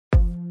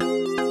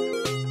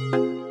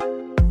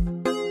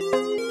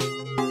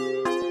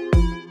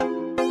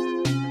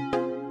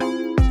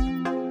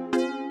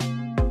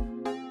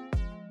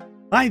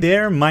Hi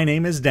there, my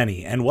name is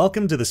Denny, and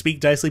welcome to the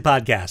Speak Dicely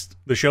podcast,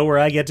 the show where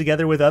I get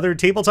together with other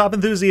tabletop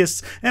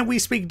enthusiasts and we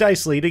speak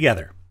dicely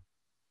together.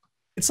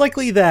 It's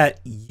likely that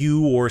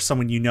you or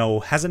someone you know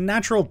has a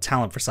natural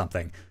talent for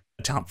something,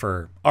 a talent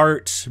for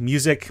art,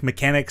 music,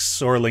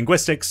 mechanics, or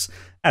linguistics,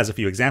 as a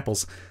few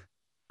examples.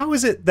 How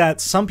is it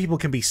that some people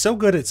can be so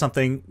good at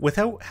something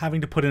without having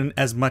to put in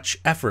as much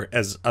effort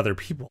as other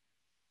people?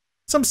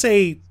 Some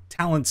say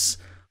talents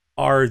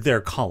are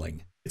their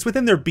calling. It's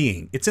within their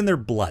being. It's in their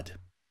blood.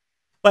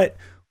 But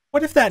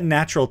what if that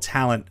natural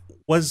talent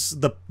was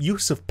the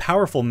use of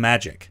powerful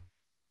magic?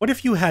 What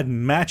if you had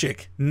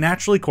magic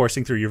naturally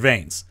coursing through your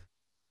veins?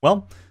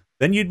 Well,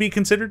 then you'd be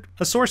considered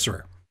a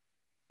sorcerer.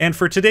 And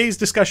for today's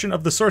discussion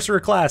of the sorcerer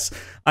class,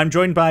 I'm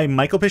joined by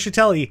Michael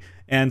Piscitelli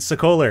and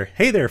Socoler.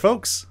 Hey there,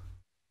 folks.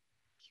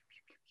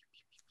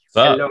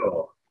 What's up?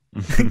 Hello.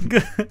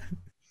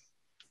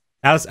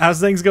 How's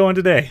things going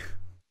today?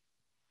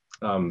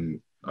 All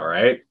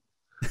right.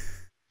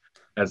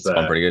 It's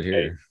going pretty good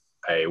here.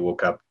 I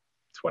woke up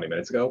 20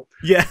 minutes ago.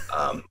 Yeah.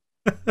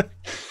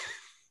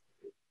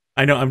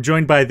 I know. I'm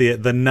joined by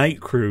the night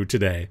crew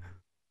today.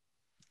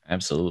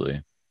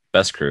 Absolutely.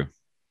 Best crew.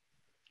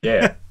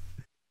 Yeah.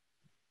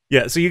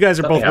 Yeah, so you guys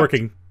are both Nothing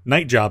working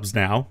night jobs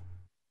now.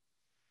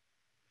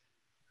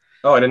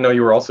 Oh, I didn't know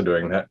you were also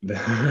doing that.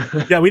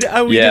 Yeah, we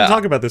didn't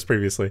talk about this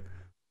previously.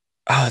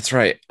 Oh, that's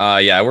right.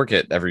 Yeah, I work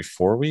it every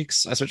 4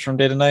 weeks. I switch from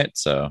day to night,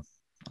 so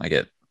I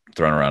get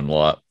thrown around a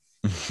lot.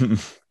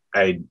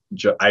 I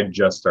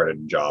just started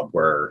a job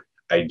where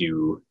I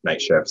do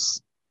night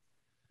shifts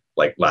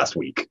like last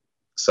week.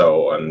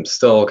 So I'm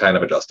still kind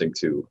of adjusting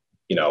to,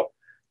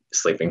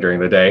 sleeping during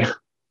the day.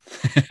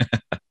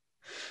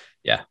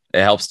 Yeah,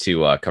 it helps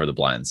to cover the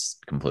blinds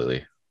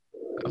completely,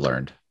 I've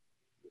learned.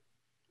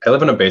 I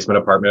live in a basement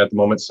apartment at the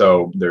moment,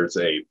 so there's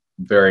a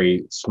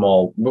very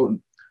small,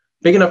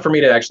 big enough for me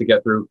to actually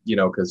get through,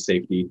 because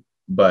safety,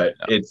 but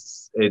Yeah.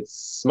 it's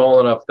small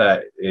enough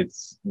that it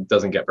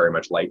doesn't get very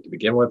much light to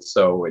begin with,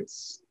 so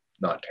it's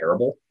not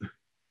terrible.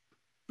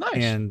 Nice.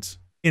 And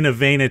in a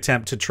vain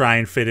attempt to try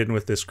and fit in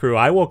with this crew,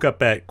 I woke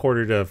up at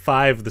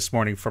 4:45 this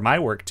morning for my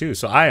work too,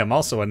 so I am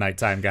also a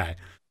nighttime guy.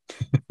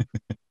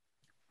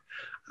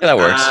 Yeah, that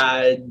works.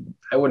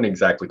 I wouldn't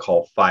exactly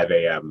call 5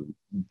 a.m.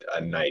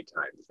 a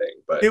nighttime thing,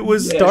 but It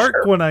was yeah, dark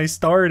sure. when I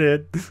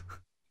started.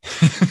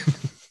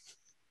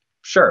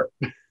 Sure.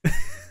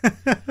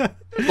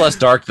 It's less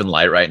dark than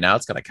light right now.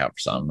 It's got to count for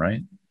something,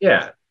 right?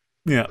 Yeah.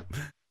 Yeah.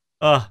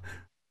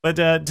 But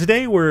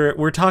today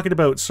we're talking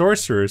about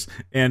sorcerers,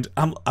 and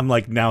I'm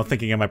like now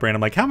thinking in my brain,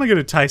 I'm like, how am I going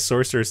to tie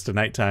sorcerers to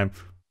nighttime?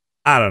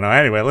 I don't know.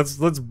 Anyway, let's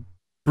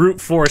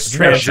brute force Isn't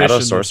there a transition. Shadow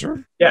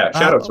Sorcerer? Yeah,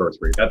 Shadow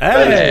Sorcery. That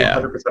Hey. is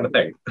 100% a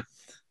thing.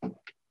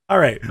 All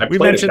right, I we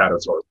played mentioned. a Shadow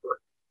Sorcerer.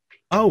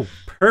 Oh,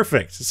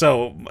 perfect.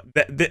 So,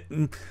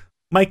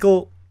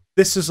 Michael,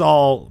 this is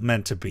all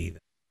meant to be.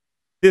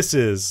 This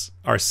is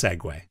our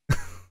segue.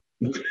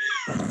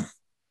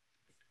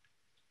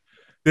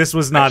 This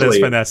was not as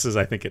Actually- finesse as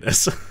I think it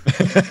is.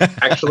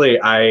 Actually,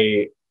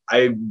 I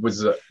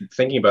was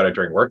thinking about it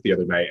during work the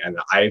other night, and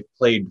I've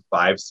played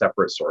 5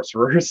 separate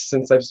sorcerers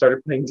since I've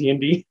started playing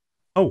D&D.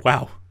 Oh,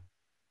 wow.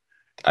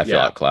 I feel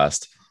Yeah.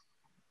 outclassed.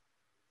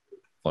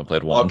 Only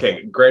played one.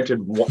 Okay,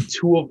 granted,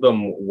 2 of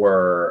them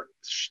were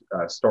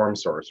storm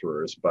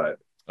sorcerers, but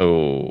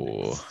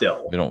Oh,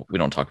 still. we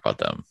don't talk about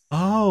them.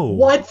 Oh.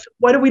 What?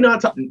 Why do we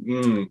not talk? Okay,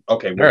 They're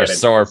we'll a get into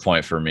sore this.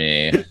 point for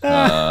me.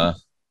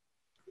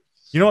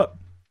 You know what?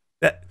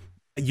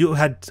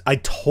 I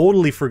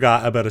totally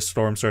forgot about a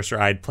storm sorcerer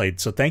I'd played.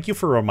 So thank you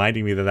for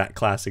reminding me that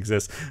class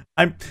exists.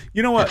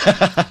 You know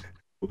what?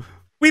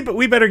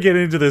 We better get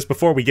into this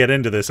before we get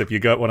into this, if you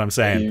got what I'm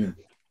saying.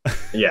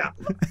 Yeah.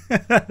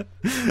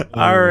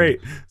 All right.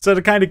 So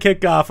to kind of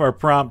kick off our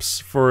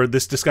prompts for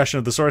this discussion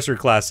of the sorcerer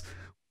class,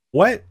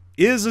 what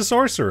is a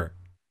sorcerer?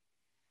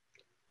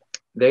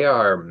 They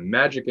are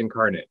magic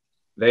incarnate.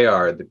 They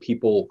are the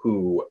people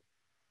who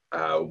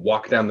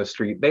walk down the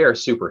street. They are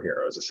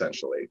superheroes,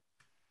 essentially.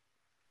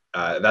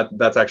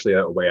 That's actually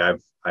a way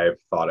I've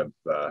thought of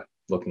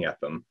looking at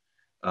them.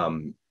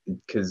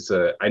 Because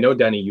I know,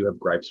 Denny, you have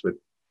gripes with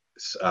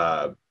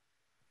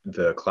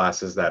the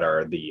classes that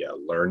are the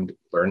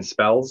learn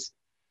spells.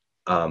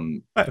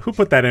 Who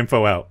put that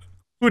info out?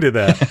 Who did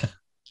that?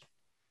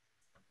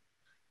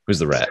 Who's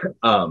the rat?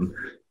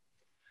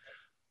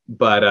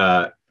 But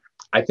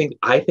I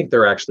think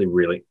they're actually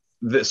really,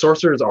 the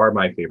sorcerers are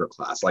my favorite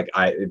class. Like,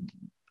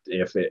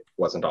 if it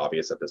wasn't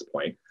obvious at this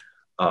point,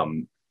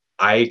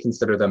 I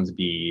consider them to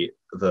be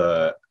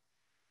how do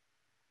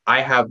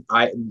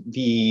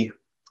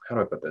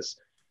I put this?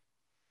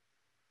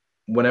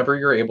 Whenever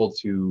you're able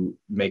to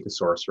make a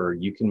sorcerer,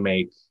 you can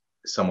make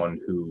someone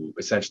who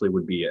essentially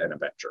would be an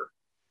Avenger,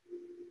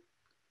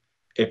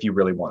 if you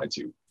really wanted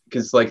to.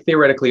 Because, like,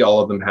 theoretically,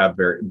 all of them have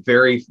very,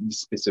 very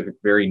specific,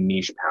 very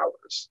niche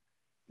powers,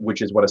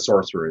 which is what a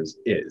sorcerer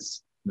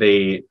is.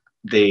 They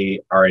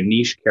are a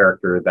niche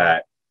character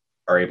that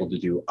are able to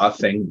do a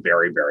thing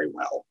very, very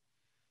well.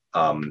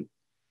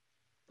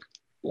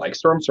 Like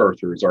storm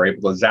sorcerers are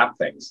able to zap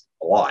things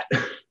a lot.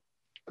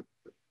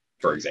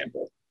 for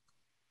example.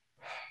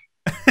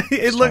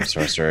 It looks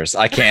Sorcerers.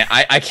 I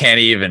can't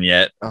even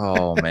yet.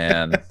 Oh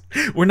man.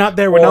 We're not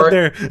there. We're not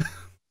there.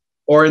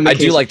 Or in the I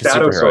case do like of the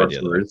shadow superhero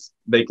idea, sorcerers,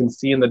 they can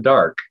see in the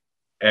dark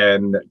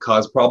and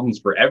cause problems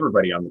for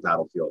everybody on the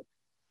battlefield,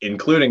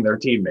 including their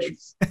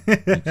teammates.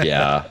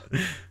 Yeah.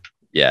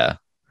 Yeah.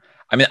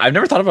 I mean, I've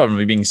never thought about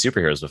them being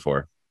superheroes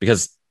before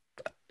because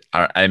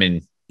I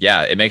mean,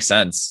 yeah, it makes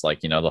sense.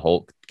 Like, the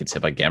Hulk gets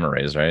hit by gamma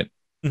rays, right?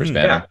 First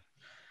banner. Yeah.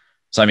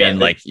 So I mean,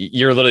 like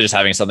you're literally just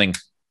having something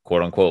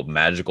quote unquote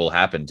magical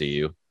happen to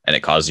you and it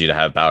causes you to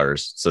have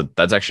powers. So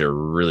that's actually a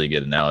really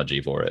good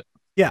analogy for it.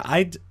 Yeah,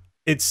 I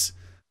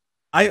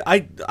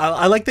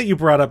like that you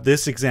brought up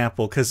this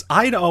example because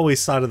I'd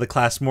always thought of the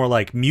class more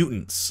like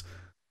mutants.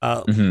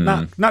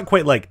 Not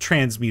quite like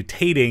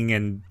transmutating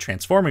and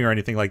transforming or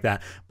anything like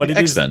that, but it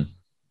X-Men. is.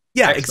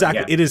 Yeah, X-Men, exactly.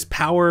 yeah. It is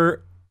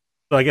power.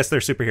 So I guess they're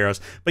superheroes,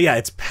 but yeah,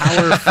 it's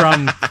power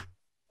from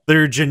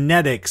their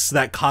genetics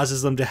that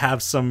causes them to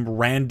have some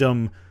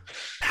random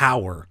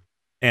power,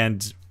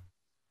 and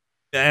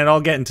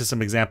I'll get into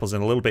some examples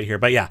in a little bit here.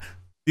 But yeah,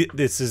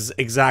 this is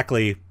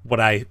exactly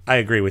what I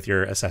agree with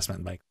your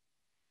assessment, Mike.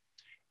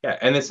 Yeah,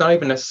 and it's not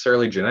even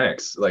necessarily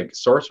genetics. Like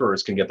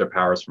sorcerers can get their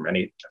powers from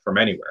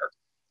anywhere,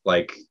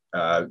 like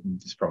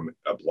from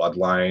a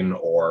bloodline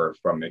or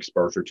from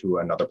exposure to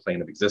another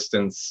plane of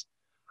existence.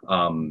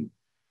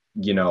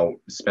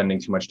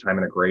 Spending too much time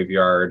in a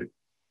graveyard,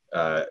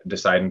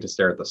 deciding to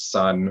stare at the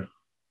sun.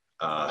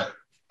 Now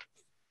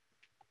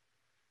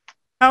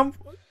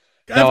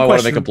I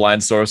want to make a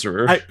blind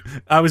sorcerer.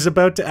 I was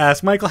about to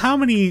ask, Michael, how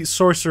many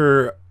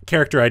sorcerer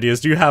character ideas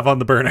do you have on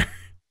the burner?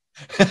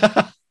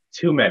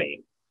 Too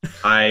many.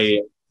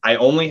 I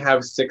only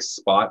have 6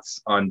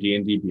 spots on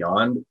D&D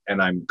Beyond,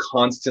 and I'm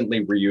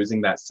constantly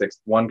reusing that 6th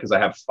one because I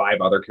have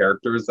 5 other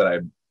characters that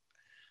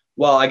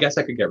I guess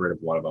I could get rid of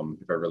one of them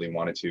if I really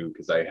wanted to,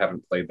 because I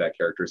haven't played that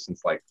character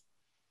since like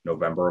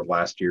November of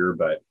last year,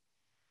 but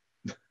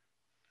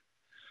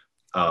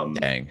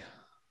Dang.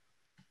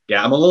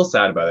 Yeah, I'm a little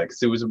sad about it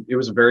because it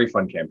was a very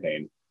fun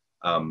campaign.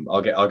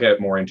 I'll get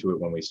more into it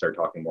when we start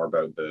talking more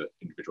about the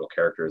individual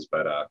characters,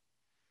 but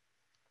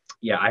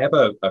yeah, I have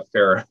a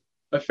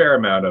fair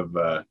amount of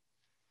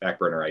back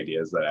burner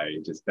ideas that I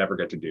just never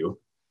get to do.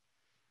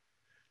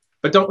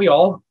 But don't we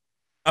all?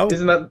 Oh,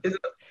 Isn't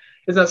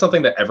that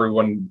something that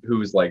everyone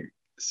who's like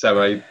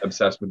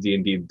semi-obsessed with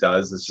D&D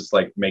does? Is just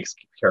like makes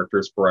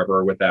characters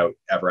forever without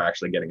ever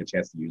actually getting a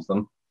chance to use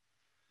them?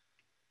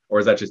 Or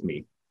is that just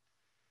me?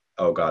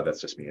 Oh god,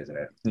 that's just me, isn't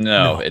it?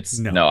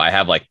 No, I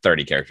have like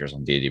 30 characters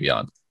on D&D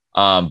Beyond.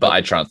 But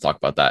I try not to talk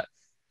about that.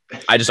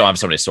 I just don't have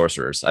so many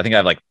sorcerers. I think I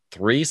have like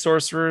 3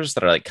 sorcerers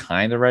that are like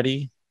kind of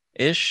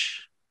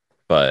ready-ish.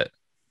 But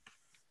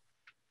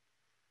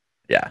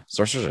yeah,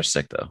 sorcerers are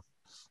sick though.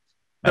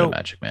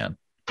 Magic, man.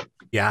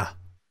 Yeah.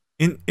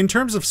 In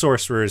terms of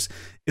sorcerers,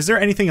 is there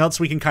anything else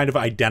we can kind of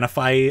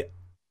identify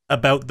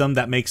about them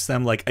that makes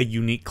them like a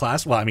unique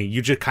class? Well, I mean,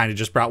 you just kind of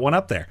just brought one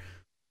up there.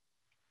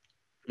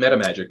 Meta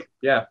magic.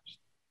 Yeah.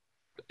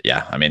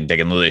 Yeah, I mean, they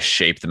can literally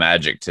shape the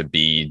magic to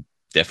be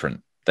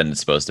different than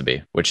it's supposed to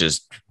be, which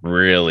is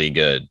really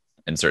good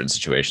in certain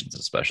situations,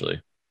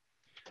 especially.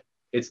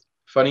 It's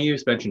funny you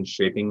mentioned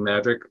shaping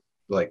magic,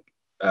 like,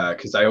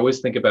 because I always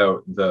think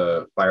about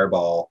the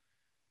fireball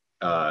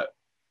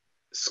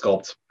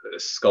sculpt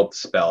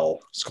spell.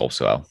 Sculpt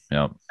spell,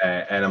 yeah.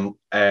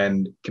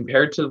 And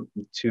compared to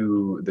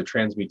the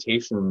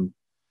transmutation,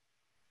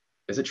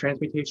 is it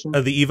transmutation?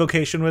 The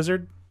evocation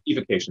wizard?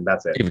 Evocation,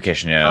 that's it.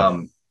 Evocation,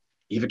 yeah.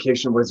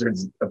 Evocation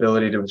wizard's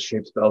ability to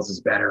shape spells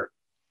is better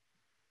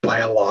by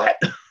a lot.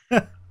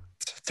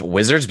 The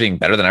wizards being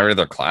better than every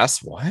other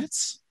class? What?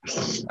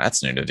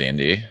 That's new to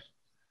D&D.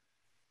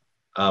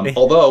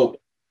 Although,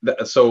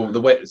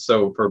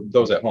 so for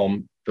those at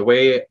home, the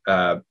way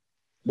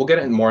we'll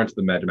get more into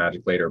the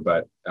magic later,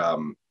 but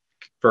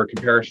for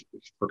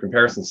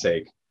comparison's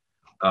sake,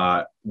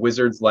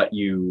 wizards let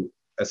you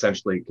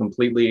essentially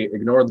completely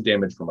ignore the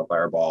damage from a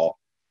fireball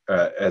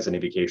as an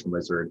evocation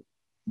wizard,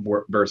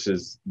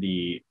 versus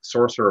the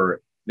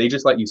sorcerer, they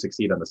just let you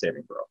succeed on the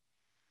saving throw,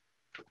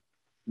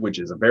 which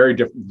is a very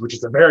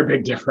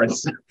big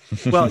difference.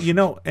 Well,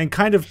 and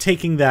kind of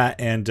taking that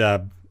and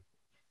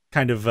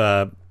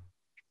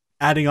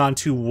adding on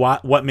to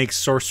what makes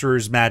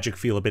sorcerer's magic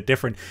feel a bit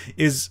different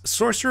is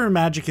sorcerer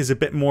magic is a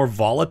bit more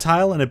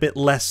volatile and a bit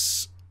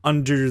less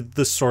under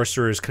the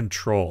sorcerer's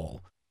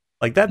control.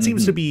 Like that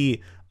seems to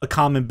be a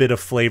common bit of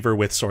flavor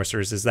with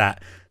sorcerers, is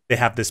that they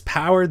have this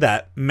power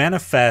that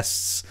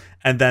manifests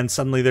and then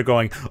suddenly they're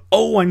going,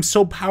 oh, I'm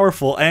so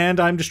powerful and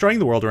I'm destroying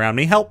the world around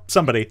me. Help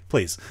somebody,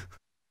 please.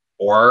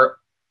 Or,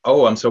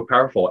 oh, I'm so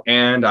powerful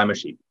and I'm a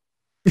sheep.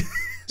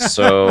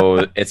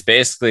 So it's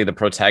basically the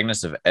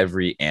protagonist of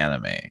every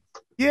anime.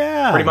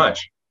 Yeah. Pretty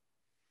much.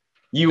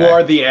 You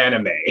are the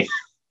anime.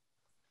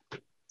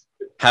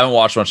 Haven't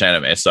watched much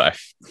anime, so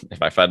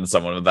if I offend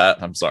someone with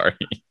that, I'm sorry.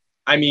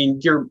 I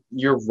mean, you're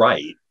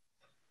right.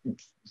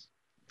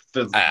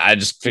 I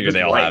just figure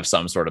they all have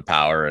some sort of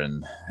power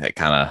and it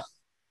kind of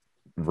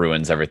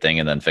ruins everything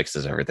and then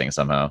fixes everything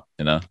somehow,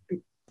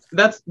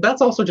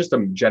 that's also just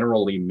a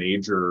generally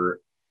major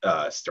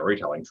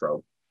storytelling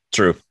trope.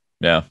 True.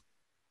 Yeah.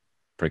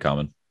 Pretty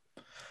common.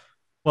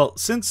 Well,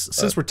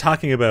 since we're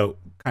talking about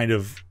kind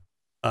of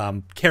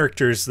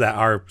characters that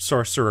are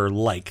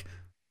sorcerer-like,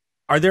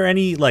 are there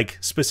any like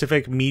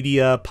specific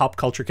media pop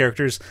culture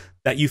characters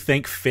that you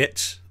think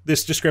fit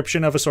this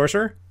description of a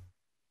sorcerer?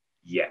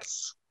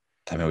 Yes.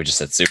 I mean, we just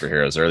said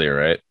superheroes earlier,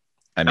 right?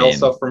 I mean,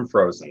 Elsa from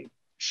Frozen.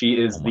 She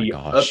is Oh my the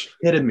gosh.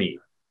 epitome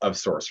of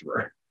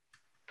sorcerer.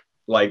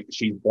 Like,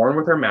 she's born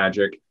with her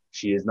magic.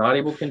 She is not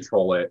able to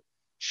control it.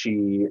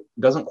 She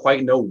doesn't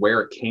quite know where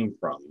it came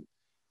from.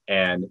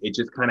 And it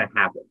just kind of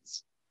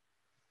happens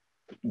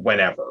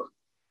whenever.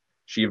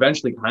 She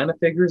eventually kind of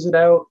figures it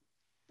out,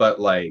 but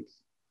like,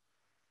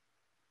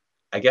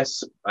 I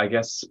guess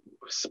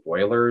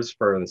spoilers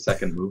for the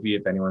second movie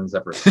if anyone's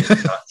ever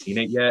not seen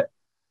it yet.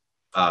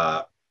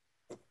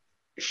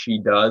 She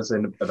does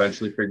and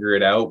eventually figure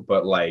it out,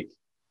 but like,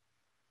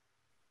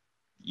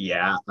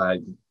 yeah,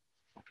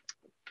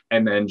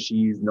 and then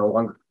she's no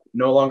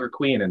longer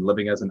queen and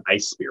living as an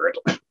ice spirit.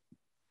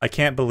 I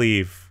can't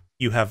believe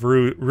you have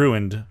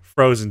ruined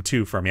Frozen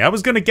 2 for me. I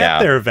was going to get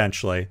there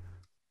eventually.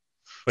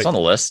 It's on the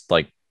list,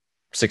 like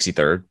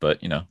 63rd,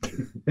 but you know.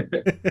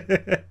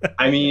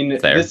 I mean,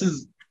 this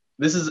is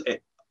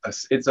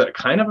it's a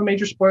kind of a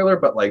major spoiler,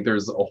 but like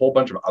there's a whole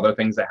bunch of other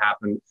things that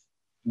happen.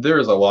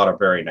 There's a lot of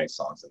very nice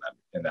songs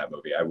in that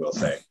movie, I will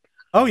say.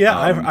 Oh yeah,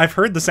 I've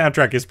heard the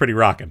soundtrack is pretty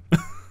rocking.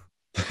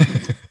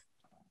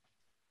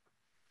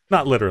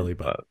 Not literally,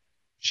 but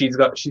she's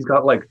got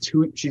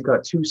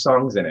two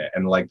songs in it,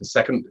 and like the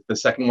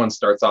second one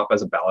starts off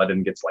as a ballad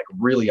and gets like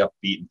really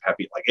upbeat and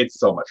peppy. Like it's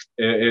so much.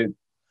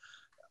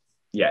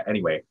 Yeah.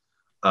 Anyway,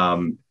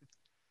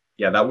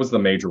 yeah, that was the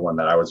major one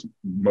that I was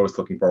most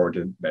looking forward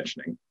to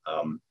mentioning.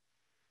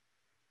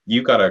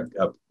 You've got a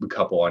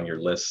couple on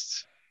your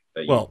list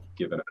that you've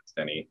given us,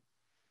 Teni.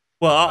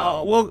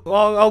 Well,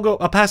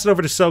 I'll pass it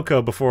over to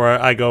Soko before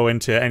I go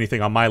into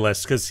anything on my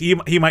list, because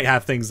he might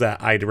have things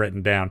that I'd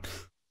written down.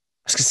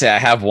 I was gonna say I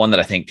have one that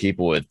I think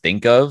people would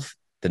think of,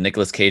 the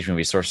Nicolas Cage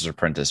movie Sorcerer's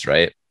Apprentice,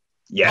 right?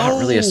 Yeah, not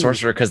really a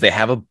sorcerer because they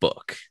have a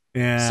book.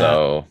 Yeah.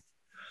 So,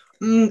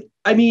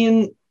 I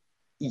mean,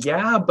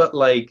 yeah, but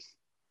like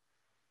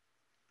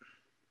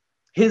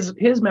his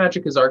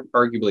magic is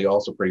arguably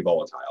also pretty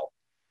volatile.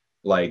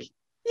 Like,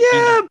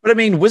 yeah, but I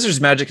mean,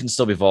 wizard's magic can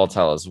still be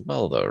volatile as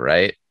well, though,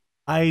 right?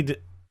 Not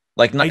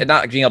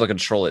being able to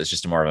control it is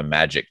just more of a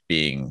magic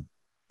being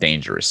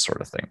dangerous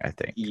sort of thing, I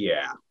think.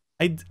 Yeah.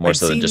 More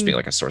so than just being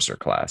like a sorcerer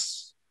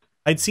class.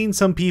 I'd seen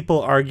some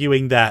people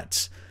arguing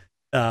that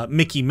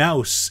Mickey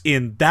Mouse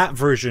in that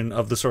version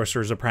of the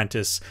Sorcerer's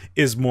Apprentice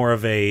is more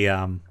of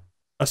a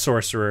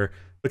sorcerer,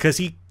 because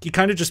he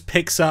kind of just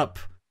picks up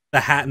the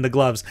hat and the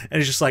gloves and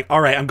is just like,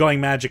 all right, I'm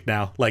going magic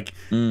now. Like,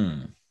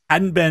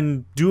 hadn't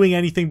been doing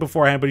anything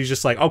beforehand, but he's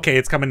just like, okay,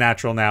 it's coming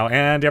natural now,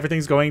 and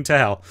everything's going to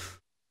hell.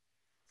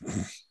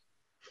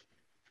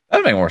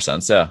 That'd make more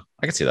sense. Yeah,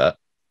 I can see that.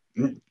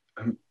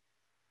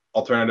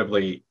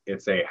 Alternatively,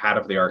 it's a Hat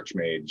of the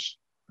Archmage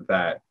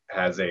that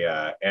has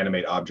a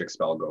animate object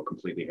spell go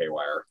completely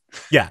haywire.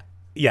 Yeah,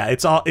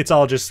 it's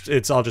all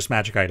just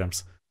magic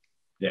items.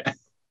 Yeah.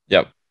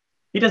 Yep.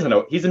 He doesn't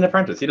know. He's an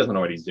apprentice. He doesn't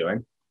know what he's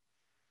doing.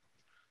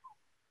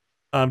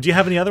 Do you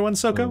have any other ones,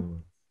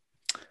 Soko?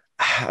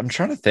 I'm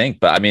trying to think,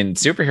 but I mean,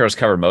 superheroes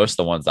cover most of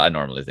the ones I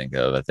normally think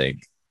of, I think.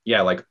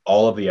 Yeah, like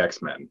all of the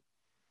X-Men.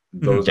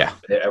 Those,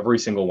 every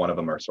single one of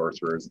them are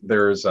sorcerers.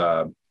 There's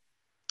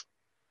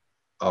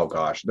oh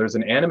gosh, there's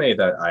an anime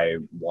that I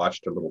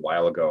watched a little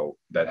while ago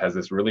that has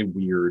this really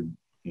weird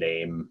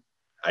name.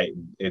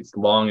 It's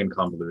long and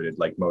convoluted,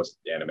 like most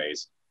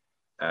animes.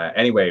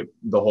 Anyway,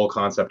 the whole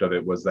concept of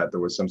it was that there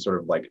was some sort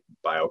of like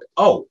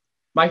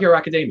My Hero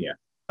Academia.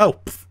 Oh,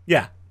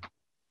 yeah.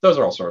 Those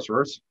are all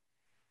sorcerers.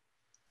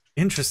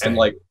 Interesting.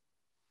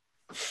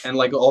 And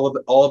like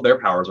all of their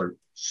powers are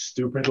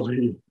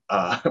stupidly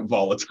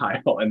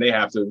volatile, and they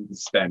have to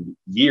spend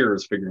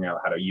years figuring out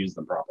how to use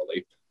them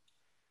properly.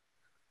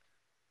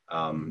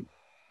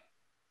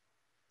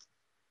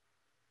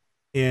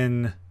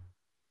 In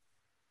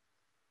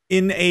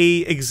a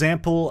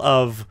example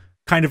of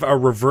kind of a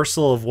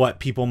reversal of what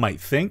people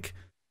might think,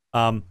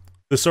 the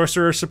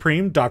Sorcerer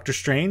Supreme, Doctor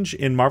Strange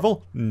in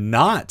Marvel,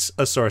 not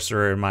a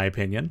sorcerer in my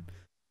opinion.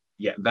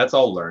 Yeah, that's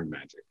all learned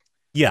magic.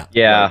 Yeah.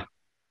 Yeah.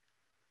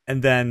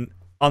 And then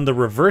on the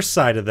reverse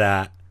side of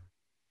that,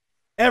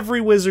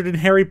 every wizard in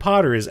Harry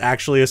Potter is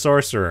actually a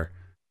sorcerer.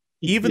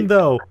 Even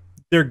though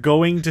they're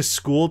going to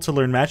school to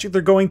learn magic,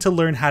 they're going to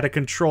learn how to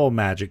control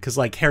magic. Because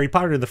like Harry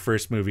Potter in the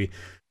first movie,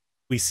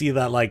 we see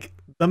that like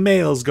the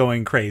male's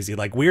going crazy.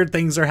 Like weird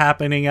things are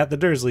happening at the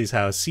Dursley's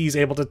house. He's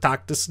able to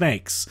talk to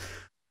snakes.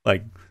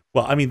 Like,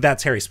 well, I mean,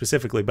 that's Harry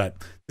specifically, but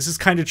this is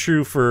kind of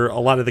true for a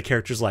lot of the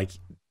characters. Like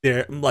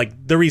they're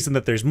like the reason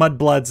that there's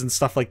mudbloods and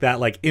stuff like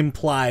that, like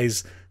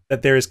implies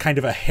that there is kind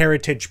of a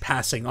heritage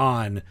passing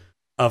on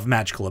of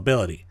magical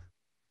ability.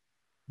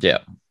 Yeah.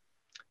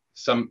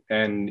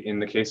 And in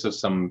the case of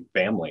some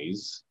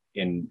families,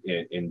 in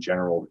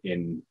general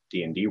in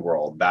D&D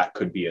world, that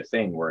could be a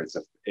thing where it's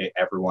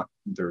everyone,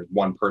 there's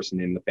one person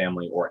in the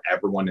family or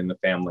everyone in the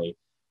family,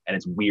 and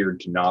it's weird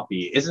to not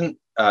be. Isn't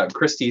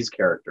Christie's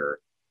character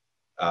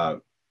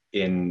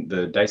in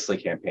the Dicely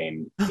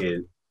campaign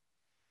is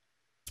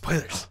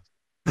spoilers?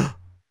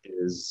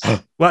 Is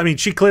Well, I mean,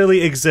 she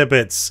clearly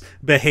exhibits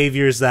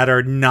behaviors that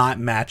are not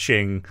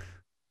matching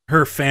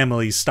her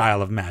family's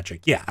style of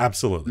magic. Yeah,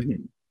 absolutely.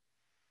 Mm-hmm.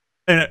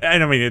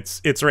 And I mean,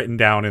 it's written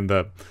down in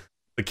the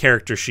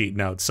character sheet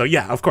notes. So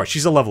yeah, of course,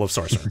 she's a level of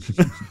sorcerer.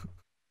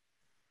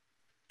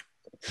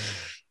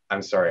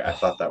 I'm sorry, I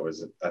thought that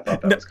was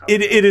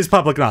it is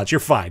public knowledge. You're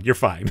fine. You're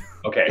fine.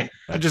 Okay.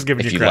 I'm just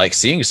giving If you you credit. like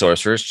seeing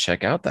sorcerers,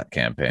 check out that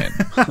campaign.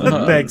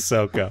 Thanks,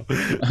 Soko.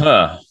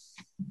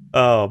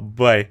 Oh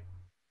boy.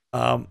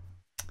 And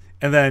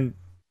then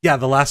yeah,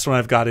 the last one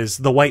I've got is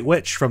the White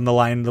Witch from The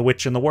Lion, the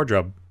Witch, and the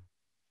Wardrobe.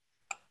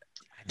 I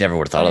never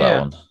would have thought of that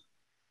one.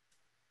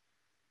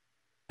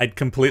 I'd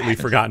completely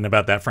forgotten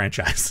about that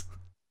franchise.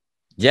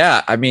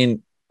 Yeah, I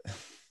mean,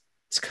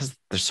 it's because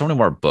there's so many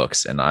more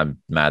books, and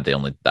I'm mad they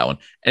only did that one.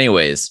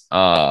 Anyways,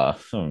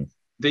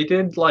 They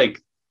did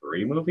like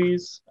 3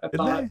 movies, I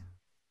thought.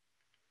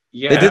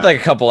 Yeah. They did like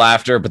a couple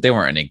after, but they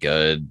weren't any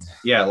good.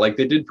 Yeah, like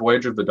they did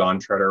Voyage of the Dawn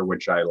Treader,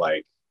 which I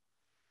like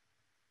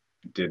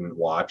didn't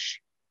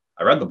watch.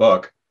 I read the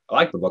book. I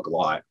liked the book a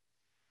lot.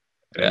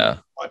 I didn't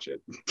watch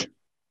it.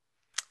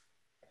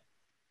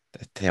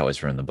 They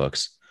always ruin the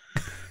books.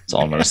 That's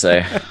all I'm gonna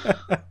say.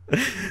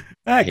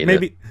 Heck,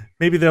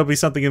 maybe there'll be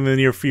something in the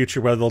near future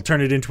where they'll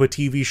turn it into a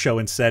TV show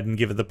instead and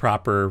give it the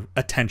proper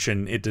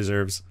attention it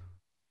deserves.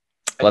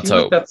 Let's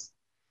hope. Like that's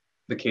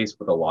the case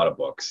with a lot of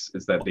books,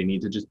 is that they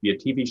need to just be a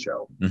TV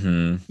show.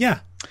 Mm-hmm. Yeah.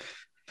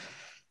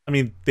 I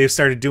mean, they've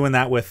started doing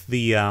that with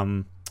the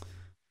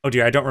oh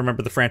dear, I don't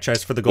remember the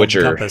franchise for the Golden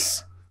Witcher.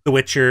 Compass. The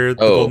Witcher,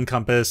 the Golden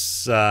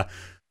Compass. They're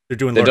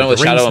doing They've Lord done of with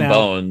the Rings Shadow and now.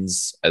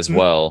 Bones as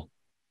well.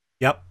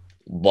 Yep.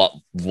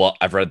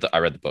 I read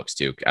the books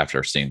too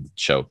after seeing the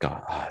show.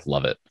 God, I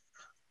love it.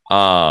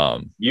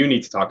 You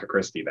need to talk to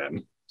Christy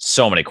then.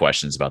 So many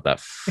questions about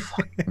that.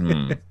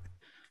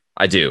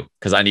 I do,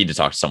 because I need to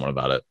talk to someone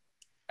about it.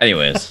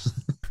 Anyways,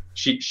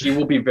 she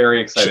will be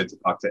very excited to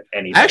talk to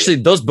anybody. Actually,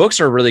 those books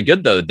are really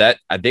good though. That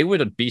they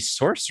would be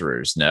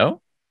sorcerers,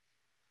 no?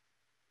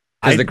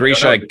 Because the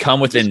Grisha come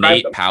with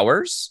innate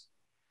powers.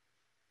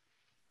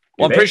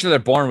 Well, I'm pretty sure they're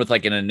born with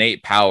like an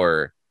innate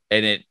power,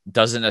 and it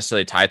doesn't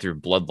necessarily tie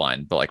through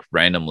bloodline, but like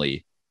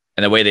randomly.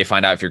 And the way they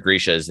find out if you're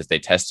Grisha is if they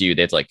test you,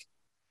 they've like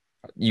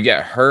you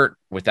get hurt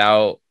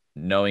without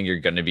knowing you're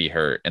going to be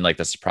hurt, and like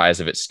the surprise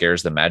of it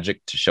scares the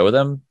magic to show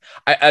them.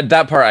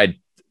 That part I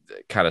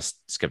kind of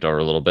skipped over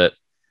a little bit,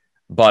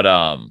 but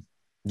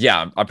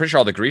yeah, I'm pretty sure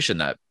all the Grisha in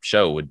that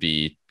show would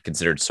be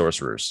considered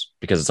sorcerers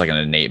because it's like an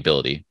innate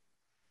ability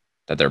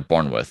that they're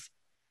born with.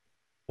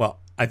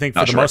 Well, I think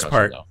for the most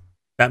part,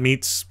 that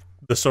meets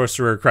the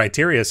sorcerer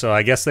criteria, so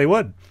I guess they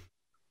would.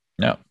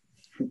 No.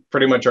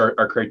 Pretty much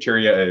our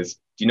criteria is,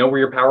 do you know where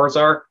your powers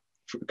are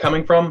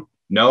coming from?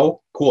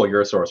 No? Cool,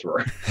 you're a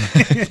sorcerer.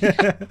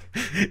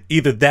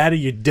 Either that or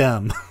you're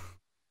dumb.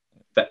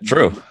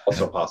 True.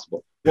 Also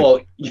possible.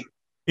 Well,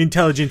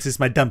 intelligence is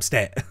my dumb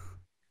stat.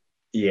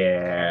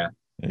 Yeah.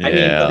 I mean,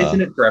 but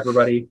isn't it for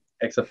everybody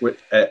except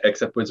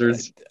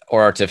wizards?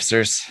 Or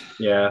artificers?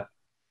 Yeah.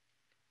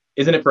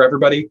 Isn't it for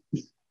everybody?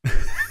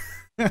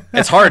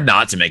 It's hard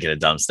not to make it a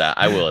dumb stat,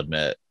 I will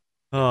admit.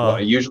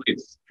 Well, usually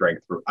it's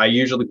strength. I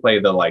usually play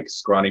the like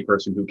scrawny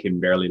person who can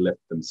barely lift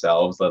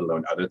themselves, let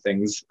alone other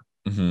things.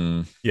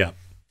 Mm-hmm. Yeah.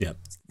 Yeah.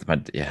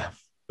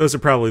 Those are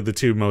probably the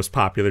 2 most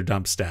popular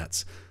dump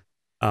stats.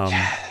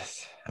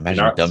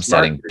 Imagine dump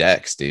statting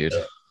decks, dude.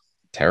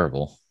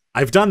 Terrible.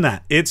 I've done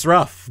that. It's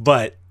rough,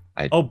 but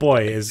oh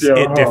boy, is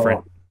it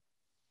different.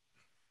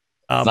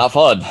 Not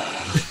fun.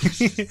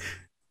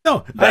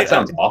 No, that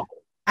sounds awful.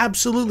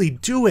 Absolutely,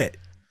 do it.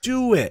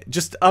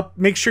 Just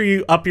make sure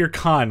you up your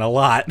con a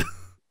lot.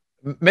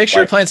 Make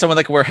sure you're playing someone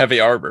that can wear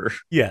heavy armor.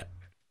 Yeah.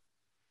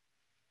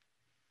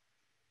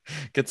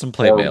 Get some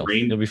play mail.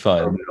 It'll be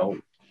fun.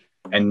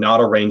 And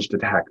not a ranged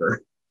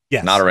attacker.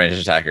 Yes. Not a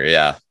ranged attacker,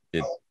 yeah.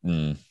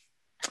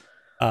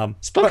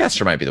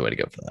 Spellcaster might be the way to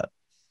go for that.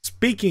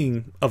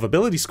 Speaking of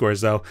ability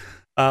scores, though,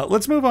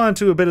 let's move on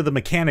to a bit of the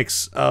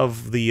mechanics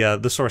of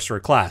the sorcerer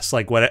class,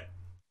 like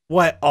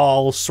what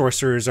all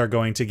sorcerers are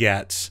going to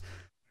get.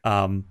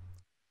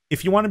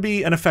 If you want to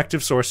be an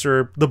effective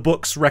sorcerer, the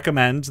books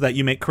recommend that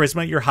you make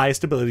charisma your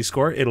highest ability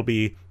score. It'll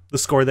be the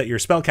score that your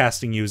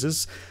spellcasting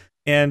uses.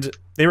 And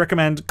they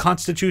recommend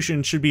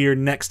constitution should be your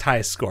next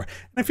highest score.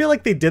 And I feel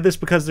like they did this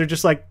because they're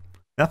just like,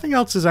 nothing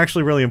else is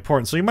actually really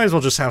important, so you might as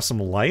well just have some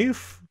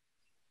life.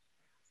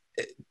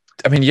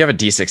 I mean, you have a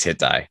D6 hit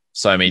die.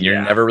 So, I mean,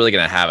 you're never really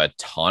going to have a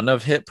ton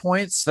of hit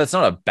points. That's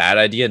not a bad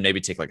idea. And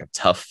maybe take like a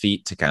tough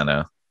feat to kind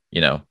of,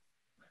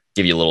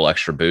 give you a little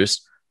extra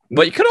boost.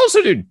 But you could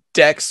also do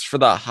dex for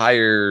the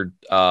higher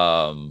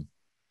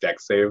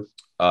dex save.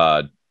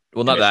 Well,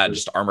 not that,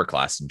 just armor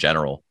class in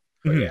general.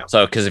 Yeah.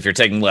 So, because if you're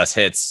taking less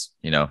hits,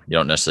 you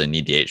don't necessarily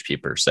need the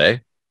HP per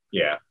se.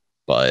 Yeah.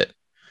 But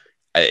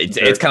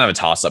It's kind of a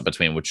toss up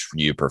between which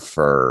you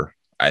prefer,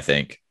 I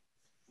think.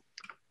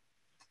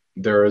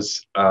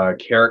 There's a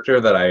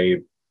character that I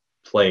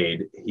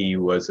played. He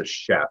was a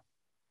chef.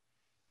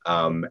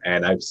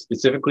 And I've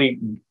specifically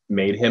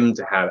made him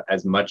to have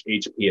as much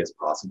HP as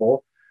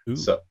possible. Ooh.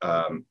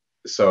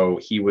 So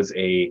he was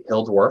a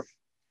hill dwarf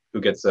who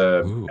gets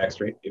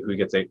extra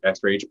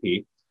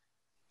HP.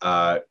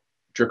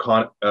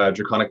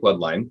 Draconic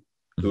bloodline,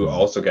 who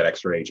also get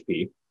extra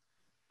HP.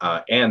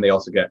 And they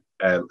also get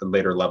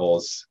later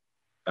levels.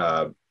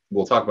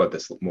 We'll talk about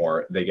this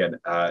more. They get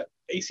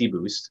AC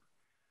boost,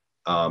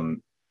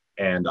 and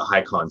a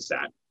high con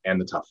stat, and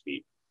the tough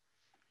feat.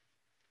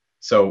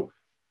 So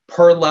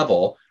per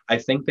level, I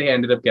think they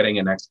ended up getting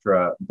an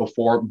extra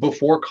before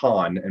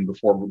con and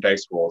before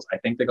dice rolls. I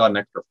think they got an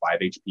extra 5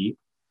 HP.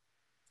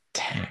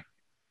 Dang.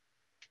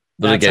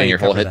 Literally getting your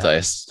whole hit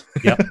dice.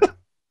 Yep.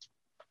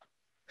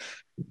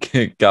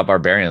 Got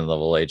barbarian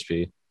level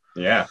HP.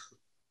 Yeah.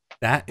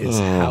 That is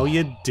how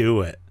you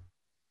do it.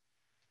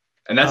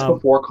 And that's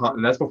before con.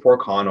 And that's before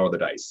con or the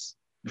dice.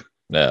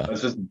 Yeah.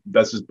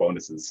 That's just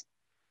bonuses.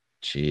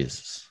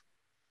 Jesus.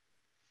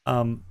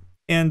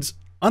 And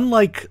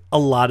unlike a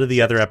lot of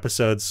the other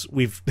episodes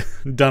we've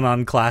done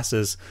on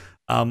classes,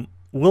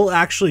 we'll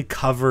actually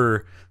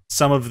cover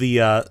some of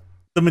the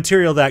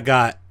material that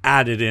got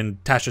added in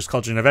Tasha's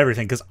Cauldron of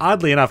Everything, because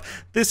oddly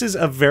enough, this is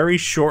a very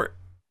short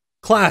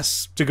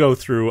class to go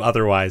through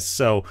otherwise.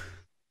 So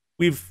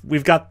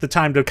we've got the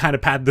time to kind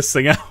of pad this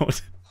thing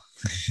out.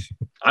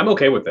 I'm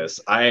okay with this.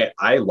 I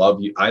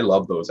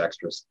love those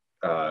extra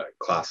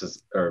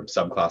classes or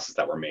subclasses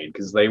that were made,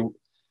 because they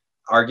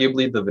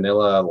arguably the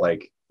vanilla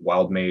like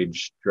wild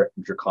mage,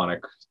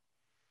 draconic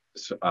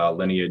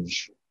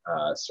lineage,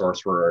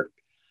 sorcerer,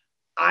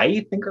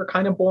 I think are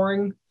kind of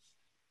boring.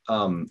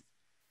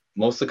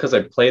 Mostly because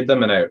I played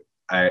them, and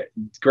I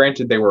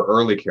granted they were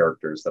early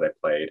characters that I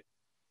played,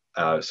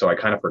 so I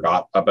kind of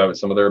forgot about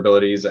some of their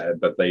abilities,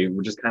 but they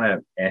were just kind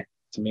of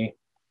to me.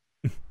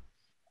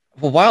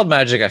 Well, wild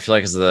magic, I feel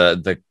like, is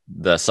the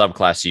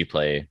subclass you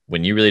play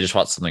when you really just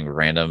want something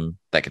random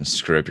that can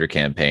screw up your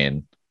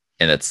campaign,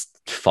 and it's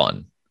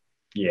fun.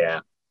 Yeah.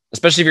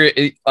 Especially if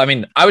you're, I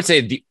mean, I would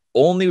say the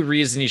only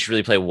reason you should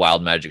really play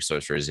wild magic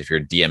sorcerer is if your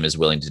DM is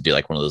willing to do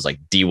like one of those like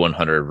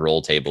D100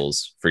 roll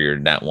tables for your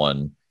Nat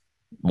 1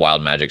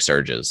 wild magic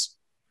surges.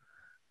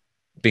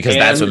 Because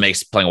that's what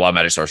makes playing wild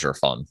magic sorcerer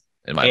fun,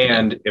 in my opinion.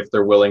 And if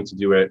they're willing to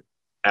do it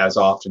as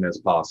often as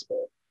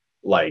possible.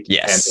 Like,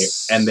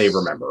 yes. And they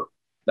remember.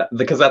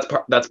 Because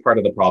that's part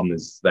of the problem,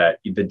 is that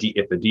if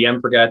the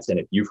DM forgets and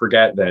if you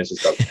forget, then it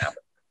just doesn't happen.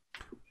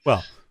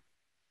 Well,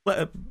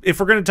 if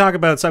we're going to talk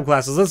about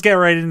subclasses, let's get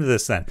right into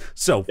this then.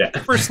 So,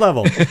 First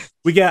level,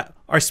 we get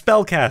our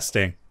spell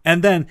casting,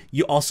 and then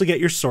you also get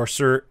your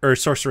sorcerer or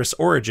sorceress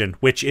origin,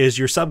 which is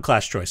your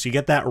subclass choice. You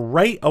get that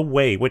right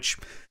away, which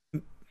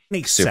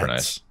makes super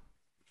sense.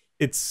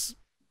 Nice.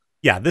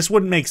 This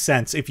wouldn't make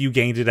sense if you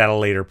gained it at a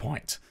later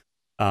point.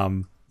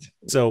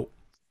 So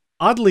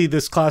oddly,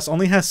 this class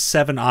only has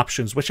 7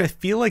 options, which I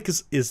feel like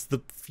is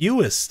the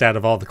fewest out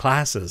of all the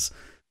classes.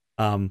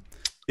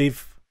 They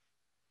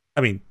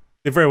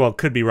very well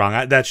could be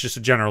wrong. That's just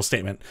a general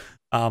statement.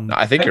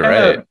 I think you're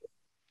right.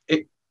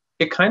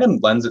 It kind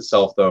of lends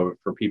itself, though,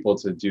 for people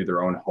to do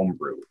their own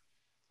homebrew.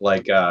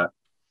 Like, I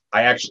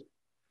actually,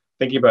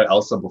 thinking about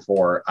Elsa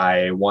before,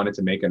 I wanted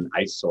to make an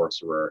ice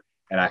sorcerer,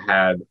 and I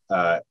had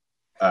a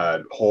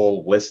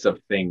whole list of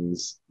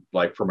things,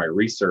 like, for my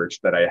research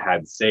that I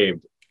had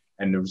saved.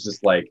 And it was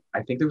just like,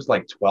 I think there was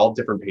like 12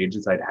 different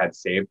pages I'd had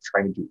saved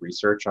trying to do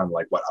research on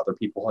like what other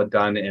people had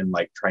done, and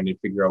like trying to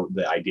figure out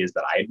the ideas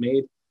that I had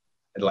made,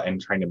 and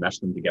trying to mesh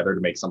them together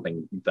to make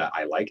something that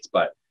I liked.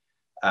 But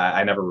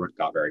I never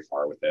got very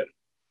far with it.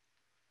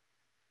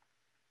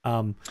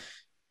 Go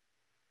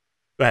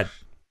ahead.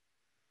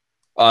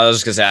 I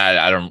was just gonna say,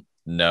 I don't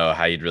know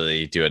how you'd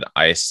really do an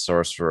ice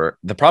sorcerer.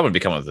 The problem would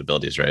become with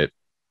abilities, right?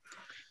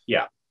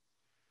 Yeah.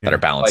 Better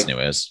balance,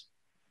 anyways.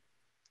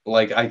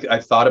 Like I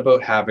thought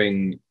about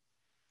having,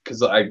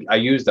 because I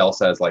used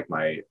Elsa as like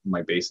my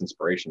base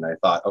inspiration. I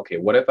thought, okay,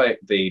 what if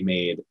they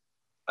made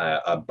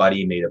a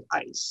buddy made of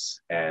ice,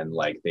 and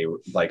like they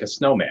were like a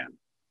snowman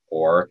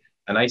or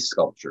an ice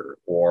sculpture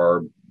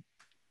or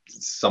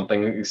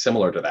something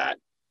similar to that.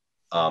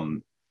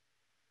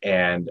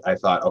 And I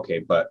thought, okay,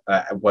 but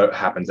what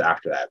happens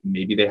after that?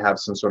 Maybe they have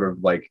some sort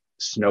of like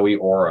snowy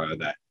aura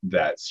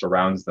that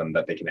surrounds them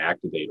that they can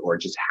activate, or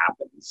it just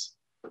happens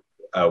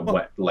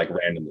like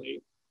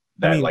randomly.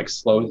 That like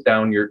slows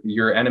down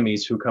your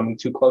enemies who come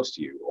too close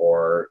to you,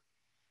 or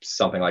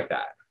something like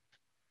that.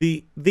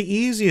 The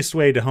easiest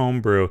way to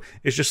homebrew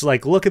is just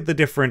like look at the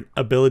different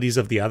abilities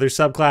of the other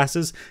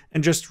subclasses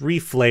and just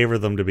reflavor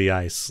them to be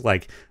ice.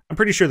 Like, I'm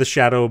pretty sure the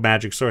shadow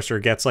magic sorcerer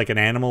gets like an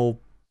animal,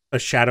 a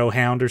shadow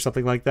hound or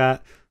something like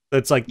that.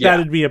 That's like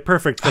that'd be a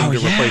perfect thing to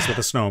replace with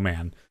a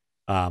snowman.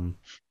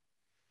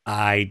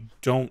 I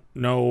don't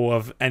know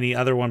of any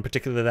other one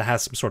particularly that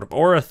has some sort of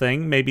aura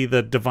thing. Maybe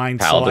the divine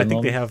soul. I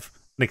think they have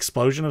an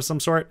explosion of some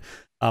sort.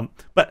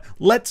 But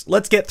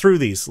let's get through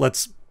these.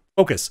 Let's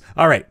focus.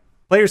 All right,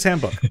 player's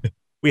handbook.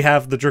 we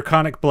have the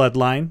Draconic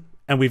Bloodline,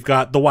 and we've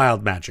got the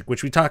Wild Magic,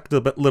 which we talked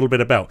a little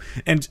bit about.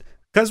 And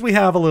because we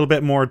have a little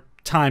bit more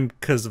time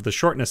because of the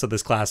shortness of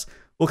this class,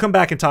 we'll come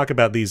back and talk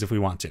about these if we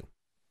want to.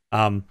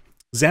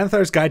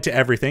 Xanathar's Guide to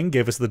Everything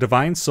gave us the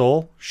Divine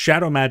Soul,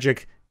 Shadow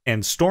Magic,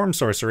 and Storm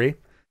Sorcery.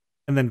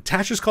 And then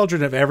Tasha's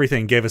Cauldron of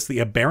Everything gave us the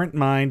Aberrant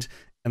Mind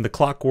and the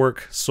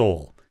Clockwork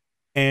Soul.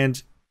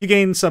 And you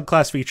gain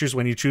subclass features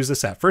when you choose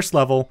this at 1st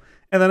level,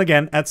 and then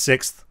again at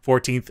 6th,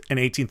 14th, and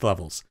 18th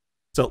levels.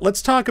 So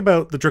let's talk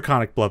about the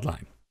Draconic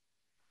Bloodline.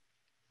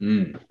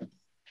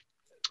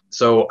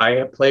 So I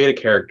have played a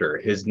character.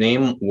 His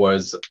name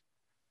was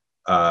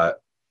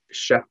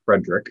Chef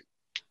Frederick.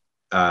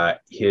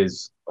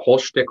 His whole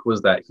shtick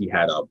was that he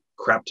had a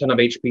crap ton of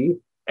HP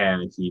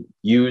and he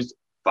used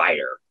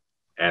fire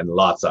and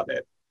lots of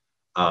it.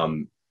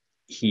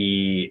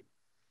 He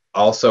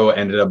also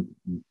ended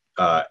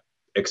up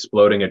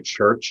exploding a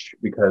church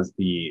because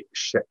the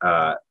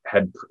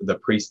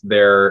priest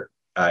there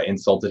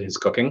insulted his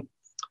cooking.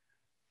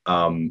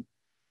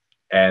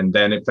 And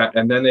then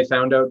they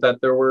found out that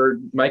there were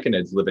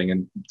myconids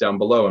living down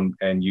below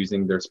and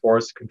using their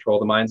spores to control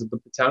the minds of the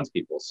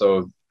townspeople.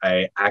 So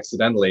I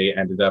accidentally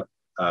ended up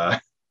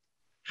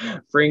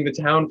freeing the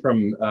town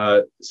from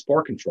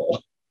spore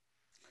control.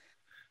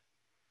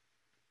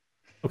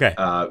 Okay.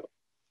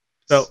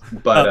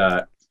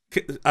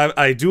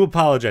 I do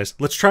apologize.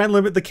 Let's try and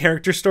limit the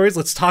character stories.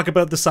 Let's talk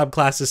about the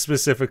subclasses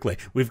specifically.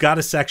 We've got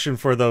a section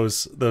for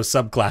those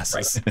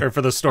subclasses, right. Or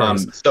for those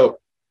stories.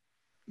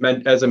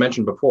 As I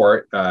mentioned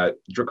before,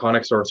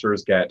 Draconic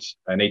Sorcerers get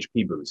an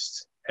HP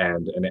boost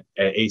and an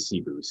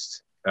AC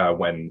boost.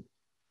 When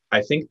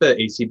I think the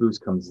AC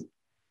boost comes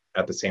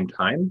at the same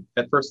time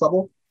at 1st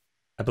level.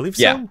 I believe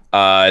so.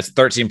 Yeah, it's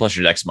 13 plus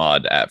your Dex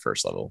mod at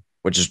 1st level,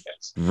 which is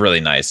really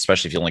nice,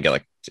 especially if you only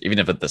get even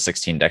if it's the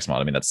 16 Dex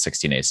mod. I mean, that's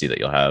 16 AC that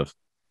you'll have.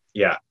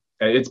 Yeah,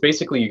 it's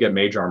basically you get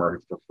Mage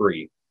Armor for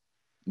free,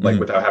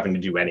 without having to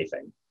do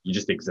anything. You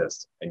just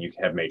exist and you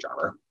have Mage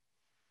Armor.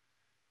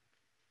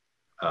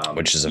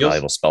 Which is a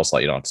valuable spell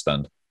slot you don't have to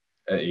spend.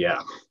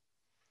 Yeah.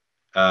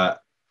 And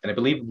I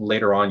believe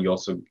later on you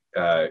also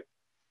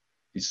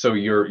so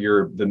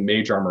the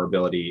Mage Armor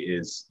ability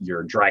is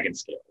your dragon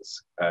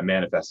scales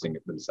manifesting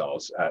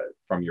themselves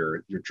from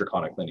your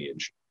draconic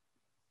lineage.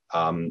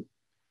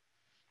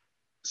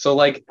 So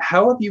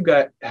how have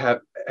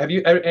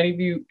you any of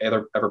you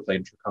ever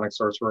played Draconic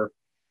Sorcerer?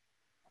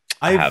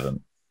 I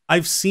haven't.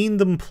 I've seen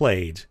them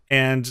played,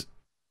 and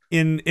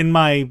in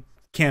my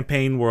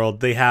campaign world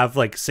they have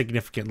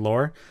significant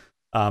lore,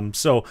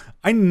 so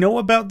I know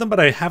about them, but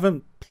I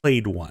haven't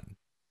played one.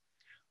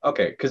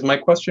 Okay, because my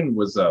question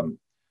was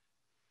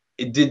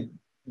did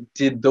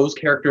those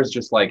characters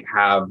just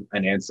have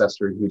an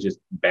ancestor who just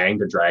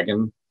banged a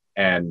dragon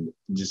and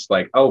just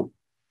oh,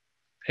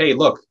 hey,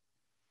 look,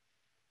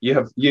 you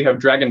have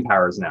dragon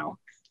powers now,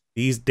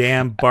 these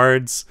damn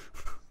bards?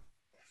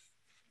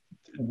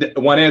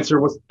 One ancestor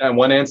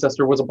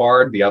was a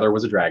bard, the other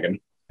was a dragon.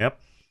 Yep.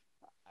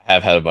 I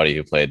have had a buddy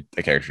who played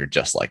a character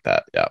just like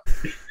that. Yeah.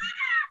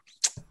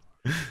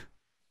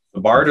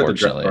 The bard or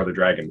the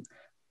dragon?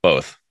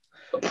 Both.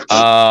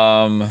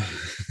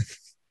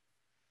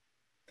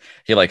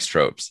 He likes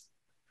tropes.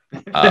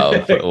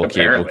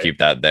 We'll keep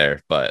that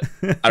there. But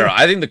I don't know.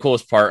 I think the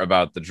coolest part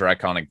about the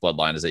Draconic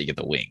Bloodline is that you get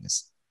the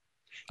wings.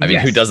 I mean,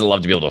 who doesn't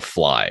love to be able to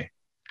fly?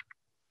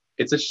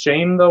 It's a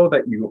shame though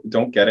that you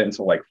don't get it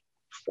until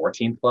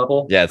 14th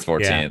level. Yeah, it's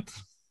 14th. Yeah.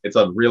 It's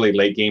a really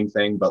late game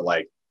thing, but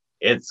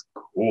it's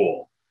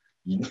cool.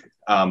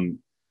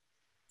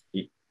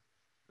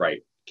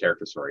 Right,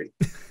 character story.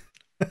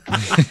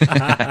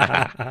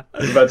 I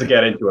was about to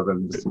get into it, but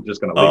I'm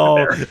just going to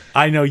leave it there.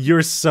 I know,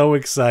 you're so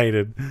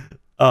excited.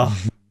 But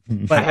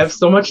I have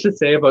so much to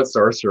say about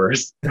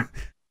Sorcerers.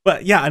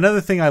 But yeah,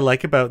 another thing I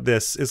like about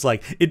this is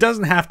it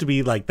doesn't have to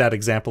be that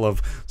example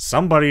of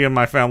somebody in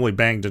my family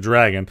banged a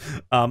dragon.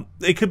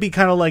 It could be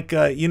kind of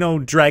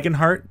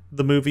Dragonheart,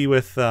 the movie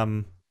with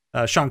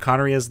Sean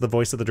Connery as the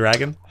voice of the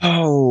dragon.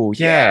 Oh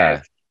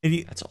yeah. And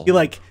he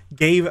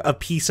gave a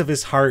piece of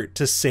his heart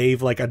to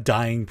save a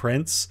dying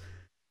prince.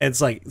 And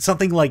it's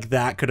something like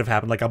that could have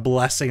happened, a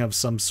blessing of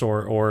some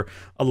sort, or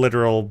a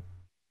literal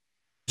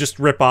just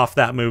rip off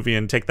that movie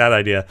and take that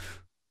idea.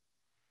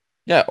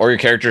 Yeah, or your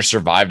character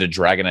survived a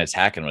dragon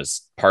attack and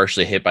was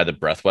partially hit by the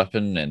breath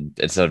weapon, and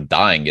instead of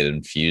dying, it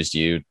infused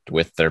you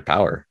with their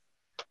power.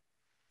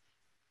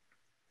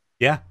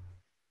 Yeah.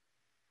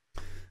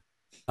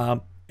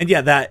 And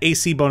yeah, that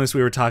AC bonus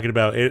we were talking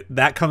about,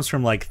 that comes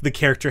from the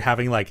character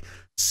having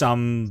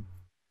some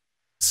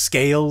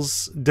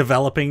scales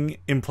developing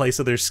in place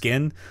of their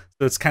skin.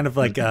 So it's kind of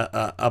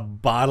a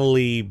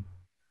bodily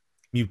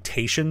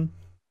mutation.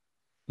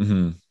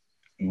 Mm-hmm.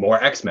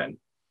 More X-Men.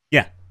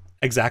 Yeah,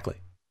 exactly.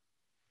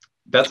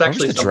 That's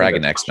actually the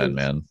Dragon X-Men,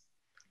 man.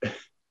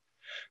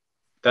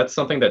 That's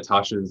something that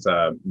Tasha's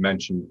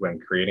mentioned when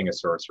creating a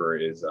sorcerer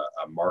is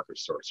a mark of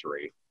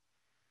sorcery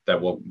that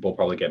we'll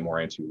probably get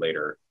more into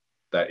later.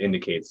 That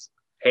indicates,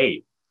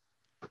 hey,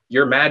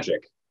 you're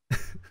magic.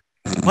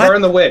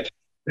 Burn the witch.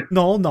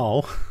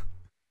 No.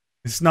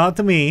 It's not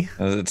to me.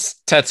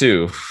 It's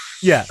tattoo.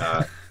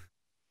 Yeah.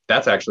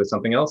 That's actually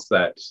something else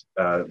that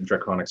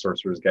draconic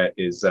sorcerers get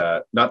is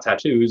not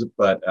tattoos,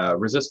 but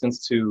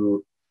resistance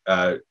to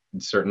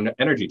certain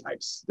energy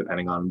types,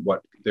 depending on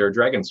what their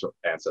dragon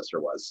ancestor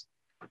was.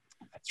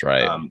 That's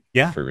right.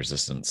 Yeah. Free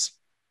resistance.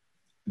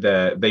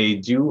 They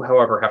do,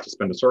 however, have to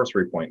spend a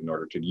sorcery point in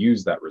order to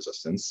use that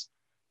resistance.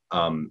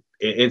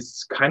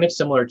 It's kind of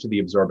similar to the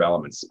absorb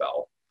elements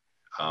spell,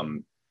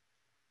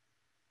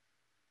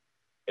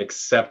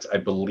 except I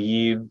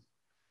believe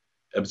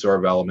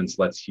absorb elements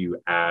lets you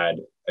add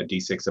a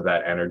d6 of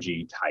that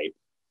energy type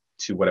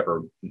to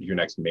whatever your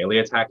next melee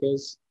attack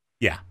is.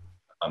 Yeah.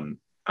 I'm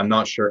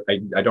not sure.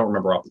 I don't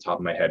remember off the top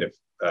of my head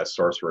if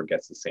sorcerer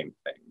gets the same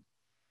thing.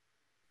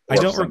 I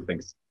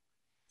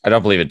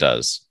don't believe it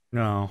does.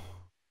 No.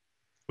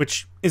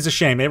 Which is a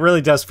shame. It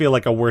really does feel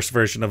like a worse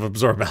version of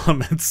absorb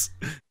elements.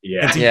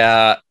 Yeah.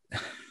 Yeah.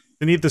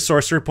 To need the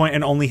sorcery point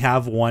and only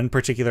have one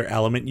particular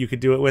element you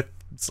could do it with.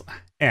 It's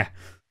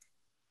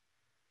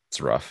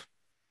rough.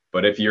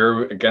 But if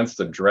you're against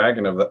a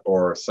dragon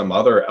or some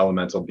other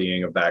elemental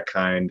being of that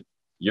kind,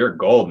 you're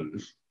golden.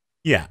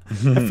 Yeah.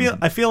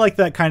 I feel like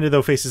that kind of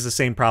though faces the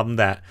same problem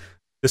that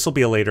this will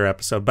be a later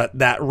episode, but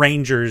that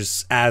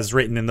Rangers as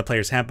written in the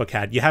player's handbook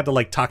had. You had to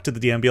like talk to the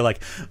DM and be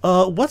like,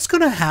 what's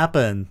gonna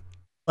happen?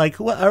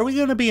 Like, are we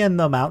gonna be in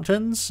the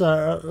mountains?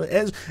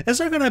 Is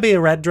there gonna be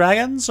red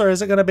dragons or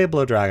is it gonna be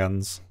blue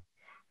dragons?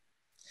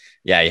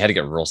 Yeah, you had to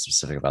get real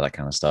specific about that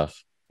kind of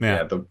stuff.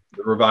 Yeah, the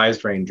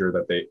revised Ranger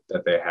that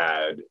they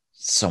had,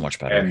 so much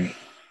better,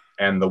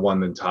 and the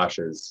one in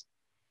Tasha's,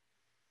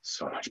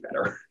 so much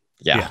better.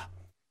 Yeah.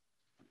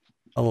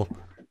 Oh,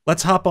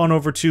 let's hop on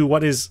over to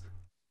what is,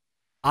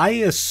 I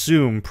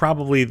assume,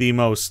 probably the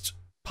most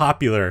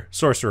popular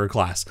sorcerer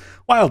class,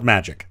 Wild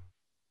Magic.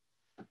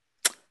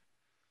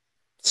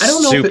 I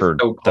don't know. Super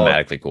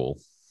thematically cool.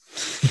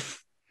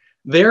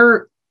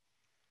 They're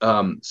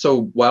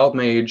so Wild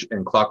Mage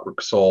and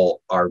Clockwork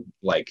Soul are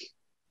like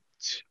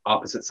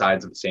opposite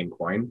sides of the same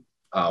coin,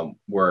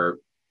 where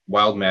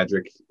Wild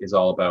Magic is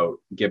all about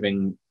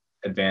giving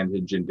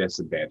advantage and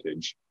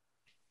disadvantage,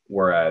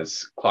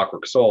 whereas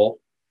Clockwork Soul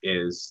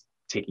is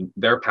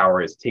their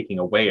power is taking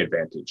away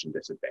advantage and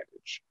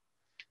disadvantage,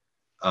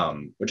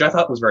 which I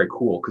thought was very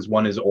cool because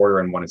one is order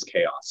and one is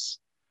chaos.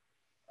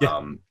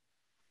 Yeah.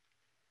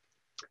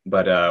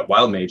 But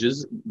Wild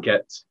Mages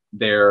get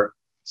their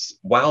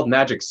Wild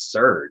Magic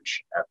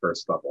Surge at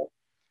first level,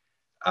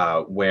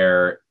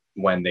 where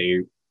when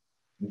they,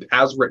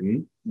 as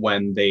written,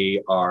 when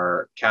they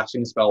are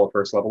casting a spell at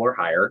first level or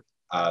higher,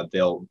 they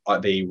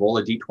roll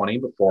a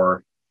d20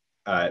 before.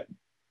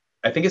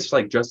 I think it's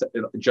like just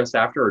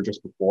after or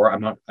just before.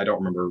 I don't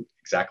remember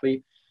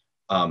exactly.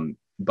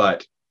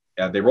 But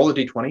they roll a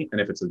d20, and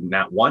if it's a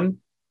nat 1,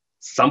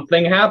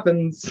 something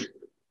happens.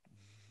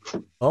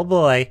 Oh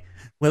boy.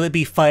 Will it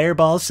be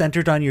fireballs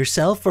centered on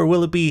yourself, or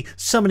will it be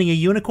summoning a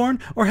unicorn,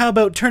 or how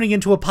about turning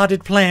into a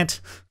potted plant?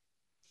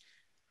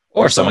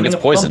 Or someone gets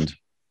poisoned.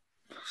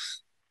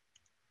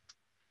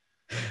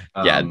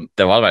 Yeah,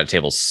 the Wild Magic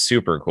table is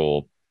super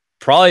cool.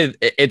 Probably,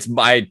 it's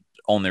my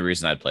only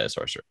reason I'd play a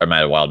sorcerer, or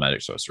my Wild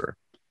Magic sorcerer.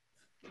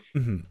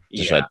 Mm-hmm.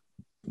 Just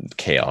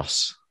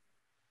chaos.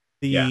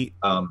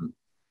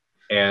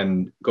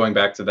 And going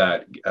back to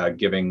that,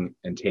 giving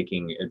and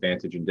taking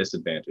advantage and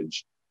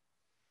disadvantage,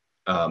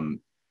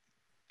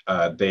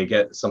 they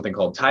get something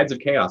called Tides of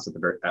Chaos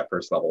at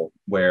first level,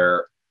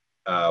 where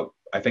I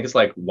think it's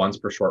like once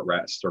per short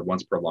rest or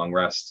once per long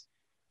rest,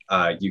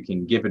 you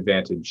can give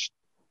advantage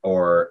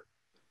or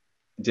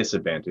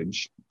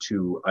disadvantage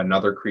to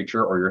another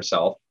creature or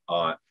yourself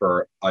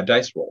for a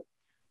dice roll.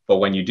 But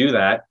when you do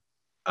that,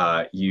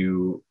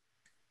 you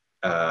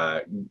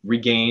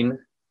regain,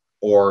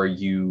 or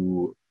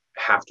you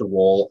have to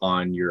roll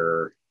on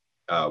your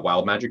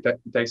Wild Magic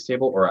dice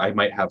table, or I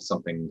might have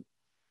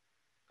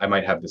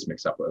this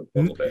mixed up a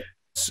little bit.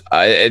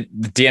 The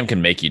DM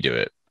can make you do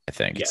it, I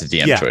think. Yes. It's a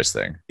DM choice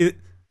thing.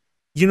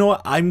 You know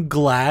what? I'm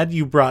glad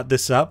you brought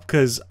this up,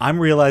 because I'm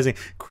realizing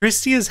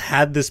Christy has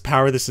had this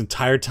power this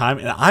entire time,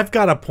 and I've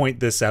got to point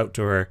this out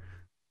to her.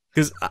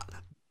 Because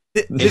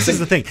this is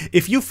the thing.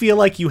 If you feel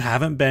like you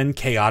haven't been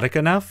chaotic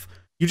enough,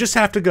 you just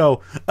have to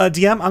go,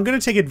 DM, I'm going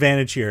to take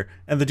advantage here.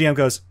 And the DM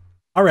goes,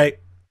 all right,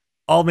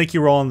 I'll make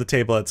you roll on the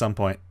table at some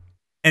point.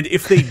 And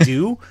if they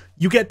do,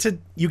 you get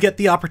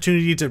the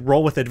opportunity to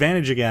roll with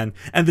advantage again,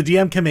 and the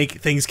DM can make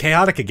things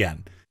chaotic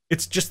again.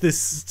 It's just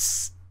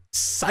this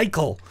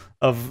cycle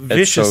of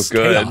vicious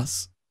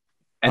chaos.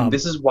 And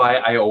this is why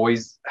I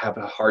always have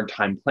a hard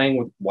time playing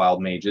with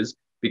Wild Mages,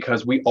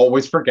 because we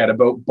always forget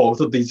about both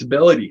of these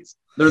abilities.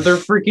 They're their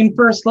freaking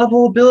first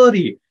level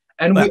ability,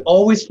 and we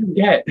always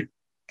forget.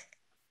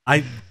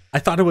 I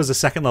thought it was a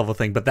second level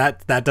thing, but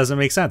that doesn't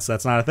make sense.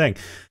 That's not a thing.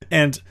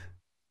 And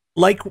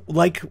like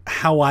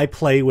how I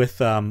play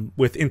with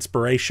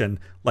inspiration,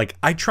 like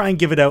I try and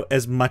give it out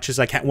as much as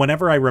I can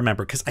whenever I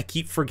remember, because I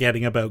keep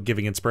forgetting about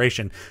giving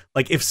inspiration.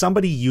 Like if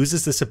somebody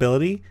uses this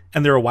ability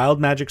and they're a Wild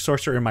Magic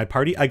sorcerer in my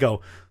party, they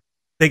go,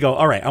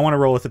 all right, I want to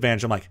roll with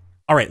advantage. I'm like,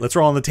 all right, let's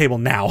roll on the table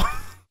now.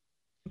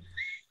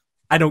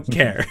 I don't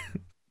care.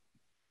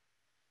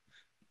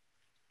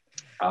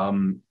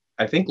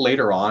 I think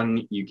later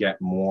on you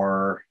get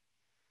more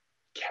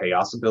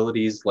chaos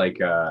abilities like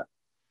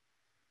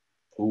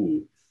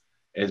ooh,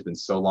 it has been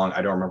so long.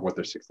 I don't remember what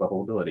their 6th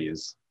level ability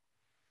is.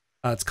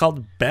 It's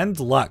called Bend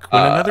Luck.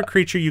 When another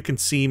creature you can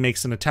see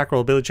makes an attack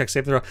roll, ability check,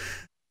 save throw,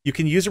 you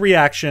can use a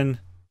reaction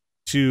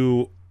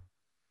to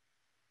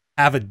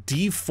have a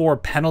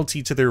D4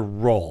 penalty to their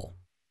roll.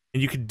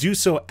 And you can do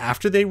so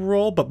after they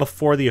roll, but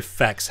before the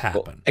effects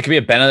happen. Well, it could be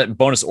a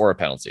bonus or a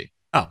penalty.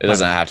 Oh, it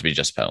doesn't have to be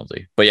just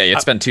penalty. But yeah, you have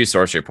to spend 2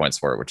 sorcery points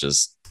for it, which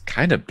is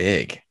kind of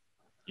big.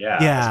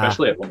 Yeah,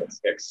 especially at level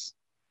 6.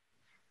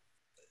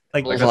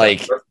 Like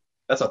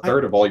that's a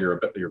third of all your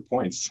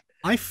points.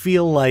 I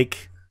feel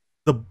like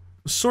the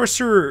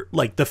sorcerer,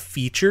 like the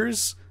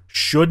features,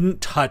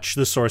 shouldn't touch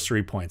the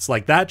sorcery points.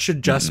 Like that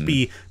should just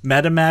be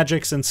meta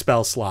magics and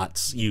spell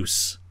slots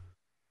use.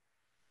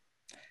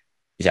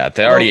 Yeah,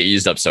 they already get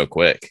used up so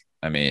quick.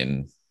 I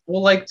mean,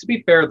 well, like to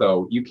be fair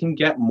though, you can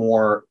get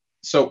more.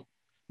 So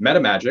meta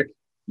magic,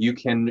 you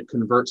can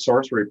convert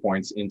sorcery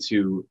points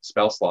into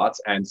spell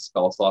slots and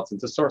spell slots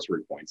into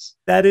sorcery points.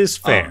 That is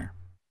fair.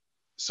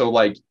 So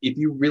like if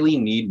you really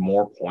need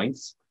more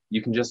points,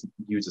 you can just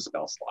use a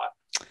spell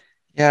slot.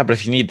 Yeah, but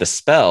if you need the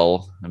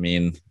spell, I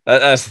mean,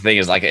 that's the thing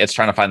is like it's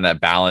trying to find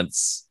that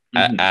balance.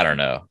 I don't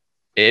know.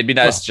 It'd be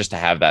nice just to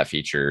have that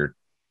feature,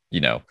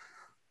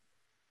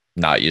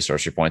 not use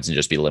sorcery points and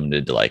just be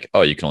limited to like,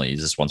 oh, you can only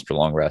use this once per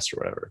long rest or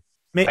whatever.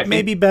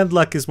 Maybe Bend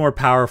Luck is more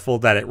powerful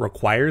that it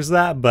requires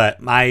that, but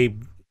I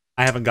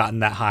haven't gotten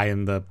that high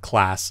in the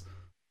class.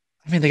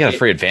 I mean, they got a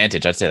free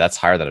advantage. I'd say that's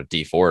higher than a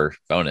D4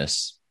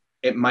 bonus.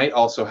 It might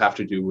also have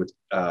to do with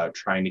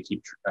trying to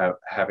keep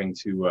having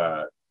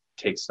to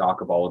take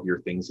stock of all of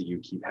your things that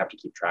you have to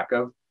keep track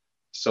of.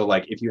 So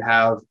like if you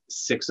have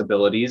 6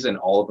 abilities and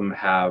all of them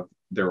have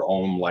their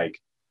own like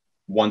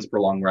once per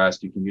long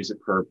rest, you can use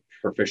it per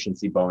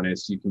proficiency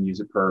bonus, you can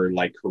use it per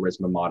like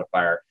charisma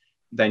modifier,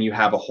 then you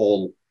have a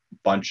whole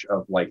bunch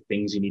of like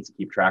things you need to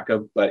keep track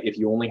of. But if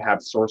you only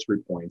have sorcery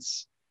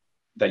points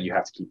that you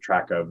have to keep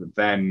track of,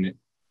 then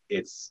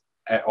it's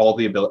all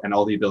the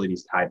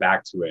abilities tie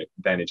back to it,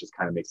 then it just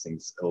kind of makes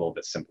things a little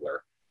bit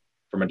simpler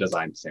from a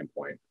design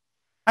standpoint.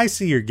 I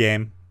see your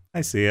game. I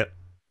see it.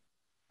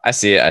 I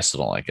see it. I still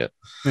don't like it.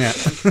 Yeah.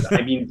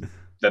 I mean,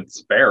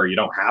 that's fair. You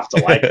don't have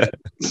to like it.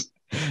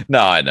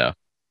 No, I know.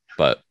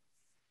 But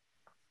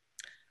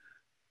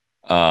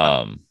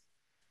I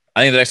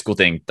think the next cool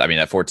thing, I mean,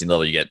 at 14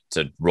 level, you get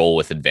to roll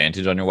with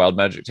advantage on your wild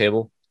magic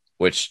table,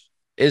 which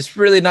is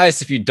really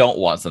nice if you don't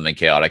want something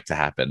chaotic to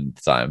happen at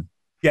the time.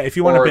 Yeah, if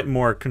you want a bit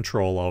more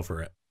control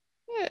over it.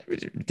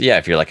 Yeah,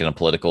 if you're like in a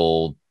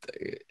political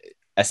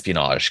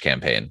espionage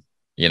campaign,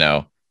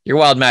 your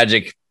wild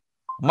magic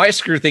might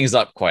screw things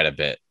up quite a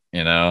bit,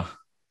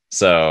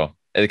 So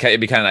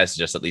it'd be kind of nice to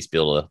just at least be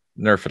able to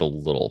nerf it a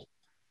little.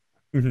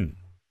 Mm-hmm.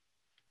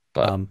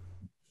 But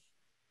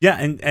yeah,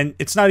 and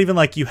it's not even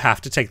like you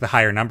have to take the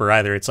higher number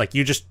either. It's like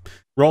you just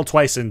roll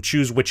twice and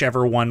choose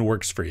whichever one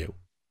works for you.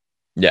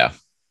 Yeah.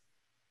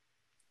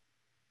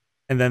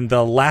 And then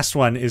the last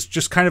one is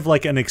just kind of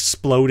like an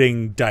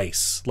exploding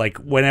dice. Like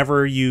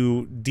whenever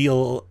you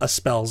deal a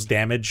spell's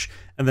damage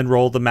and then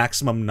roll the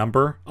maximum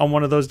number on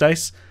one of those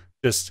dice,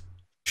 just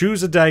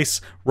choose a dice,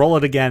 roll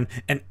it again,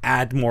 and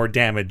add more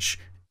damage.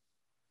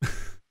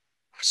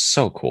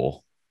 So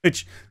cool.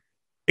 Which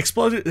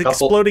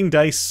exploding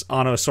dice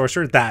on a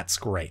sorcerer, that's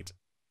great.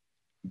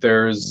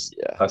 There's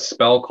a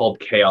spell called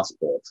Chaos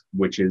Bolt,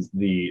 which is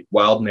the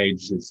Wild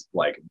Mage's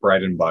like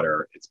bread and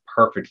butter. It's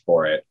perfect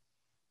for it,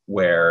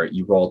 where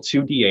you roll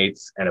 2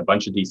 d8s and a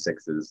bunch of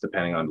d6s,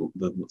 depending on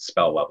the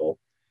spell level.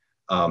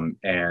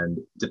 And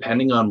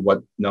depending on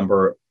what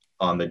number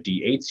on the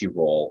d8s you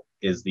roll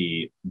is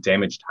the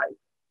damage type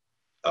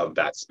of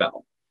that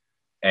spell.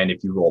 And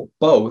if you roll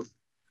both,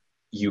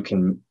 you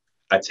can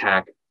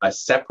attack a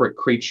separate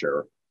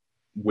creature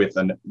with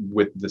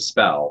the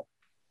spell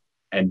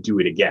and do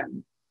it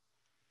again.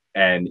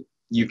 And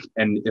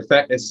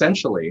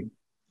essentially,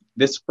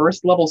 this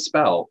first level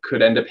spell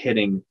could end up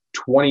hitting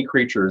 20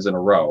 creatures in a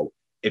row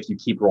if you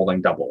keep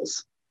rolling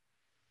doubles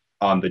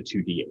on the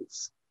 2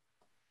 d8s.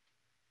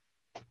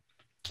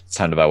 It's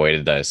time to buy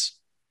weighted dice.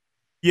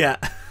 Yeah.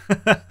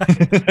 No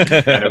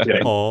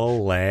kidding.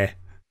 Ole.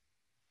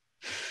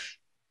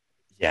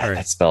 Yeah, right.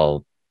 That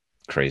spell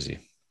crazy.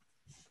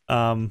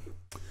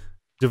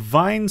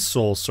 Divine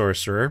Soul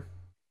Sorcerer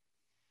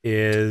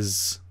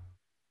is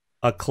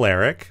a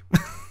cleric.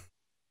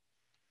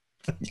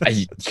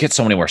 You get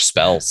so many more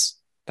spells.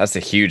 That's the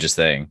hugest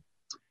thing.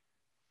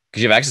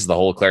 Because you have access to the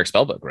whole cleric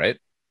spellbook, right?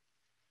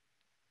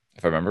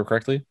 If I remember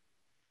correctly.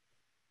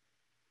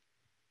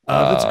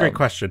 That's a great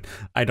question.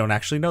 I don't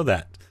actually know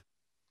that.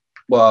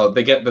 Well,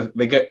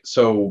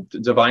 so the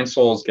Divine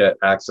Souls get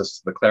access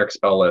to the cleric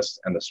spell list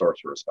and the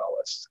sorcerer spell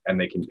list, and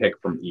they can pick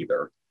from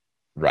either.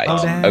 Right.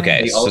 Oh,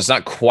 okay. So it's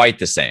not quite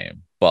the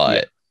same, but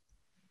yeah.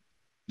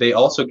 They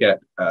also get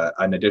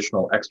an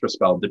additional extra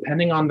spell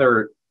depending on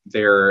their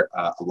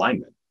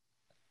alignment.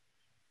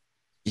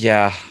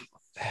 Yeah,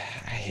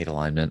 hate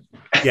alignment.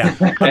 Yeah,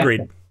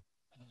 agreed.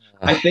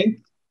 I think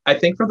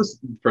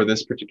for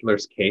this particular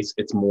case,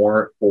 it's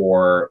more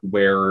for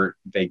where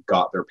they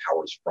got their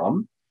powers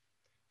from,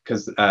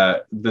 because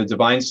the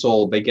divine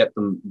soul they get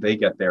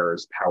their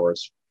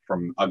powers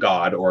from a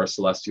god or a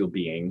celestial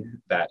being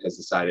that has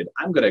decided,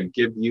 I'm going to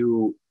give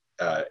you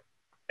an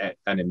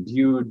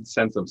imbued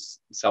sense of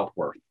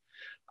self-worth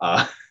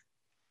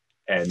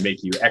and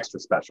make you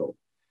extra special.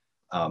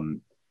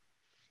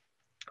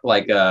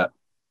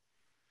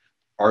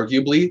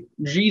 Arguably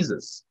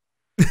Jesus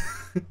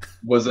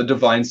was a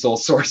divine soul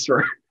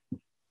sorcerer.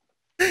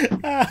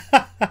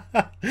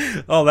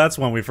 Oh, that's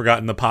one we forgot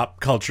in the pop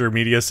culture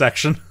media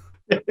section.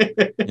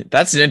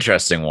 That's an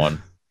interesting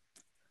one.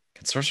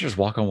 Can sorcerers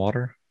walk on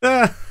water?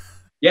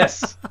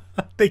 Yes.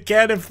 They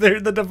can if they're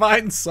the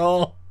divine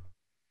soul.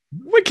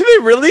 Wait, can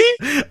they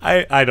really?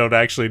 I don't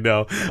actually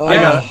know.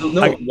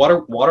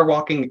 Water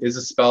walking is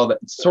a spell that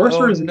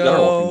sorcerers in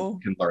general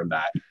can learn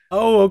that.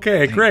 Oh,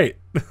 okay, great.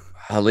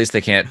 At least they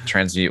can't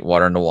transmute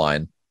water into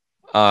wine.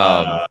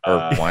 Or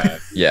wine.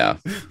 Yeah.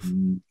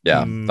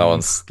 Yeah, that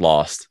one's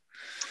lost.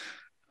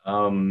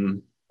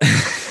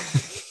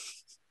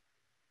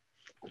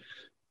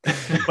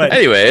 But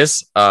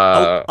anyways,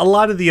 a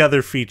lot of the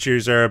other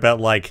features are about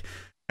like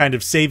kind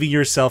of saving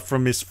yourself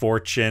from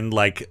misfortune,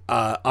 like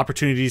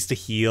opportunities to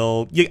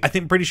heal.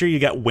 I'm pretty sure you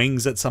get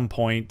wings at some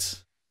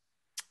point.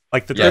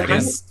 Like the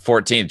dragon.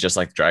 14, just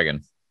like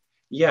dragon.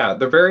 Yeah,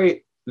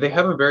 they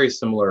have a very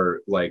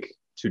similar like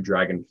to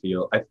dragon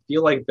feel. I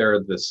feel like they're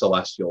the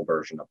celestial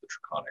version of the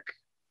draconic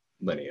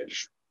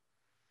lineage.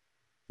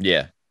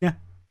 Yeah. Yeah.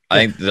 I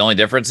think the only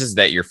difference is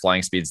that your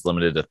flying speed's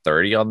limited to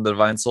 30 on the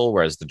divine soul,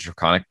 whereas the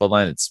draconic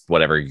bloodline, it's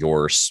whatever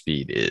your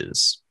speed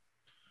is.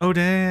 Oh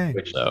dang.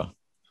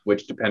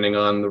 Which depending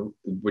on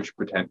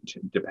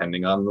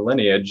the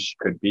lineage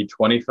could be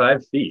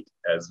 25 feet,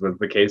 as was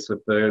the case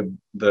with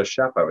the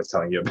chef I was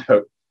telling you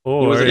about.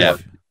 Or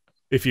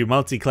if you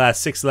multi-class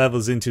 6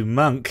 levels into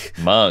monk.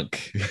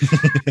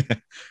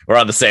 We're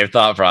on the same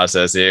thought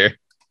process here.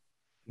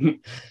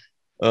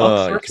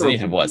 Because you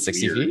have what,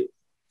 60 feet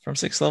from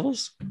 6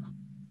 levels?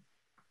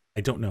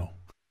 I don't know.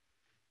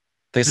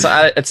 It's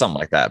something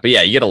like that. But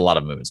yeah, you get a lot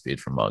of movement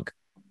speed from monk.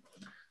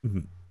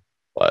 Mm-hmm.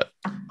 But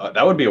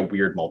that would be a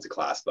weird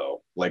multi-class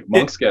though. Like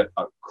monks get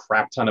a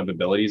crap ton of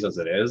abilities as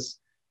it is,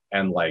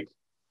 and like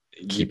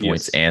key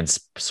points and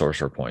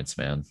sorcerer points,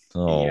 man.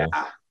 Oh yeah.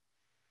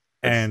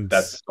 And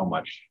that's so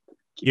much.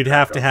 You'd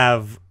have to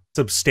have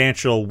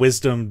substantial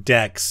wisdom,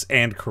 dex,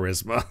 and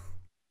charisma.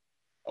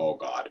 Oh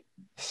god.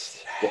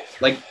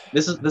 Like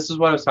this is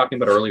what I was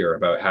talking about earlier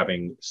about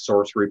having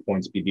sorcery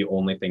points be the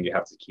only thing you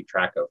have to keep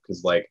track of,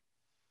 because like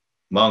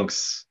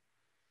monks,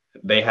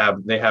 they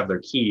have their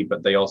key,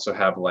 but they also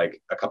have like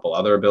a couple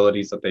other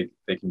abilities that they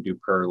can do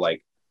per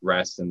like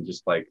rest, and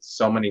just like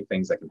so many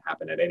things that can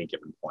happen at any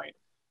given point.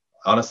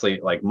 Honestly,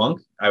 like monk,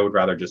 I would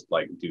rather just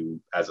like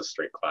do as a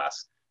straight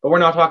class. But we're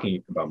not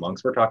talking about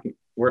monks. We're talking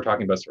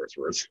about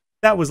sorcerers.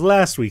 That was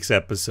last week's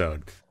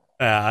episode.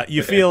 I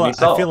feel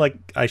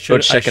like I should go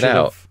check it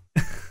out.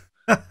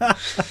 I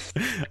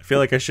feel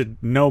like I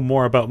should know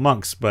more about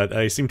monks, but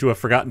I seem to have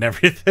forgotten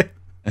everything.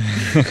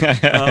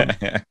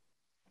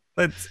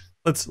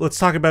 Let's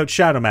talk about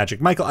shadow magic.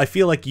 Michael, I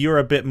feel like you're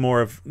a bit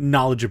more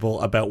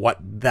knowledgeable about what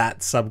that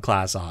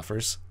subclass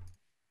offers.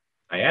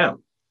 I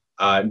am.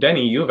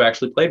 Denny, you have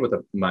actually played with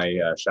my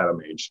shadow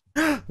mage.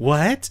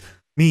 What?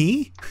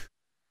 Me?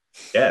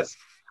 Yes.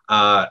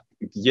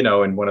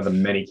 In one of the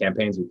many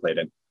campaigns we played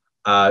in.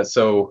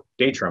 So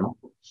Datrum,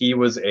 he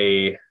was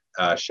a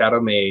shadow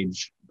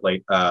mage.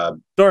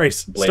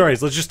 Stories.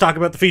 Let's just talk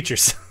about the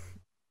features.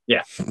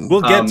 Yeah.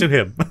 We'll get to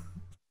him.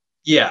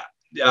 Yeah.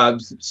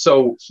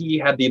 So he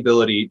had the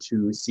ability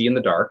to see in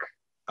the dark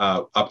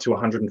up to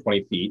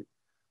 120 feet.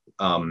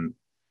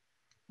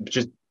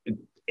 Just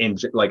in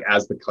like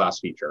as the class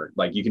feature,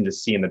 like you can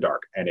just see in the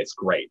dark, and it's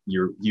great.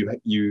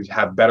 You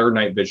have better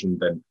night vision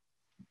than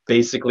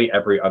basically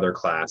every other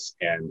class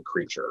and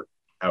creature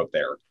out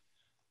there.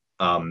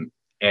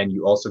 And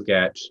you also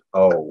get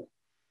oh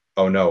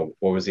no,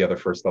 what was the other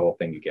first level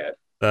thing you get?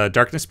 The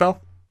darkness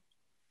spell?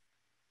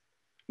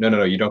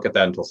 No, you don't get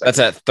that until second. That's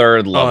at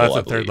third level. Oh, that's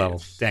at third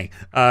level. Dang.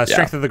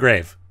 Strength of the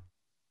Grave.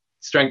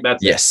 Strength,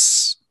 that's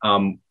yes.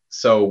 It.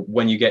 So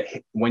when you get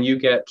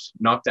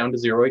knocked down to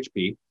 0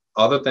 HP,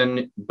 other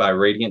than by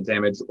radiant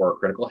damage or a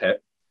critical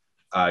hit,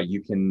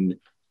 you can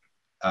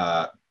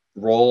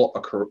roll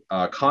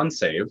a con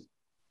save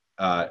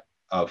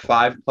of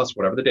 5 plus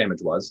whatever the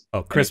damage was.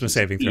 Oh, charisma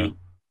saving throw.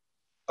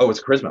 Oh,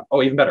 it's charisma.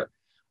 Oh, even better.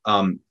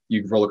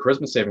 You roll a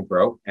charisma saving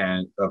throw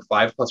and of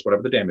 5 plus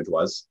whatever the damage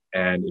was,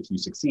 and if you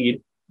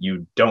succeed,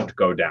 you don't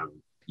go down.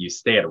 You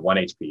stay at 1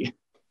 HP.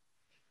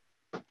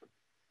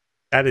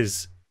 That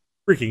is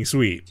freaking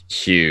sweet.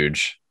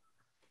 Huge.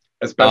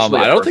 Especially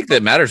I don't think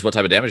that matters what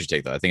type of damage you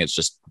take, though. I think it's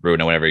just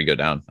ruin whenever you go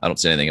down. I don't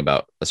see anything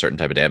about a certain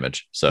type of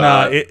damage. So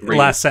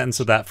last sentence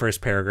of that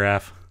first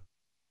paragraph.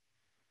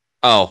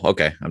 Oh,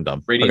 okay. I'm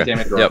dumb. Radiant okay.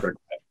 damage or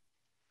critical hit.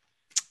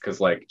 Because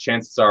like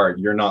chances are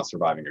you're not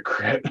surviving a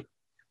crit.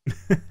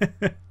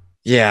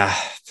 Yeah,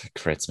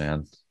 crits,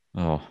 man.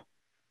 Oh,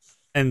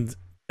 And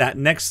that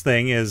next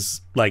thing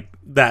is like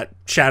that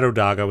shadow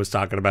dog I was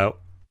talking about.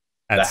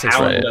 The At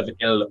Hound right. of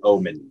Ill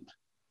Omen.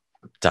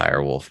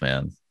 dire wolf,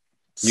 man.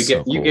 You So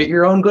get you cool. get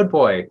your own good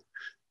boy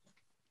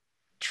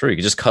True. You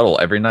can just cuddle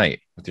every night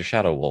with your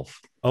shadow wolf.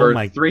 Oh for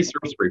my 3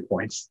 sorcery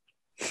points.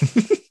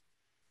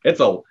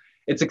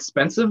 It's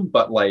expensive,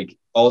 but like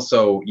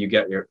also you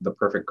get the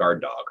perfect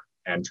guard dog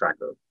and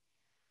tracker.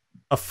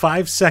 a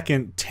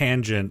 5-second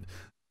tangent.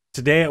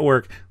 Today at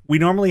work, we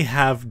normally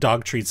have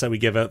dog treats that we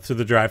give out through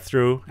the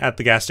drive-thru at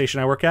the gas station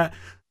I work at.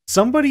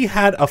 Somebody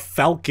had a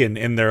falcon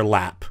in their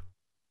lap.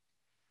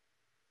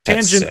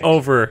 That's Tangent sick.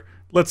 over.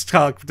 Let's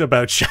talk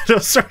about Shadow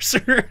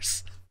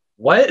Sorcerers.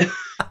 What?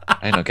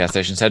 I know gas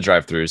stations had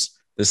drive-throughs.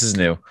 This is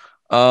new.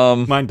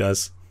 Mine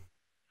does.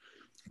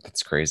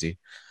 That's crazy.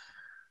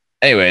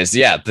 Anyways,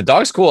 yeah, the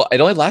dog's cool.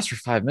 It only lasts for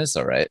 5 minutes,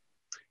 though, right?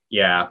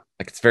 Yeah,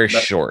 Like it's very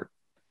That's- short.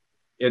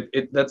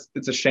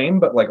 it's a shame,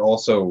 but like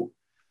also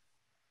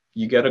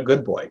you get a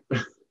good boy.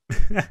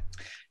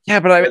 Yeah,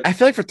 but I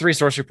feel like for 3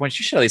 sorcery points,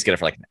 you should at least get it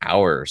for like an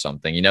hour or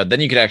something. You know, then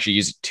you could actually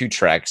use it to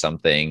track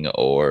something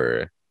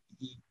or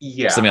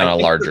Yeah, something on I a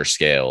think larger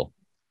scale.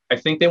 I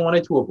think they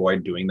wanted to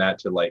avoid doing that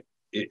to like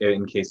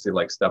in case they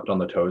like stepped on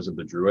the toes of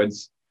the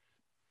druids.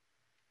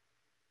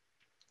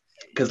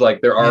 Because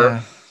like there are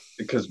Yeah.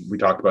 because we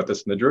talked about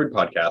this in the druid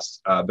podcast,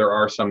 there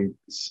are some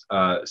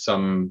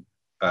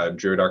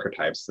druid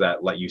archetypes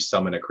that let you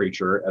summon a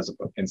creature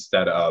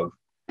instead of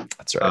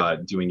That's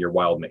right. doing your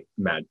wild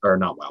or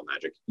not wild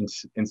magic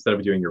instead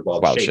of doing your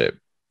wild Wild shape. shape.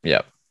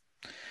 Yeah.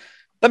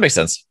 That makes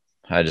sense.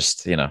 I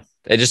just, I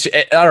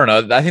don't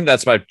know. I think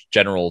that's my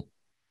general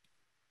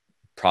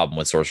problem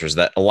with sorcerers,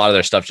 that a lot of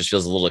their stuff just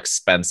feels a little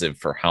expensive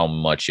for how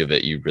much of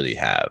it you really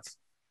have.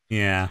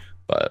 Yeah.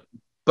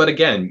 But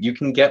again, you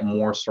can get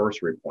more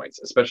sorcery points,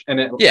 especially and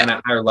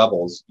at higher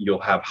levels,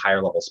 you'll have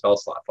higher level spell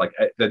slots. Like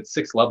at the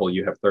 6th level,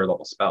 you have 3rd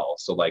level spell.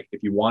 So like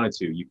if you wanted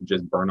to, you can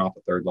just burn off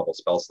a 3rd level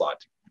spell slot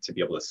to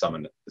be able to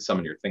summon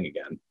your thing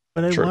again.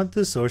 But I True. want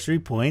the sorcery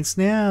points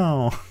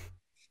now.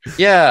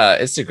 Yeah,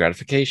 it's a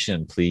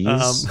gratification,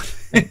 please.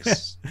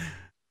 Thanks.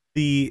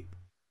 The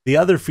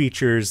other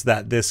features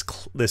that this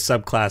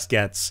subclass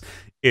gets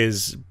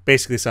is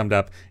basically summed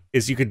up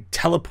is you could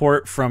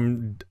teleport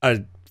from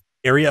a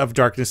area of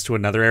darkness to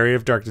another area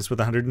of darkness with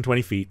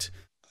 120 feet.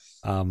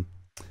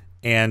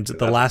 And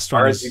the last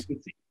one is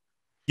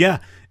yeah,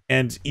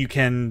 and you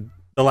can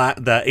the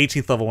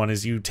 18th level one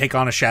is you take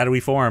on a shadowy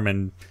form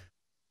and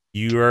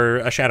you are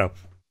a shadow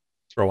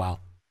for a while.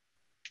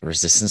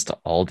 Resistance to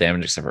all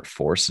damage except for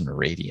force and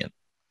radiant.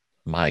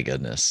 My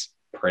goodness.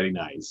 Pretty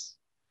nice.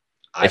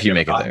 If you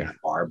make it there. That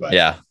far, but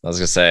Yeah, I was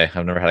gonna say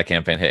I've never had a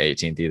campaign hit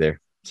 18th either.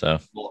 So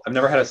well, I've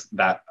never had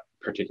that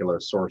particular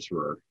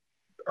sorcerer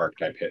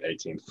archetype hit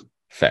 18th.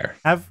 fair.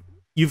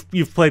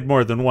 You've played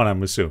more than one,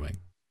 I'm assuming.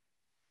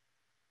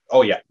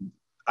 Oh yeah,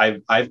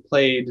 I've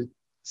played.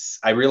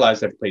 I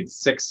realized I've played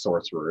 6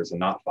 sorcerers and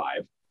not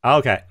 5.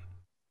 Okay.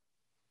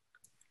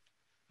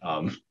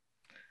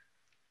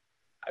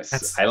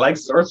 I like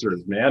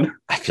sorcerers, man.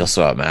 I feel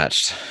so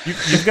outmatched.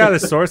 You've got a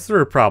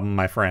sorcerer problem,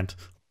 my friend.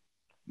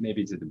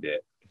 Maybe to the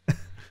bit.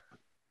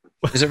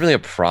 Is it really a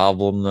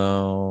problem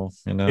though?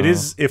 It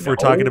is if we're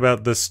talking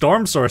about the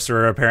Storm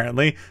Sorcerer,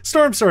 apparently.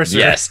 Storm Sorcerer.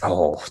 Yes.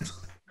 Oh,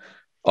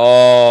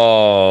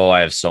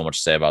 I have so much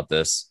to say about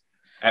this.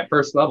 At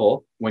 1st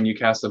level, when you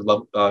cast a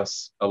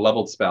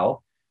leveled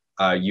spell,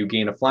 you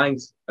gain a flying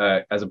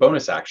as a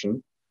bonus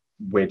action,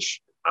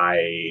 which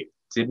I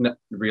didn't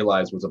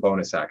realize was a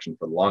bonus action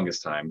for the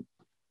longest time.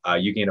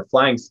 You gain a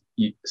flying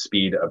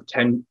speed of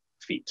 10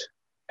 feet,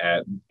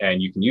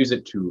 and you can use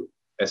it to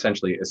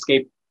essentially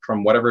escape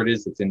from whatever it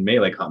is that's in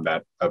melee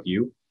combat of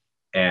you,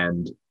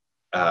 and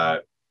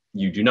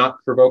you do not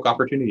provoke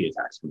opportunity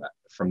attacks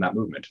from that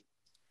movement.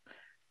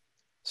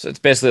 So it's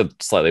basically a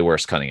slightly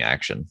worse cunning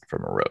action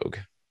from a rogue.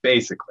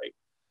 Basically.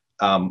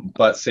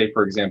 But say,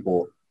 for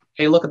example,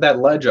 hey, look at that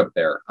ledge up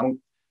there.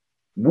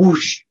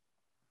 Whoosh.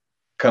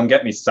 Come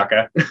get me,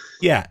 sucker.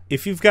 Yeah,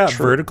 if you've got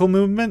True. vertical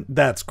movement,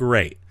 that's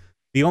great.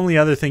 The only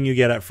other thing you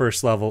get at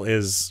 1st level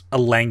is a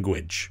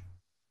language.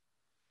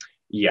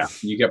 Yeah,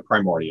 you get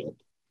primordial,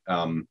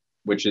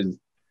 which is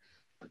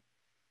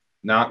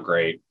not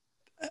great.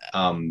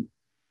 Yeah,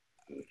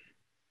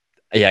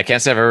 I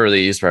can't say I've ever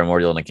really used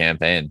primordial in a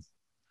campaign.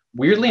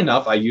 Weirdly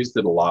enough, I used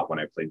it a lot when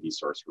I played these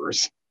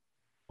sorcerers.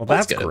 Well,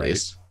 that's good, at great.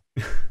 least.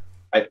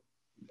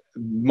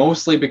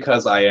 Mostly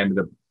because I ended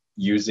up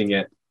using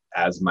it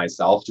as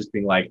myself, just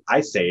being like,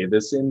 I say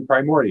this in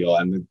primordial,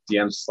 and the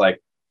DM's just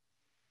like,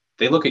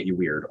 they look at you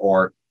weird,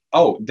 or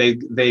they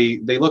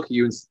look at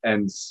you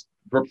and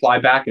reply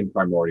back in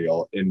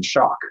primordial in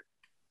shock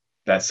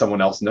that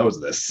someone else knows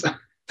this.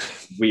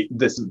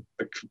 This is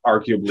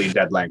arguably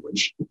dead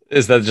language.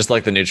 Is that just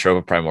like the new trope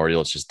of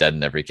primordial? It's just dead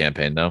in every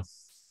campaign now.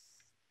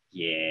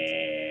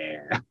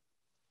 Yeah.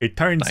 It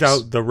turns Nice.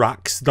 out the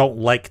rocks don't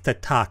like to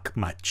talk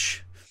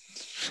much.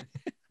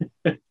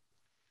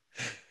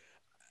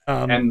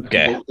 And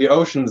Okay. the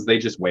oceans, they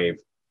just wave.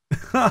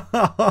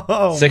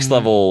 6th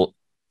level.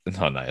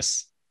 Oh,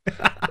 nice.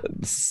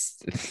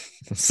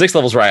 Sixth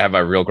level's where I have my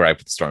real gripe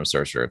with the Storm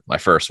Sorcerer. My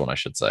first one, I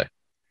should say.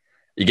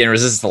 You gain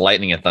resistance to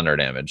lightning and thunder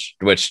damage,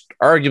 which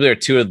arguably are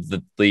two of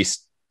the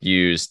least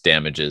used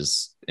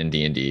damages in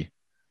D&D.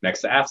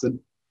 Next to acid.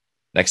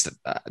 Next to,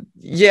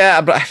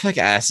 yeah, but I feel like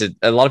acid.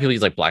 A lot of people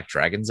use like black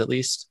dragons at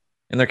least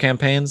in their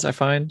campaigns. I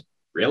find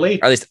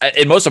Really? or at least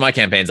in most of my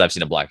campaigns, I've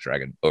seen a black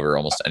dragon over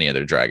almost any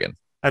other dragon.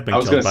 I've been I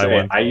was killed going to by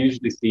say one. I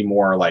usually see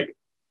more like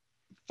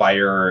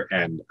fire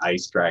and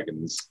ice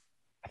dragons.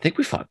 I think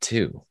we fought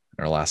two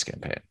in our last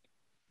campaign.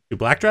 2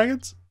 black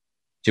dragons?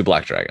 Two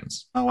black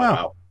dragons. Oh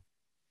wow.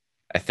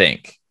 I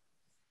think.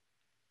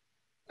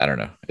 I don't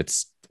know. It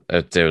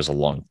was a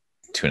long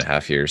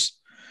 2.5 years.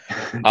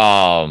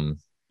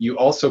 You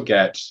also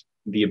get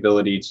the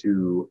ability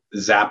to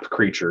zap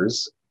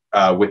creatures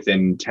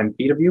within 10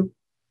 feet of you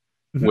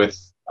with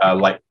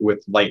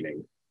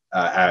lightning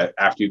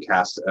after you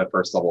cast a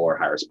first level or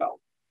higher spell.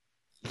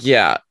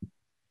 Yeah.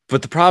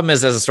 But the problem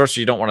is, as a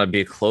sorcerer, you don't want to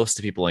be close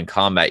to people in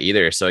combat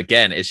either. So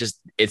again,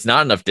 it's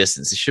not enough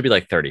distance. It should be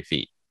like 30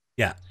 feet.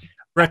 Yeah.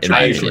 my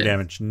Retribution opinion.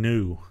 damage.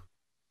 No.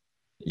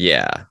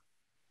 Yeah.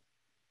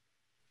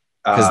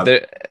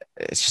 Because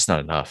it's just not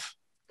enough.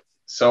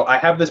 So I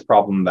have this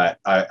problem that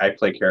I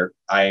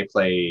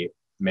play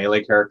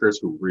melee characters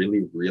who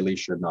really, really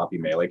should not be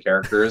melee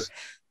characters.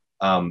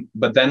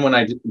 But then when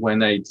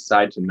I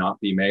decide to not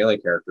be melee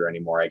character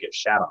anymore, I get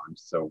shat on.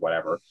 So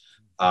whatever.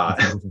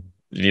 You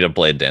need a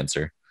blade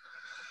dancer.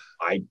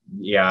 I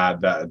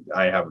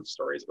have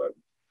stories about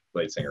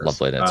blade singers. Love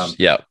blade dancers.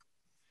 Yeah.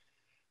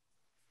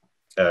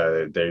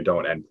 They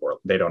don't end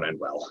well.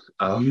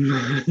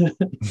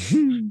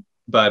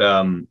 But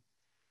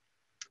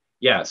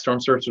yeah, Storm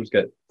Sorcerers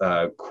get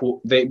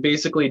cool. They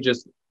basically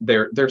just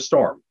they're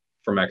Storm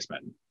from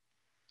X-Men.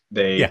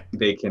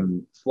 They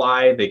can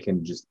fly. They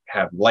can just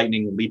have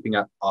lightning leaping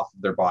up off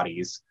of their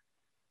bodies.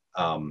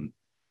 They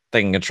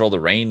can control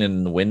the rain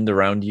and the wind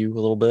around you a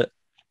little bit,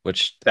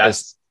 which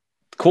is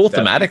cool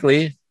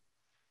thematically.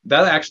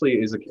 That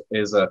actually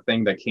is a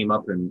thing that came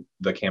up in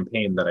the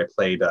campaign that I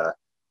played.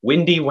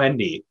 Windy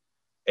Wendy,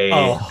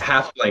 a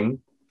halfling,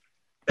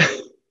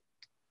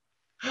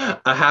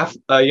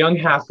 a young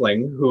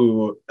halfling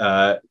who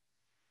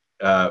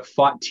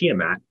fought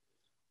Tiamat.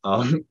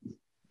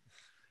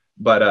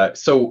 But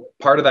so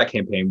part of that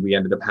campaign, we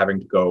ended up having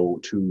to go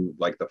to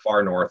like the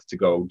far north to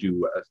go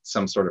do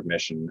some sort of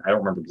mission. I don't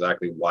remember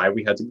exactly why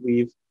we had to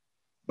leave,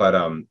 but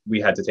we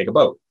had to take a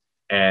boat.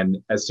 And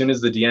as soon as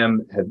the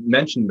DM had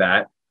mentioned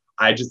that,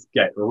 I just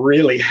get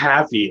really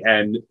happy.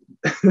 And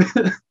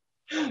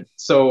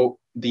so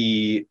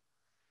the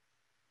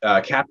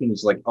captain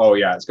was like, oh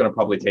yeah, it's going to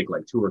probably take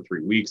like 2 or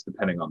 3 weeks,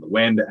 depending on the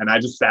wind. And I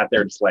just sat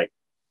there just like,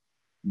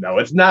 no,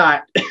 it's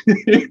not.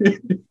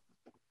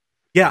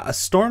 Yeah, a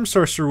Storm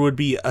Sorcerer would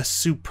be a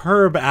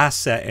superb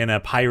asset in a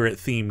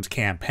pirate-themed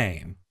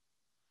campaign.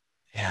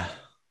 Yeah.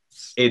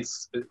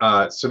 It's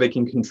so they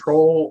can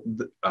control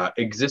the,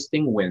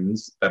 existing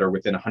winds that are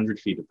within 100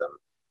 feet of them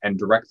and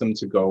direct them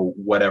to go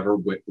whatever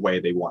way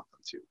they want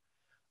them to.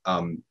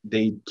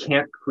 They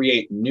can't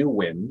create new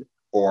wind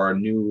or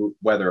new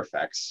weather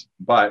effects,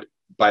 but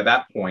by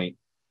that point,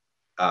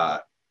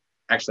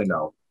 actually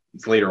no,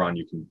 it's later on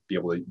you can be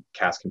able to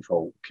cast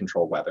control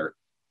weather,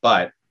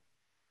 but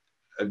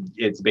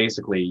it's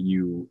basically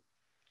you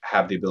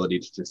have the ability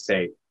to just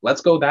say,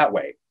 let's go that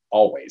way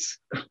always.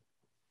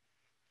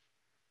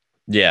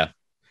 Yeah.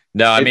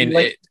 No, I mean,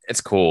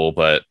 it's cool,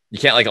 but you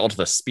can't like alter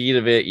the speed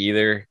of it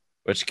either,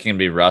 which can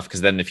be rough because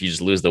then if you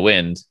just lose the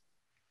wind,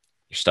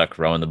 you're stuck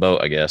rowing the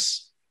boat, I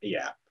guess.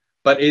 Yeah.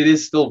 But it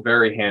is still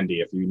very handy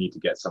if you need to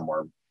get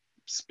somewhere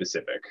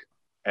specific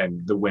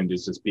and the wind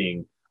is just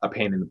being a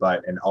pain in the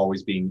butt and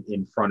always being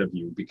in front of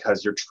you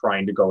because you're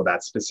trying to go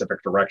that specific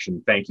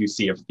direction. Thank you,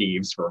 Sea of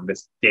Thieves, for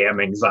this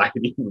damn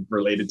anxiety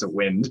related to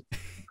wind.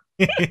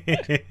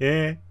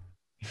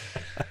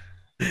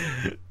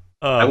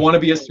 I want to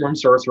be a Storm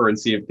Sorcerer in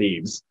Sea of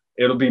Thieves.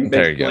 It'll be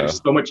make life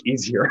so much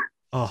easier.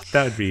 Oh,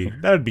 that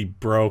would be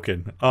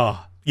broken.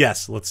 Oh,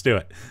 yes, let's do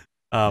it.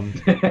 But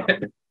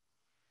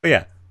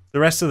yeah, the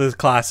rest of the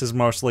class is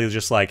mostly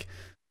just like,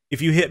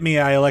 if you hit me,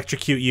 I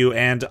electrocute you,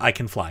 and I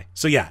can fly.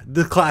 So yeah,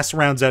 the class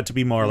rounds out to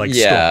be more like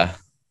Storm.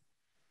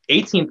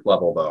 18th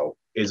level though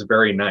is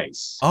very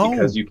nice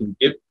because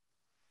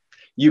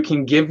you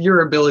can give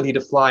your ability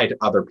to fly to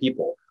other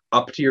people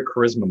up to your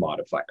charisma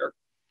modifier,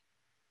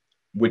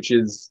 which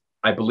is,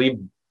 I believe,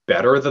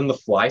 better than the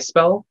fly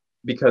spell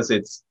because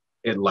it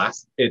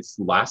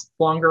lasts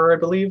longer, I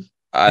believe.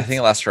 I think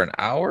it lasts for an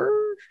hour.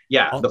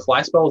 Yeah, the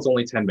fly spell is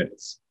only 10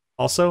 minutes.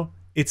 Also,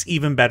 it's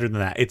even better than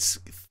that. It's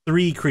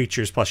 3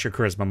 creatures plus your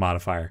charisma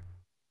modifier.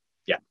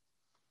 Yeah.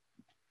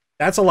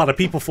 That's a lot of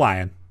people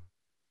flying.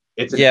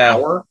 It's an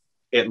hour.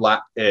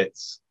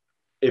 It's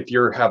if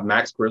you have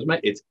max charisma,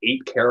 it's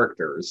 8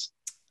 characters.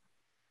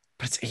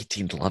 But it's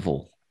 18th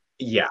level.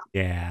 Yeah.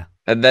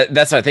 And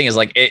that's my thing is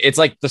like it's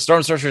like the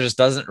Storm Sorcerer just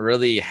doesn't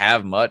really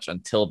have much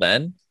until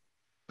then.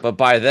 But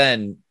by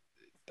then,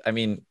 I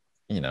mean,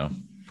 you know.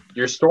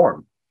 You're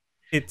Storm.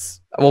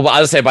 It's Well, I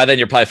would say by then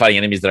you're probably fighting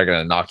enemies that are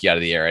going to knock you out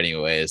of the air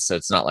anyways, so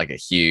it's not like a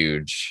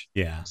huge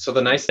So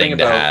the nice thing thing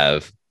to about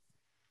have.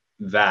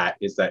 that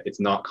is that it's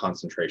not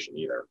concentration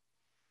either.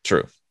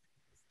 True.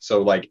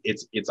 So like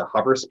it's a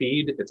hover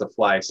speed, it's a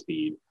fly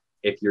speed.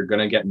 If you're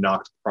gonna get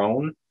knocked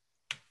prone,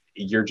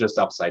 you're just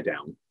upside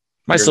down.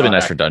 Might You're still be not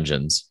nice act- for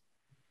dungeons.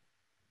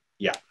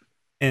 Yeah.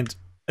 and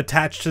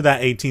attached to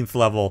that 18th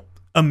level,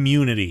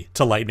 immunity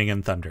to lightning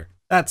and thunder.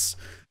 That's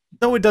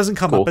though it doesn't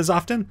come Cool. up as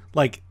often.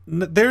 Like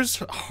there's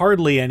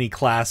hardly any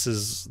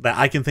classes that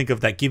I can think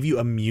of that give you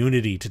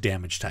immunity to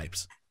damage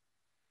types.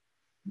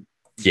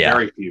 Yeah.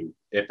 Very few,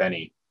 if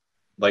any.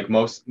 Like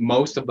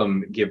most of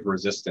them give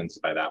resistance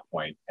by that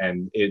point,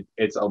 and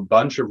it's a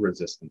bunch of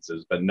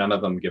resistances, but none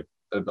of them give,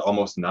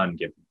 almost none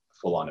give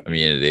full on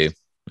Immunity.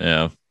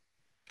 Yeah.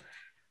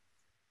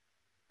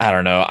 I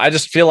don't know. I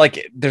just feel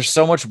like there's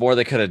so much more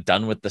they could have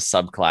done with the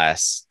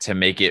subclass to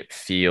make it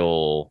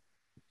feel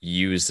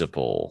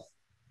usable.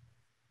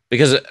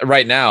 Because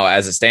right now,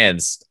 as it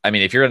stands, I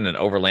mean, if you're in an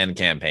overland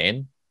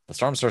campaign, the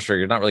Storm Sorcerer,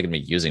 you're not really going to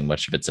be using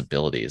much of its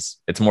abilities.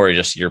 It's more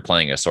just you're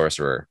playing a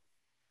sorcerer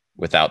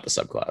without the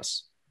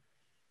subclass.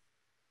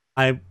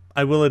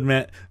 I will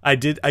admit I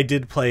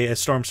did play a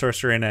Storm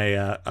Sorcerer in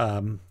a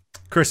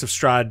Curse of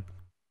Strahd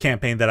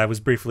campaign that I was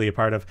briefly a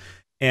part of,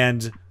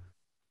 and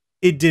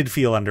it did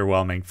feel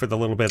underwhelming for the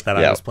little bit that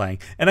I was playing.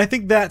 And I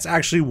think that's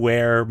actually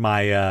where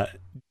my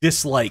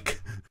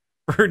dislike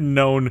for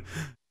known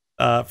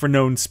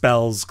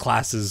spells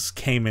classes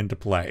came into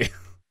play.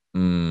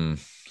 I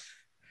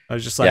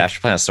was just like, yeah, if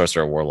you're playing a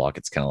sorcerer warlock,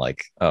 it's kind of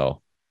like,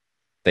 oh,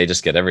 they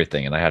just get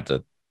everything, and I have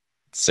to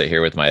sit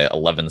here with my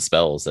 11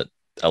 spells at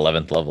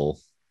 11th level.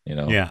 You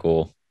know, Yeah.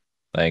 Cool,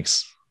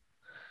 thanks.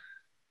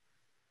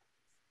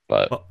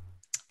 But well,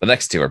 the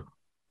next two are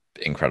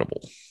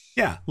incredible.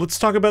 yeah, let's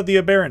talk about the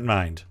Aberrant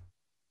Mind.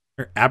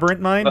 Or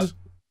Aberrant Mind?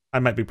 I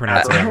might be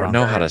pronouncing I it don't wrong.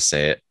 know how to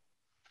say it.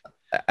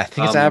 I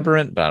think it's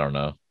aberrant, but I don't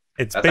know.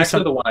 It's That's based actually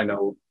on the one I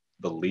know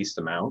the least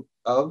amount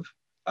of.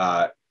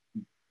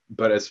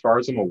 But as far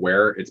as I'm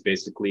aware, it's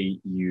basically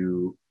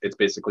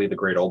the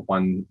Great Old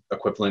One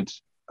equivalent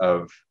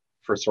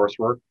for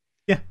Sorcerer.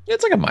 Yeah,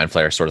 it's like a mind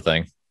flayer sort of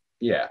thing.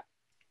 Yeah.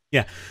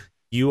 Yeah.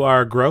 You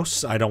are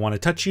gross. I don't want to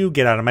touch you.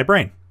 Get out of my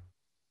brain.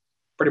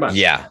 Pretty much.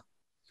 Yeah.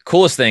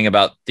 Coolest thing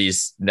about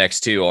these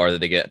next two are that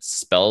they get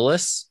spell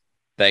lists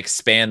that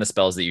expand the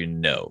spells that you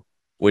know,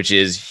 which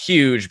is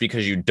huge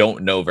because you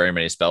don't know very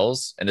many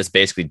spells, and this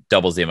basically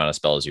doubles the amount of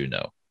spells you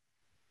know.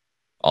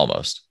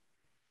 Almost.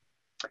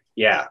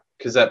 Yeah,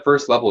 because at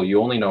first level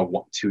you only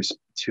know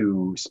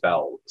two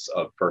spells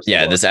of first. Yeah,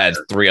 level this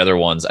adds 3 other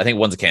ones. I think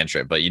one's a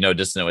cantrip, but you know,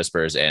 Dissonant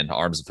Whispers and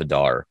Arms of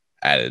Hadar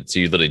added, so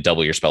you literally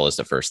double your spell list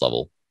at first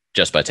level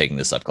just by taking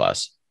the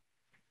subclass,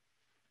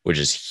 which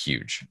is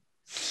huge.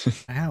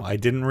 Wow, I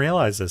didn't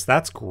realize this.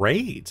 That's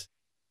great.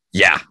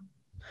 Yeah.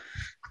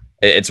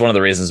 It's one of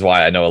the reasons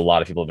why I know a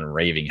lot of people have been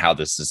raving how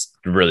this is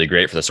really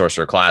great for the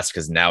sorcerer class,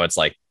 because now it's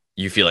like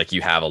you feel like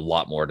you have a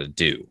lot more to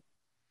do.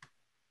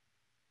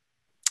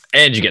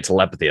 And you get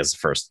telepathy as the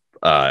first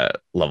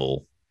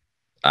level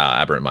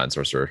Aberrant Mind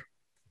Sorcerer.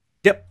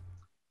 Yep.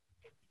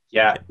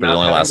 Yeah. But it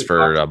only lasts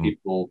for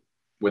people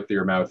with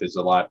your mouth is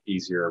a lot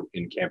easier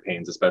in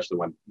campaigns, especially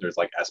when there's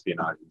like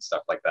espionage and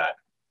stuff like that.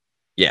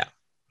 Yeah.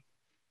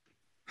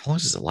 How long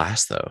does it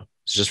last though?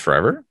 It's just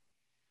forever?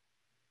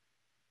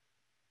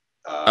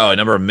 A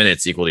number of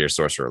minutes equal to your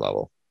sorcerer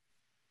level.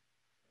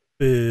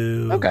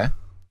 Boo. Okay.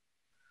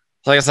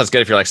 So I guess that's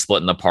good if you're like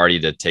splitting the party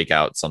to take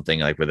out something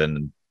like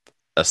within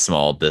a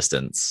small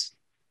distance.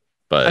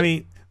 But I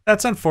mean,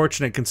 that's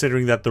unfortunate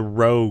considering that the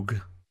rogue,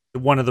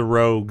 one of the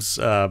rogues,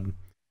 oh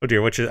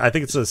dear, which is, I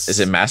think it's a. Is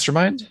it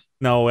Mastermind?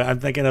 No, I'm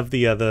thinking of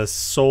the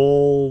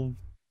soul,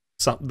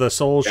 the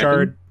soul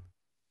shard.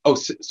 Oh,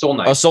 soul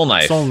knife. Oh, soul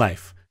knife. Soul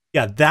knife.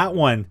 Yeah, that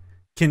one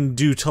can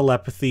do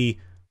telepathy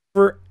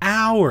for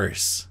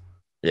hours.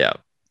 Yeah.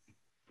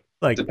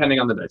 Like, depending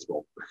on the dice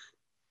roll.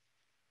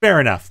 Fair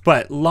enough,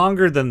 but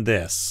longer than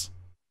this.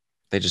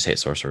 They just hate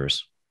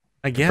sorcerers.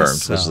 I guess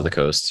Confirmed. so. Wizards of the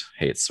Coast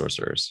hates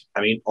sorcerers.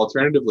 I mean,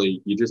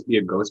 alternatively, you just be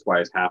a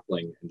Ghostwise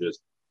halfling and just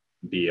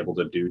be able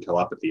to do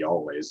telepathy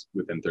always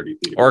within 30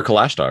 feet. Or a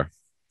Kalashtar.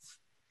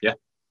 Yeah.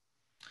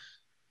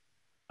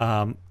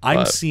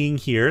 I'm seeing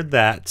here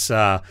that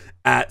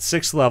at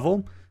 6th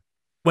level,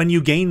 when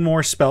you gain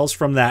more spells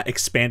from that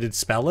expanded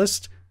spell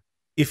list,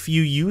 if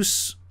you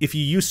use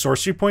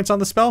sorcery points on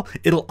the spell,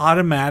 it'll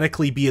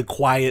automatically be a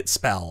quiet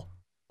spell.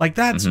 Like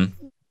that's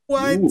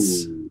what?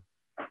 Ooh.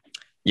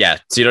 Yeah,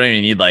 so you don't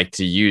even need like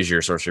to use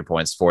your sorcery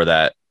points for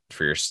that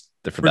for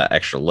that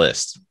extra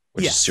list,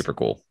 which is super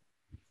cool.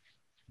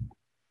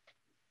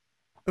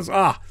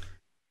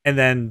 And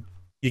then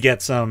you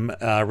get some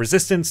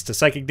resistance to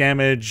psychic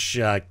damage.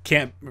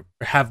 Can't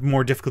have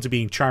more difficulty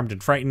being charmed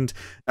and frightened.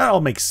 That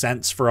all makes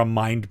sense for a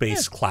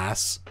mind-based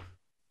class.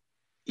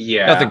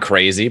 Yeah. Nothing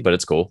crazy, but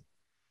it's cool.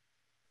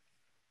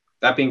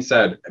 That being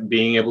said,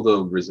 being able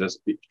to resist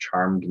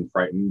charmed and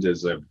frightened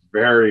is a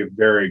very,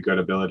 very good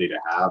ability to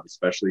have,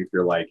 especially if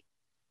you're like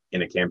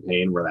in a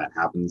campaign where that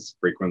happens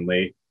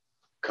frequently.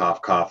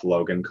 Cough, cough,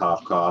 Logan,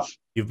 cough, cough.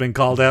 You've been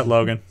called out,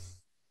 Logan.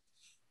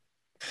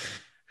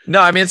 No,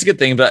 I mean it's a good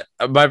thing, but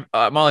my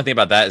only thing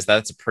about that is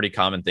that's a pretty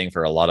common thing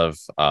for a lot of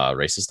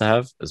races to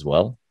have as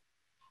well.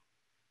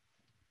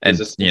 And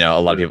a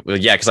lot of people,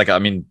 yeah, because I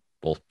mean,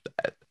 well,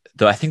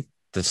 though I think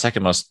the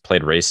second most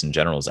played race in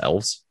general is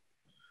elves.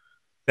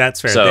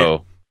 That's fair.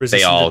 So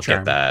they all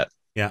get that.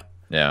 Yeah.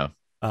 Yeah.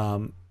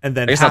 And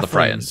then I guess not the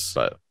frightened,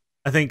 but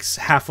I think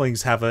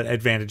halflings have an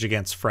advantage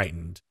against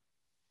frightened.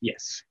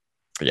 Yes.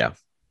 Yeah.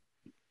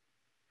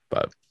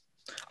 But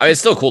I mean, it's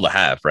still cool to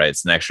have, right?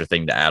 It's an extra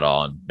thing to add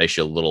on. Makes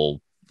you a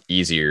little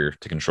easier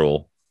to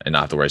control and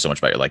not have to worry so much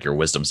about your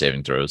wisdom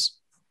saving throws.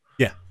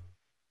 Yeah.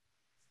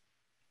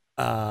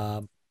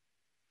 The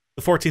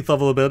 14th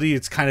level ability,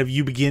 it's kind of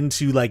you begin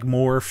to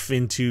morph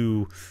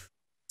into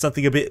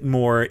something a bit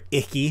more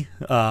icky.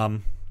 Or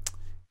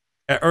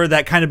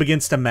that kind of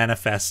begins to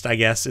manifest, I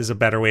guess, is a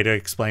better way to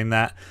explain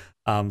that.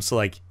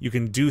 So you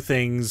can do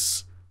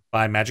things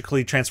by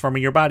magically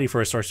transforming your body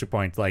for a sorcery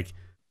point. You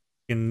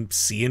can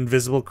see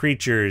invisible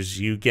creatures.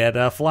 You get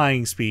a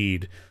flying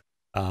speed.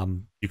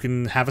 You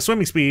can have a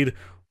swimming speed,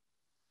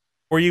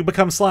 or you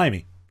become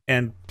slimy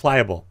and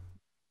pliable.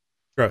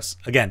 Gross.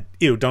 Again,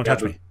 ew, don't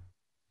touch me.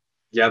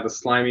 Yeah, the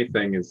slimy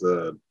thing is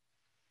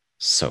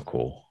so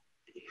cool.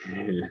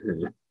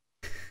 You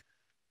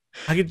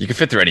can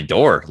fit through any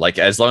door.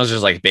 As long as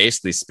there's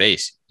basically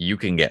space, you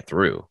can get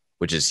through,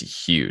 which is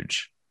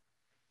huge.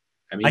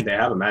 I mean, they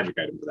have a magic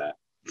item for that.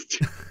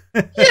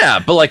 Yeah,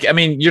 but I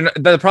mean,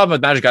 the problem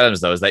with magic items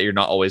though is that you're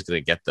not always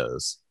going to get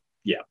those.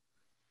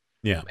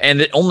 Yeah, and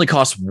it only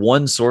costs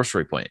 1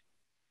 sorcery point.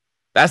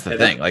 That's the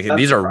thing.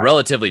 These are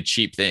relatively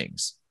cheap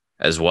things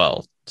as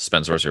well to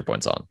spend sorcery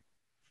points on.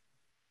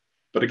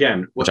 But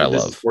again, which I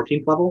love.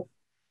 14th level.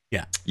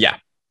 Yeah.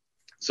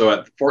 So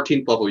at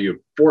 14th level, you have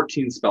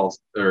 14 spells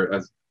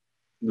or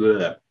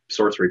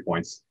sorcery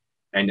points,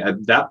 and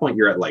at that point,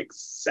 you're at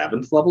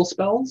 7th level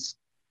spells.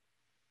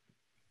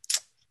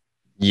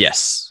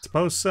 Yes,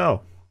 suppose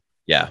so.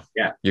 Yeah.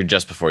 You're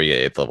just before you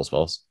get 8th level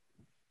spells.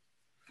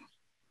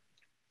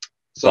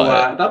 So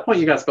at that point,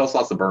 you got spell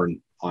slots to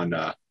burn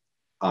on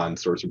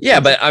sorcery. Yeah,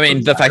 but I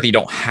mean, the fact that you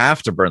don't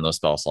have to burn those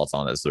spell slots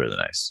on is really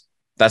nice.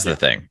 That's the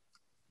thing.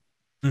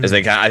 Mm-hmm. Is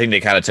I think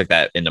they kind of took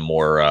that into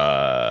more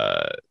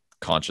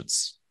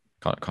consciousness.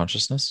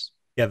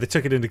 Yeah, they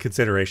took it into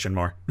consideration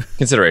more.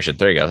 Consideration.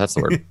 There you go. That's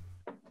the word.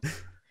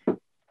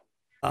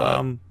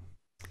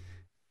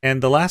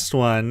 And the last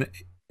one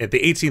at the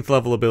 18th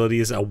level ability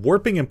is a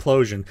warping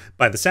implosion.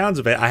 By the sounds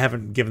of it, I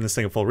haven't given this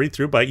thing a full read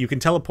through, but you can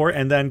teleport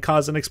and then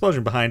cause an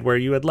explosion behind where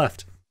you had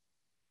left.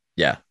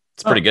 Yeah,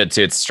 it's pretty good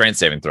too. It's strength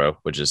saving throw,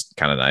 which is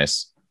kind of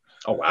nice.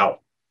 Oh wow.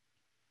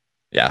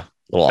 Yeah, a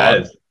little that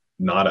odd. Is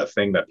not a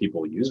thing that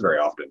people use very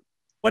often.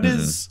 What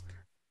is?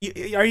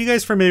 Are you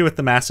guys familiar with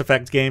the Mass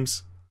Effect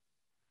games?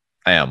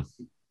 I am.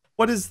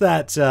 What is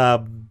that?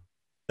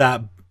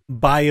 That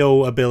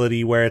bio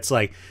ability where it's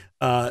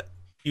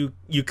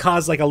you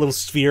cause a little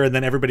sphere and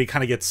then everybody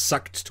kind of gets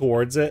sucked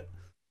towards it,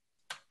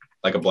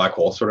 like a black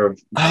hole, sort of.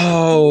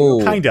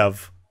 Oh, kind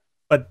of.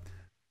 But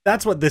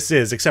that's what this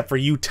is, except for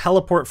you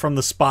teleport from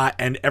the spot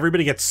and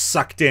everybody gets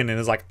sucked in and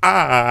is like,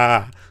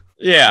 ah.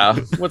 Yeah,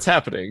 what's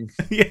happening?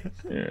 Yeah.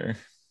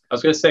 I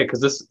was going to say, because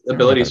this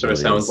ability sort of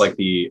sounds like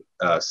the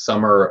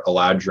Summer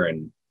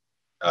Eladrin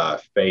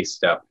phase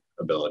step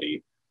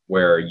ability,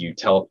 where you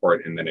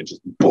teleport and then it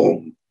just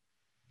boom.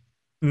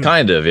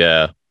 Kind of,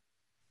 yeah.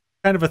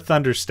 Kind of a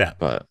thunder step.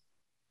 But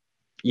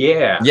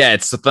yeah. Yeah,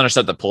 it's the thunder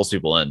step that pulls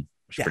people in,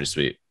 which is pretty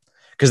sweet.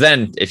 Because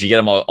then if you get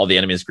them all the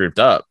enemies grouped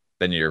up,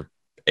 then your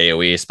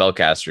AoE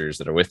spellcasters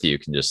that are with you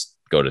can just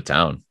go to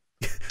town.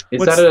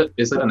 Is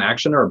that an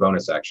action or a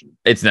bonus action?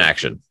 It's an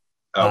action.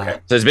 Okay.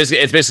 So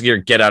it's basically your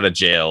get out of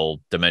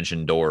jail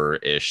dimension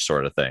door-ish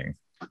sort of thing.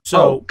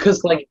 So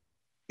because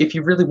if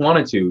you really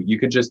wanted to, you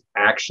could just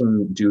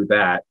action do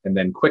that and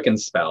then quicken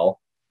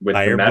spell with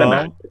Fireball? the meta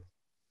magic.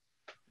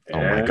 Oh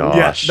my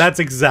gosh. Yeah, that's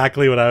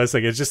exactly what I was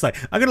thinking. It's just I'm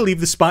going to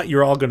leave the spot.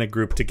 You're all going to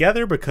group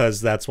together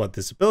because that's what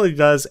this ability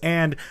does.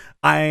 And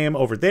I am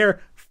over there.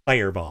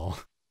 Fireball.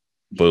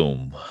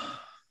 Boom.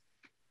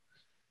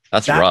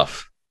 That's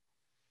rough.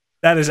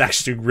 That is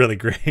actually really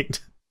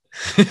great.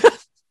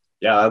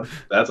 Yeah,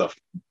 that's a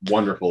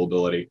wonderful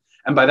ability.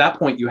 And by that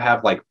point, you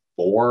have 4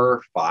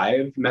 or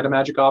 5 meta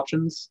magic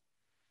options.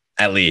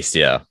 At least,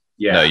 yeah.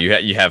 Yeah. No,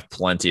 you have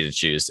plenty to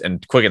choose.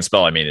 And Quicken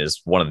Spell, I mean,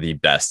 is one of the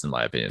best, in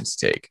my opinion, to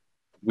take.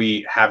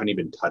 We haven't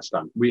even touched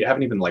on. We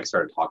haven't even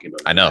started talking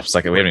about. I know. It's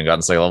we haven't even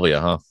gotten second level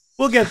yet, huh?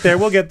 We'll get there.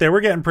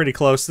 We're getting pretty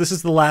close. This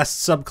is the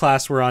last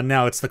subclass we're on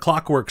now. It's the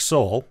Clockwork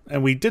Soul,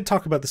 and we did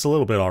talk about this a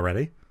little bit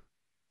already.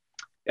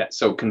 Yeah.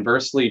 So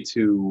conversely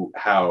to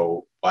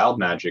how wild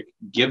magic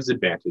gives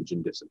advantage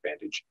and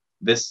disadvantage,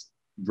 this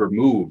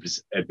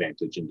removes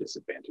advantage and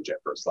disadvantage at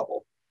first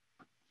level.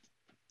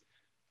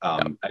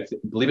 I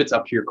believe it's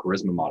up to your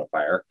charisma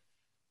modifier.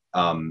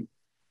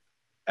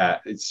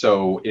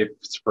 So if,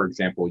 for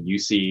example, you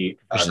see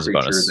a creature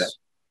that...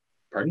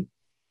 Pardon?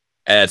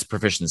 It's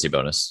proficiency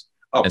bonus.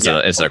 Oh, it's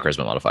a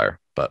charisma modifier.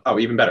 But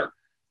even better.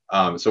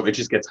 So it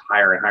just gets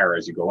higher and higher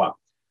as you go up.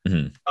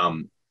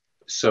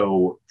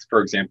 So,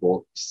 for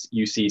example,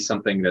 you see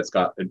something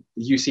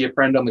you see a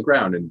friend on the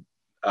ground and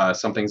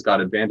something's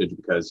got advantage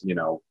because,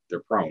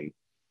 they're prone.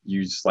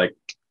 You just like,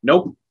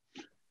 nope,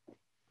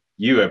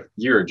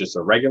 you're just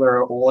a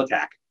regular old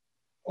attack.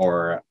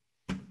 Or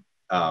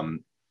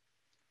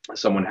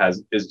someone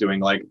is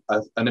doing like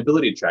an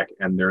ability check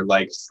and they're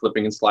like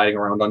slipping and sliding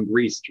around on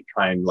grease to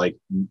try and like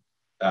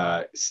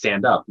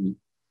stand up,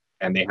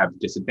 and they have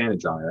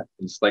disadvantage on it.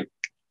 It's like,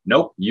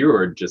 nope,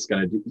 you're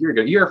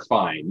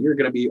fine. You're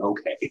gonna be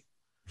okay.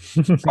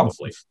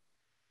 Probably.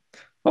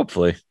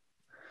 Hopefully.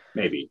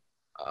 Maybe.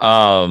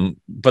 But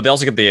they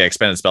also get the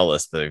expanded spell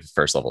list the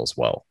first level as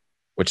well,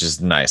 which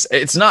is nice.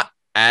 It's not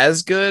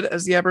as good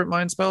as the Aberrant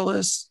Mind spell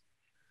list.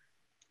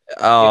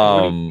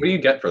 What do you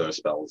get for those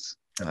spells?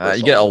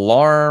 You get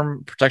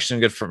Alarm, Protection,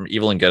 good from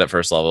evil and good at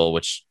first level,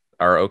 which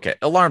are okay.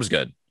 Alarm's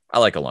good. I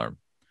like Alarm.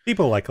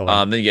 People like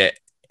Alarm. Then you get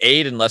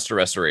Aid and Lesser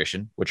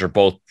Restoration, which are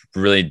both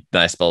really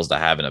nice spells to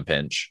have in a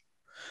pinch.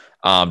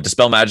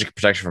 Dispel Magic and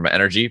Protection from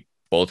Energy,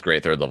 both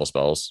great third level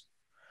spells.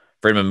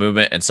 Freedom of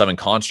Movement and Summon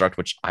Construct,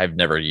 which I've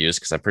never used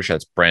because I'm pretty sure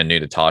it's brand new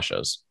to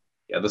Tasha's.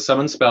 Yeah, the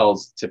summon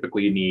spells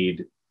typically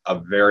need a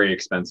very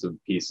expensive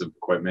piece of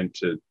equipment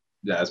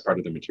as part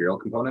of the material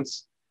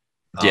components.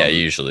 Yeah,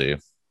 usually.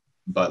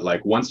 But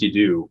like once you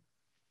do,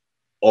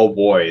 oh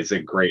boy, is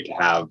it great to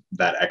have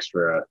that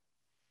extra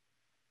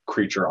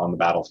creature on the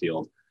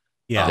battlefield.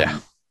 Yeah.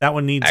 That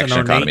one needs action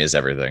economy is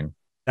everything.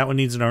 That one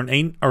needs an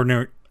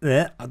ornate,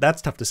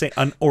 that's tough to say,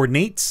 an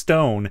ornate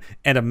stone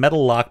and a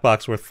metal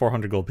lockbox worth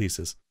 400 gold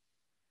pieces.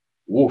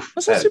 Oof,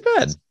 that's not too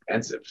bad.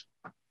 Expensive.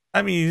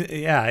 I mean,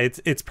 yeah,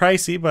 it's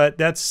pricey, but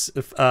that's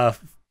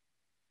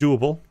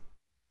doable.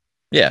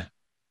 Yeah.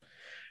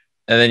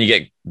 And then you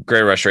get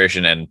Great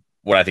Restoration and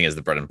what I think is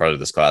the bread and butter of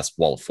this class,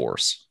 Wall of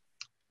Force.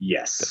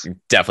 Yes.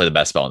 Definitely the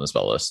best spell on the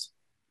spell list.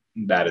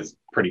 That is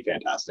pretty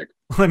fantastic.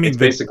 I mean, it's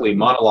basically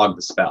monologue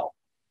the spell.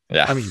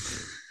 Yeah. I mean,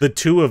 the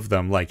two of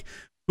them, like,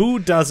 who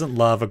doesn't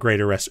love a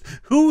Greater Restoration?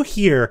 Who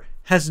here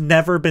has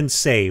never been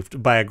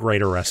saved by a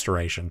Greater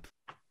Restoration?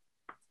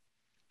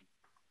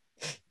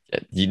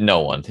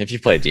 No one. If you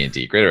play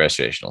D&D, Greater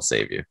Restoration will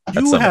save you. I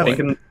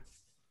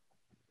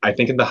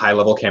think in the high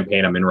level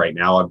campaign I'm in right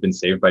now, I've been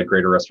saved by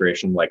Greater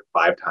Restoration like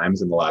 5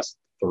 times in the last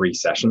 3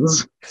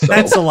 sessions. So.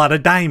 That's a lot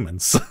of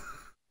diamonds.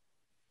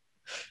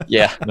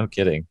 Yeah, no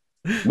kidding.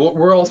 Well,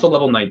 we're also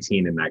level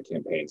 19 in that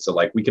campaign, so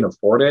like we can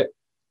afford it,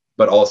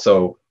 but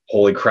also,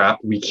 holy crap,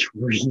 we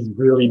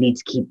really need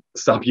to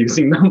stop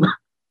using them.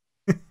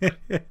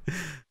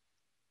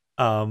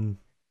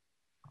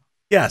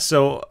 Yeah,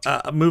 so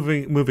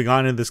moving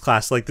on in this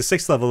class, like the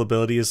 6th level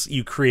ability is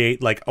you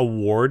create like a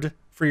ward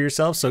for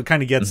yourself, so it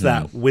kind of gets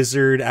that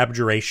wizard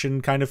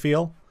abjuration kind of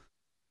feel.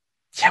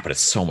 Yeah, but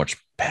it's so much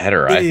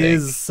better. I think it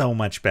is so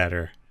much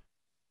better.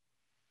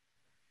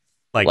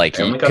 Like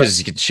because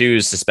you can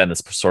choose to spend the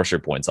sorcery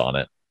points on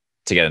it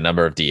to get a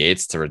number of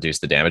d8s to reduce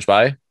the damage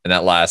by, and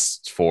that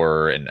lasts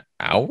for an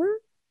hour.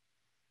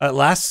 It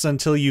lasts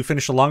until you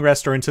finish a long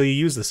rest or until you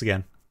use this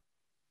again.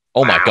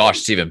 Oh my gosh,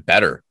 it's even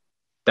better.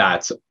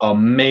 That's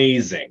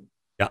amazing.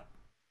 Yeah.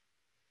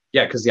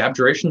 Yeah, because the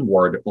abjuration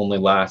ward only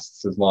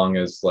lasts as long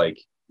as like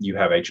you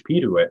have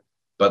HP to it.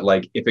 But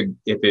like if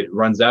it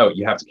runs out,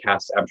 you have to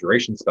cast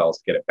abjuration spells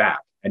to get it back.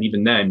 And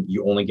even then,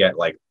 you only get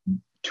like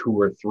 2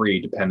 or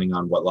 3 depending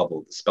on what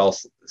level the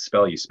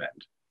spell you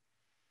spend.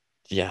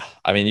 Yeah,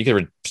 I mean you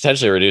could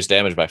potentially reduce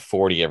damage by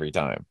 40 every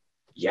time.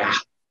 Yeah,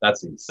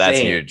 that's insane. That's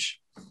huge.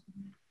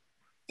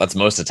 That's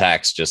most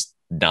attacks just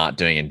not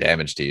doing any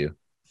damage to you.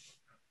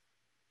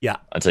 Yeah.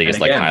 Until you get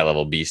like high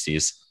level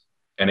beasties.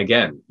 And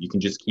again, you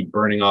can just keep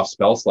burning off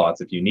spell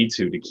slots if you need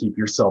to keep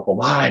yourself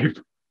alive.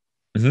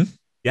 Mm-hmm.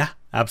 Yeah,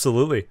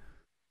 absolutely.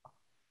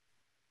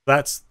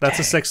 That's a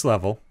 6th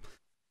level.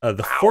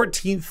 The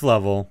 14th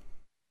level.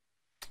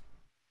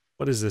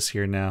 What is this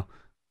here now?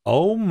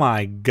 Oh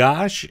my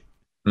gosh.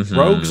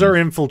 Rogues are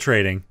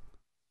infiltrating.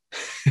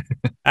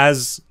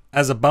 As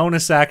a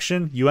bonus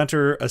action, you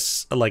enter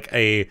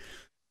a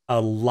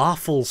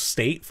lawful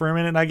state for a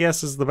minute, I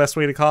guess is the best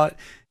way to call it.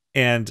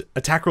 And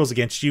attack rolls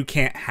against you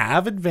can't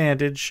have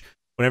advantage.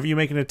 Whenever you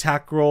make an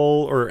attack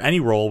roll or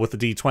any roll with a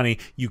d20,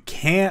 you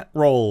can't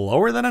roll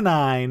lower than a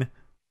 9.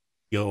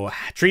 You'll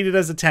treat it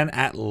as a 10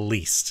 at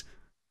least.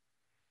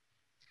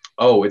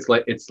 Oh, it's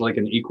like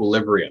an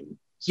equilibrium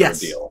sort of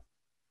deal.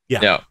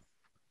 Yeah.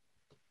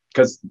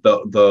 Because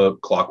the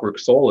Clockwork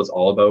Soul is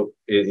all about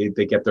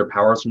they get their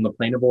powers from the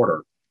plane of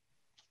order.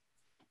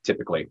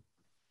 Typically.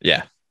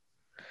 Yeah.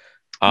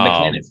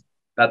 Mechanist.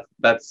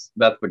 That's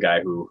the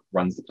guy who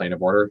runs the plane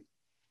of order.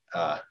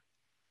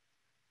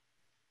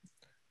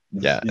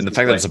 Yeah, and the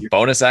fact that it's a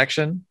bonus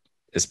action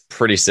is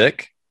pretty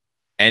sick.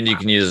 And you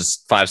can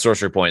use 5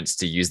 sorcery points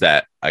to use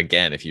that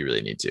again if you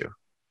really need to.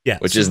 Yeah.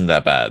 Which isn't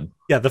that bad.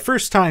 Yeah, the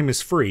first time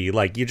is free.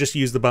 Like, you just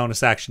use the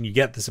bonus action, you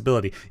get this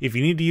ability. If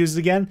you need to use it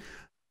again,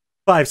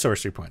 5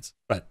 sorcery points.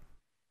 But,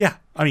 yeah,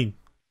 I mean,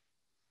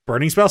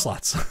 burning spell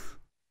slots.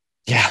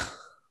 Yeah.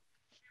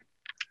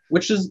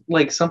 Which is,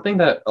 like, something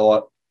that a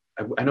lot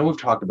I know we've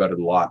talked about it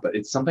a lot, but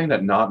it's something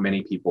that not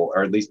many people,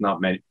 or at least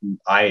not many,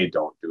 I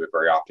don't do it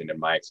very often in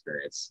my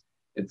experience.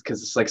 It's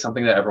because it's like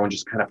something that everyone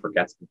just kind of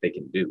forgets that they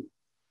can do.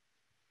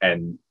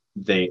 And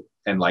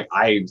like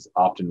I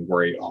often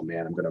worry, oh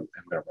man, I'm gonna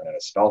run out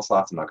of spell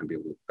slots. I'm not gonna be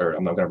able to, or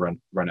I'm not gonna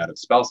run out of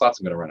spell slots.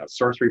 I'm gonna run out of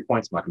sorcery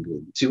points. I'm not gonna be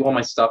able to do all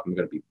my stuff. I'm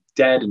gonna be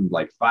dead in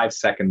like 5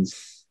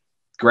 seconds.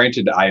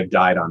 Granted, I have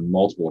died on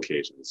multiple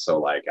occasions, so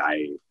like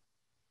I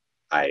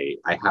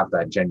have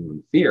that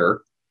genuine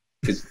fear,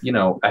 because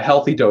a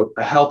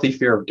healthy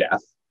fear of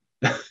death.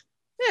 Yeah,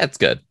 it's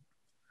good.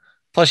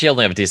 Plus, you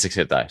only have a D6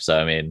 hit die, so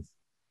I mean,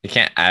 you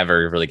can't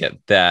ever really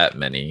get that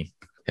many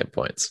hit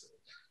points.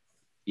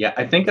 Yeah,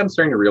 I think I'm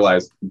starting to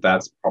realize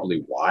that's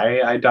probably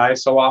why I die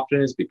so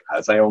often, is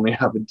because I only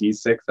have a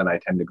D6 and I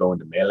tend to go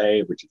into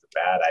melee, which is a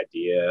bad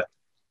idea.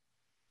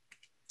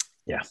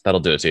 Yeah,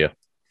 that'll do it to you.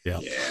 Yeah.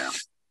 Yeah.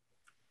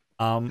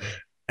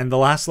 And the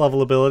last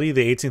level ability,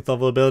 the 18th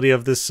level ability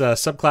of this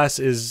subclass,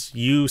 is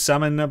you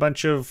summon a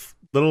bunch of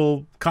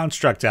little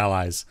construct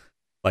allies,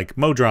 like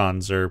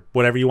Modrons or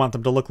whatever you want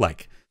them to look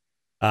like.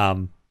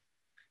 The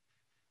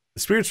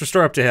spirits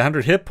restore up to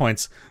 100 hit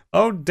points.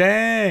 Oh,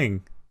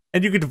 dang.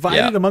 And you can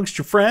divide it amongst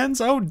your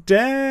friends? Oh,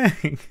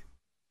 dang.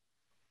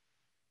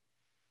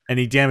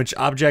 Any damaged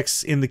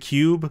objects in the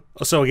cube?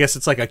 So I guess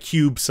it's like a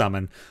cube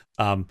summon.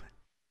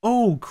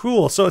 Oh,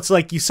 cool. So it's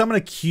like you summon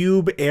a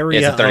cube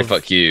area. It's a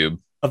 30-foot cube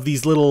of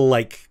these little,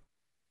 like,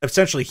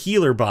 essentially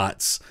healer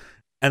bots,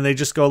 and they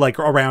just go like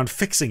around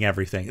fixing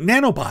everything.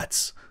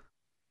 Nanobots.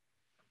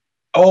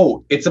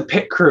 Oh, it's a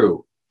pit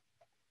crew.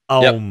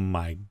 Oh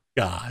my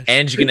gosh.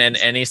 And you can end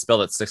any spell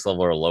that's 6th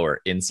level or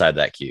lower inside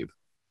that cube.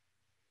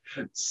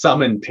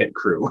 Summon pit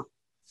crew.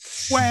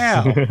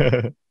 Wow.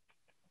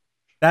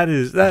 that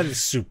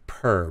is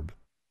superb.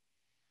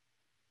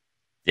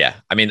 Yeah,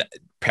 I mean,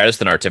 pairs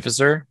with an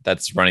artificer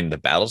that's running the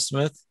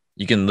battlesmith,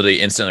 you can literally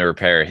instantly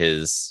repair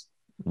his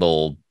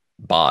little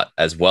bot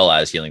as well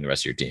as healing the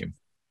rest of your team.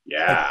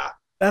 Yeah,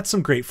 that's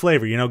some great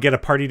flavor. Get a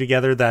party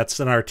together that's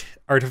an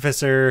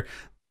artificer,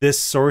 this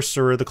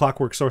sorcerer, the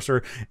clockwork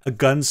sorcerer, a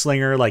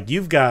gunslinger. Like,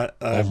 you've got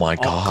oh my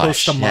gosh,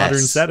 close to modern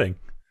setting,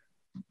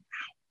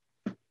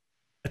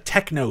 a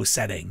techno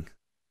setting.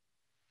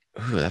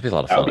 Ooh, that'd be a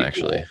lot of fun,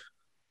 actually. Cool.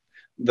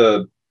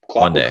 The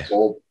clockwork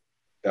soul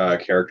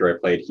character I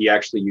played, he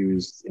actually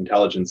used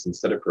intelligence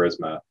instead of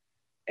charisma,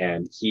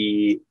 and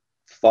he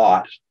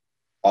thought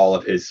all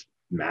of his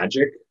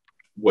magic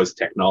was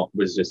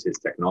just his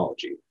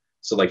technology.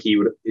 So like he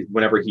would,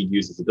 whenever he'd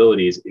use his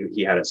abilities,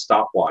 he had a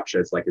stopwatch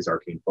as like his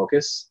arcane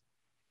focus,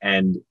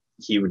 and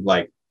he would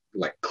like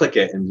click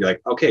it and be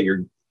like, okay,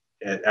 you're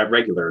at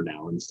regular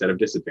now instead of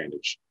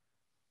disadvantage.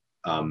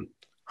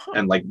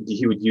 And like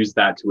he would use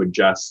that to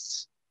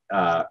adjust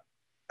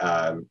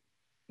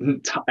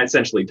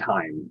essentially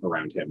time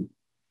around him.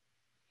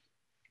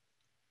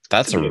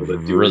 That's a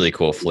really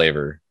cool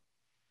flavor.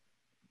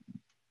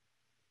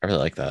 I really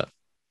like that.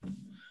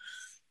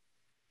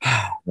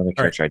 Another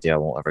character idea I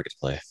won't ever get to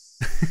play.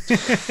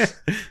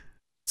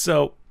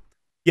 So,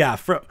 yeah,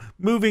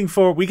 moving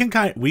forward, we can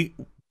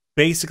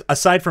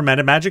aside from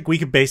meta magic, we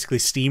could basically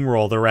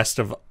steamroll the rest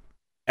of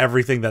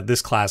everything that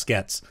this class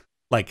gets.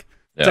 Like,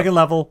 second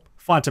level,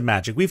 font of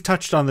magic. We've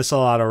touched on this a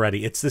lot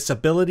already. It's this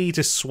ability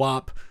to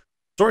swap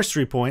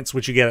sorcery points,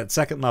 which you get at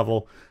second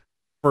level,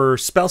 for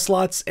spell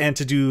slots, and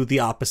to do the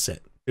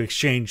opposite, to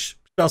exchange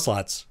spell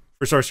slots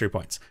for sorcery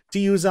points to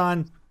use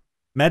on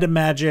meta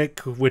magic,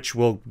 which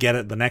we'll get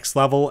at the next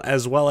level,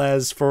 as well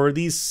as for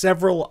these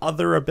several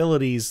other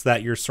abilities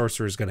that your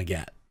sorcerer is going to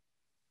get.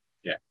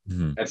 Yeah.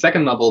 Mm-hmm. At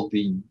second level,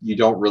 you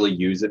don't really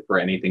use it for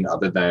anything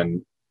other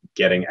than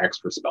getting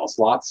extra spell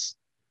slots.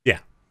 Yeah.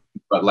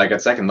 But like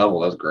at second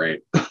level, that's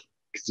great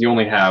because you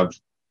only have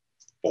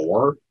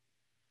 4.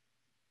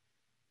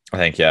 I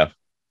think, yeah.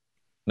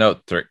 No,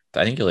 3.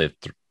 I think you only have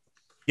 3.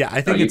 Yeah,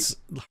 I think it's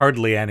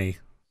hardly any.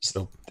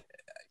 So.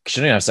 Because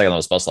you don't have second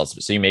level spell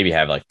slots, so you maybe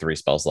have like 3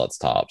 spell slots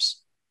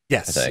tops.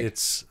 Yes,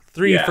 it's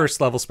 3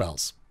 first level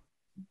spells.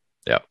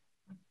 Yeah.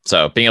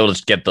 So being able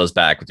to get those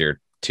back with your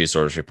 2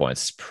 sorcery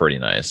points is pretty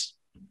nice.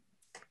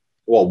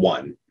 Well,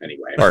 1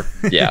 anyway. Or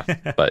yeah,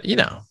 but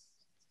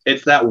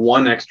it's that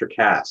 1 extra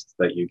cast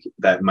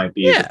that might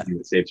be the thing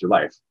that saves your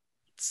life.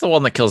 It's the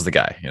one that kills the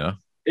guy,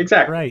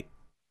 Exactly. Right.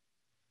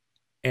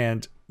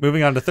 And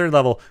moving on to third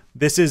level,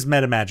 this is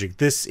meta magic.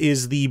 This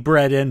is the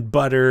bread and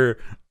butter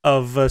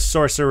of a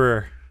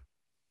sorcerer.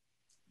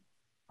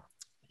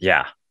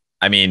 Yeah.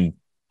 I mean,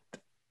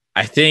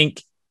 I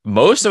think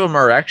most of them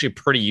are actually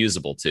pretty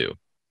usable too.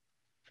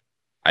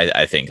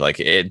 I think like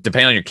it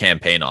depending on your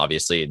campaign,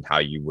 obviously, and how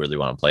you really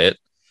want to play it.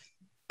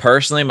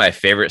 Personally, my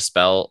favorite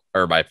spell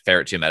or my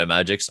favorite 2 meta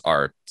magics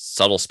are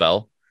subtle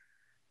spell,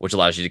 which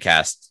allows you to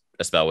cast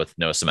a spell with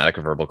no somatic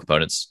or verbal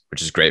components,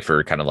 which is great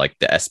for kind of like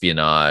the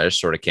espionage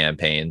sort of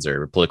campaigns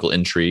or political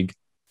intrigue.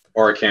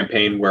 Or a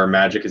campaign where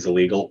magic is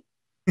illegal.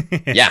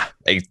 Yeah,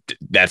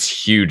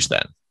 that's huge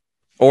then.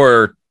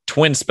 Or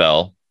twin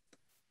spell,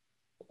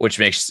 which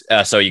makes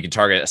so you can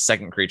target a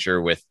second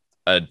creature with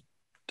a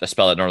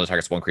spell that normally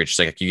targets 1 creature.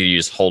 So like you could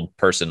use hold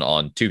person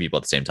on 2 people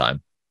at the same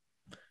time.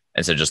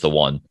 instead of just the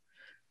one.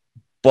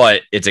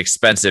 But it's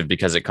expensive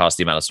because it costs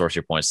the amount of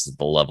sorcery points that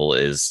the level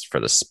is for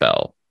the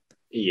spell.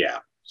 Yeah.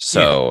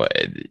 So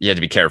you have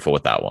to be careful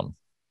with that one.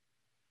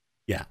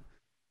 Yeah.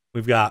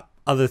 We've got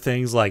other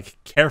things like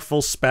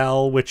Careful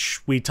Spell,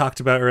 which we talked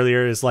about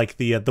earlier, is like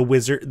the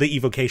wizard, the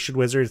evocation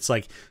wizard. It's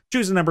like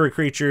choose a number of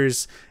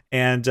creatures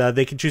and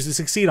they can choose to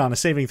succeed on a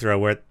saving throw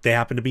where they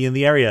happen to be in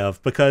the area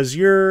of, because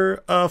you're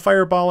a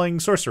fireballing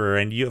sorcerer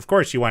and you, of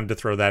course, you wanted to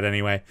throw that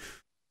anyway.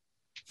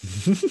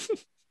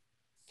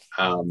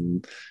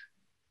 And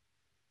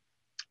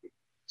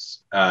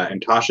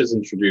Tasha's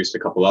introduced a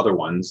couple other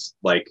ones,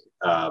 like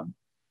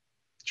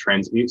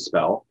Transmute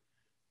Spell.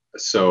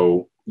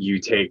 So you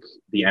take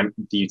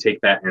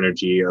that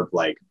energy of,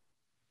 like,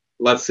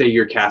 let's say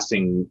you're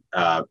casting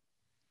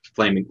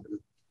flaming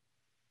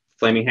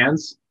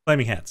hands.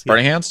 Flaming hands.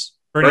 Burning hands?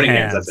 Burning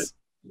hands, that's it.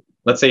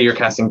 Let's say you're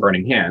casting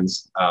burning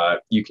hands.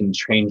 You can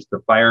change the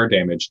fire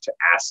damage to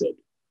acid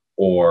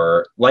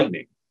or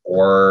lightning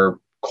or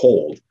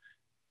cold.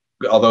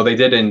 Although they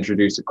did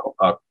introduce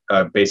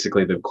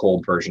basically the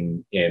cold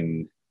version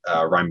in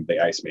Rime of the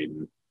Ice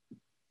Maiden.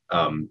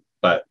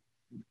 But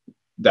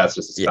that's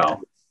just a spell. Yeah.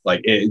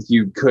 Like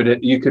you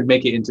could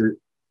make it into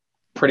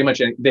pretty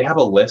much they have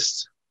a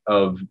list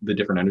of the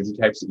different energy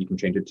types that you can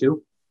change it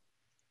to.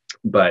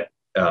 But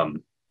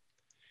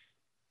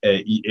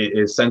it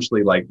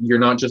essentially, like, you're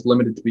not just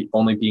limited to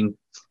only being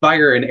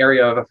fire in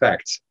area of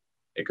effect.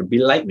 It could be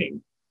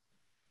lightning.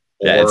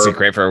 Yeah, it's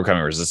great for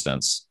overcoming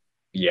resistance.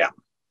 Yeah.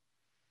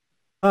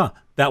 Huh.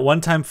 That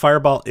one-time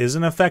fireball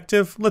isn't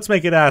effective? Let's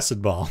make it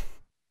acid ball.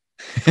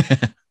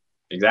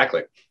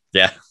 Exactly.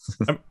 Yeah.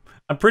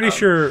 I'm pretty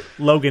sure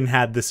Logan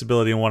had this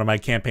ability in one of my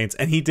campaigns,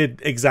 and he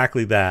did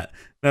exactly that.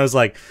 And I was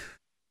like,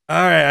 all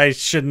right, I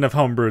shouldn't have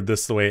homebrewed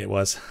this the way it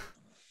was.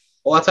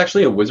 Well, that's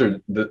actually a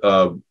wizard.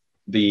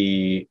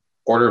 The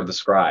Order of the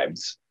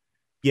Scribes.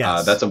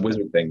 Yes. That's a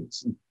wizard thing.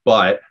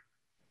 But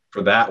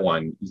for that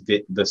one,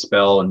 the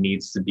spell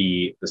needs to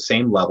be the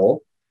same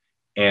level,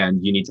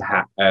 and you need to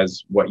have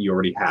as what you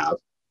already have,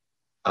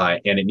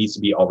 and it needs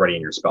to be already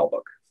in your spell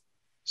book.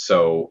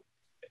 So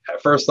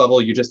at first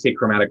level, you just take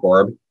Chromatic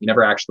Orb. You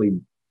never actually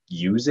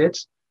use it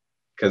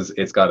because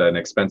it's got an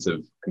expensive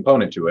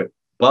component to it,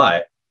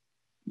 but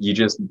you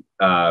just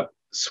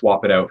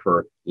swap it out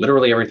for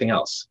literally everything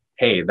else.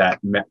 Hey, that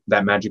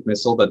magic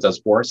missile that does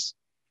force,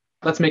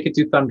 let's make it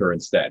do thunder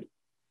instead.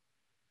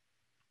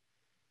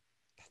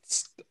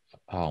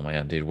 Oh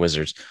man, dude,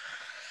 wizards.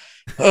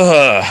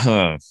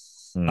 But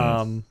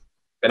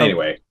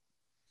anyway,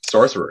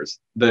 sorcerers,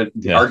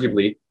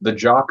 arguably the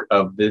jock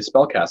of the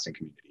spellcasting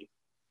community.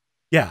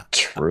 Yeah,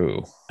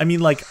 true. I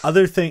mean, like,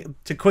 other thing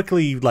to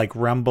quickly like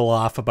rumble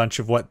off a bunch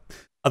of what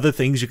other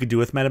things you could do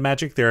with meta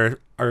magic. There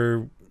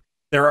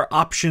are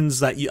options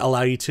that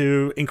allow you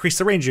to increase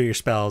the range of your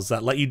spells,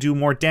 that let you do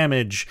more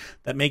damage,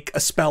 that make a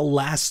spell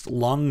last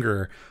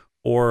longer,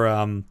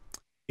 or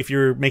if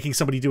you're making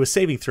somebody do a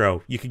saving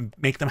throw, you can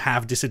make them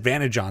have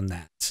disadvantage on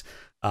that.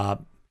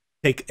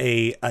 Take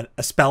a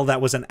spell that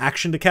was an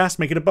action to cast,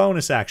 make it a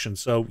bonus action,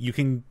 so you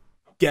can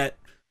get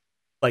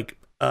like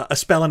a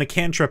spell and a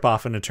cantrip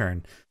off in a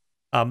turn.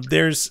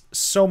 There's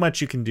so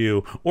much you can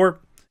do. Or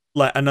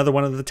another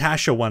one of the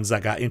Tasha ones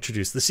that got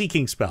introduced, the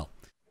Seeking spell.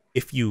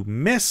 If you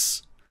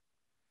miss,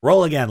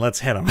 roll again. Let's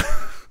hit them.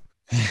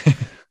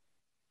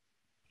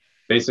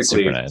 Basically,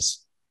 super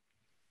nice.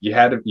 You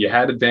had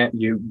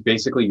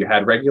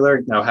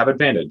regular, now have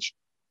advantage.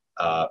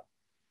 I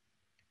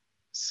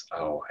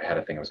had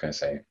a thing I was going to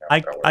say.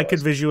 I could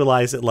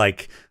visualize it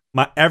like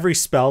every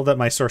spell that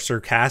my sorcerer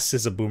casts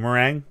is a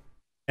boomerang,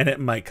 and it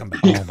might come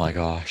back. Oh my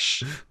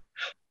gosh!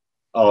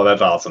 Oh,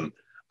 that's awesome.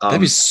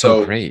 That'd be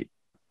so great.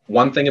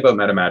 One thing about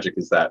meta magic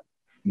is that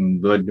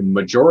the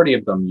majority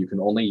of them you can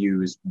only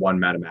use one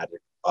meta magic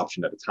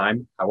option at a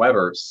time.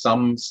 However,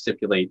 some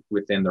stipulate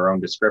within their own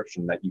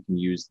description that you can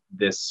use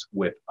this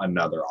with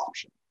another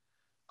option.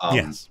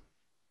 Yes.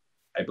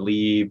 I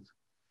believe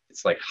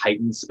it's like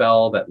Heightened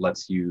spell that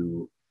lets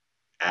you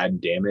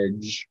add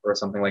damage or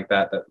something like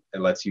that. That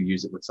it lets you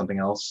use it with something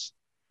else.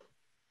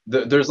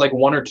 There's like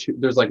one or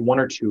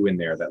two in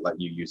there that let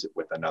you use it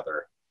with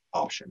another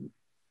option.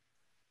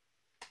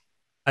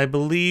 I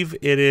believe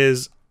it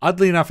is,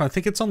 oddly enough, I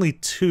think it's only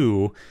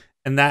 2,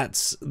 and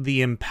that's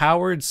the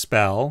Empowered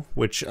spell,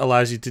 which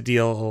allows you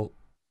to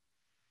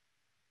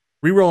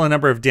reroll a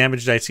number of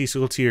damage dice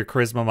equal to your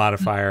charisma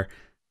modifier,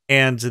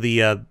 and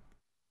the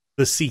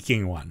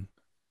Seeking one,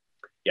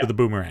 with the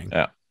boomerang.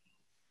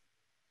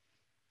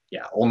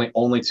 Yeah,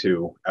 only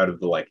 2 out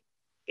of the like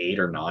 8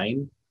 or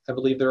 9, I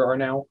believe there are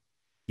now.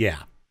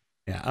 Yeah.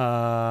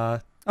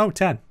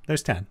 10.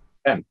 There's 10.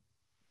 10.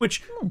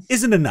 Which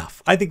isn't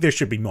enough. I think there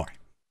should be more.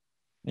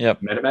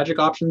 Yep. Meta magic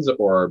options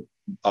or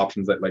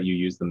options that let you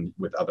use them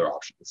with other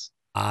options?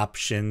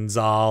 Options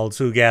all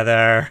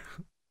together.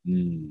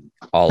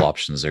 All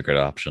options are good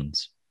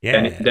options.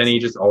 Yeah. Denny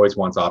just always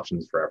wants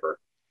options forever.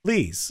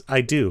 Please,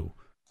 I do.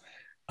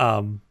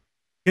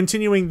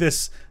 Continuing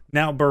this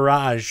now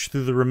barrage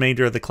through the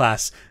remainder of the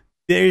class,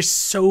 there's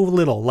so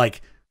little,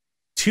 like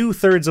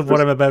 2/3 of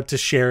what I'm about to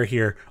share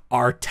here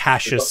are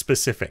Tasha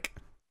specific.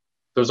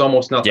 There's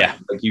almost nothing. Yeah.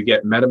 Like you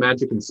get meta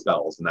magic and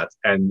spells, and that's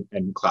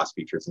and class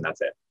features, and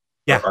that's it.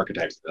 Yeah. Or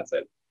archetypes, that's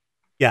it.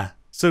 Yeah.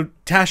 So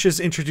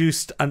Tasha's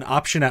introduced an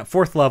option at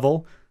 4th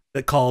level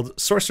that called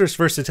Sorcerer's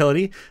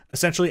Versatility.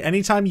 Essentially,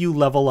 anytime you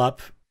level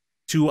up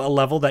to a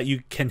level that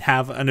you can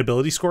have an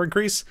ability score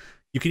increase,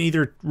 you can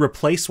either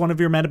replace one of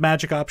your meta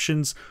magic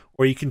options,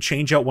 or you can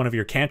change out one of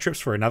your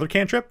cantrips for another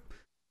cantrip.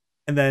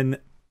 And then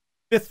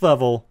 5th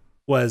level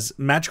was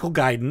Magical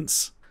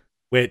Guidance,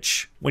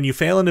 which when you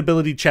fail an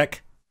ability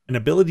check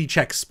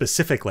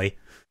specifically,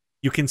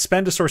 you can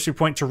spend a sorcery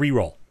point to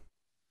reroll.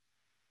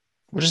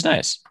 Which is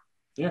nice.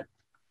 Yeah.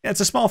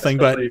 It's a small thing,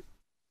 but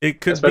it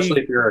could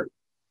especially if you're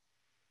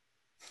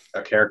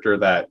a character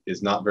that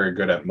is not very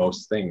good at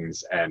most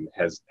things and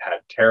has had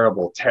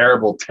terrible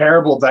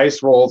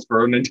dice rolls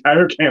for an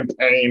entire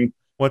campaign.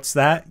 What's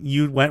that?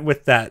 You went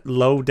with that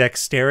low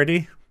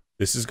dexterity?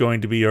 This is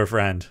going to be your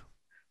friend.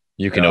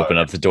 You can open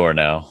up the door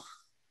now.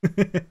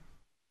 It's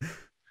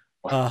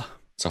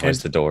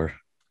always the door.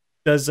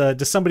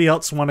 Does somebody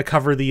else want to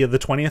cover the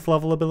 20th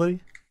level ability?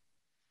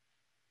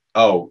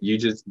 Oh, you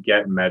just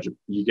get magic.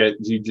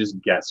 You just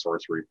get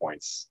sorcery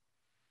points,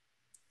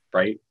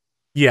 right?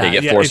 Yeah, you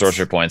get 4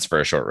 sorcery points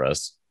for a short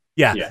rest.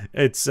 Yeah.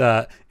 It's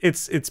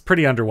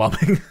pretty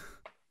underwhelming.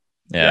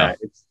 Yeah,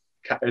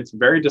 it's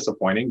very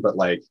disappointing, but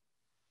like,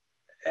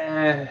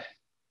 yeah.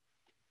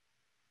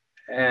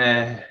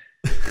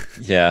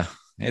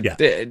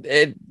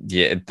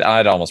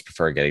 I'd almost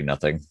prefer getting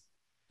nothing.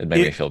 It'd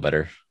make me feel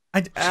better.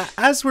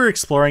 As we're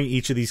exploring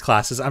each of these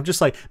classes, I'm just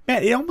like,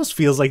 man, it almost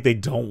feels like they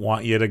don't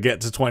want you to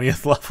get to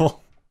 20th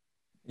level.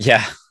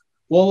 Yeah.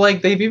 Well,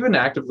 like they've even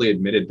actively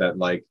admitted that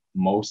like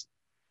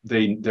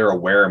they're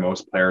aware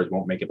most players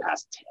won't make it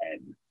past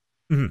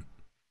 10. Mm-hmm.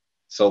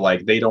 So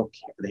like I feel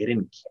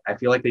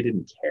like they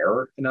didn't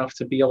care enough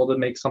to be able to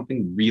make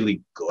something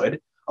really good.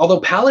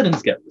 Although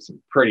paladins get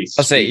some pretty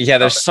I'll say, yeah,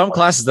 there's some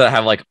classes that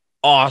have like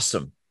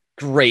awesome,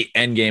 great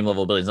end game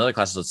level abilities. Other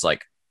classes, it's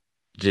like,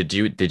 did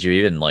you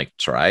even like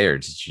try, or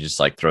did you just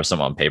like throw some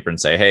on paper and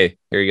say, hey,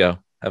 here you go,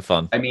 have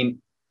fun? I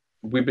mean,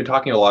 we've been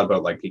talking a lot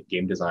about like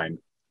game design.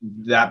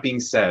 That being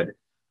said,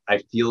 I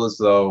feel as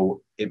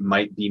though it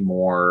might be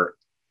more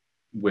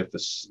with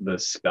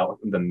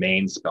the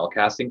main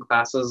spellcasting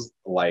classes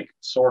like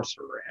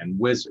sorcerer and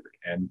wizard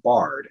and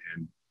bard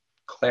and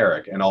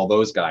cleric and all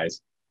those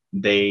guys.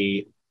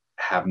 They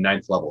have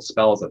 9th level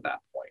spells at that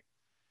point.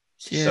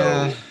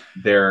 Yeah.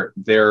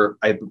 So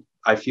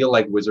I feel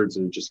like wizards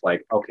are just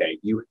like, okay,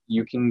 you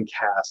can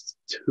cast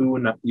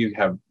you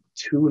have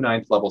 2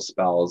 9th level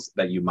spells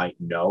that you might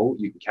know.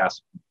 You can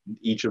cast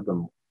each of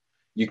them.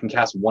 You can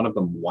cast one of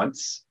them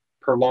once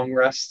per long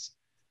rest.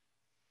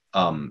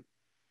 Can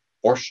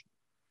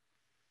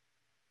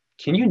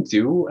you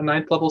do a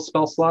 9th level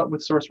spell slot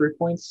with sorcery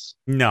points?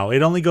 No,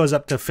 it only goes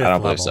up to 5th level. I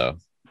don't believe so.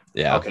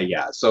 Yeah. Okay,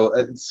 yeah. So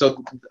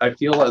I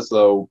feel as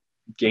though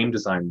game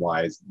design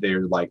wise,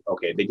 they're like,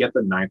 okay, they get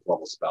the 9th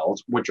level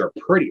spells, which are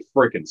pretty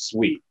freaking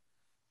sweet.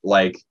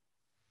 Like,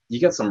 you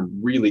get some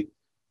really.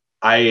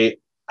 I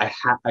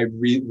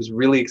was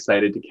really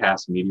excited to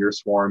cast Meteor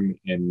Swarm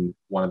in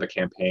one of the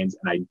campaigns,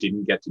 and I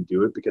didn't get to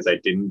do it because I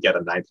didn't get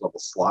a 9th level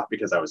slot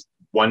because I was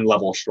 1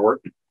 level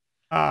short.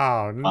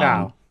 Oh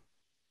no!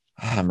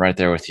 I'm right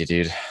there with you,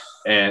 dude.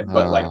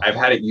 But like I've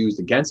had it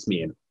used against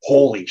me, and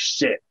holy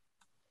shit!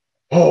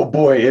 Oh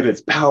boy, it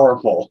is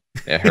powerful.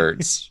 It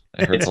hurts.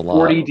 It hurts a lot.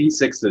 40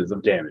 d6s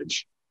of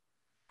damage.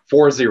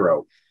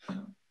 4-0.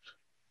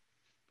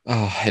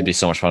 Oh, it'd be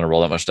so much fun to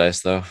roll that much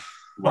dice, though.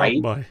 Right?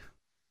 Oh, boy.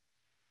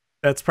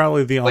 That's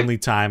probably the only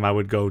time I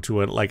would go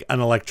to an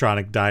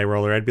electronic die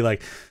roller. I'd be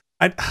like,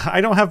 I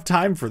don't have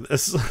time for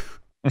this.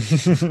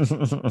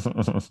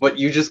 But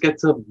you just get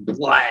to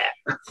blah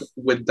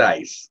with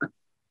dice.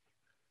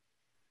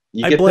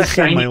 I bless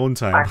in my own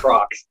time. Black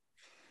rocks.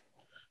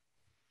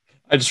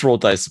 I just roll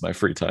dice in my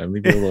free time.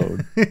 Leave me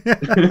alone.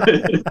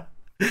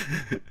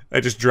 I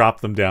just drop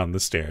them down the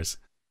stairs.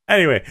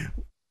 Anyway,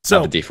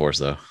 so not the D4s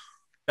though.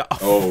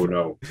 Oh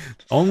no!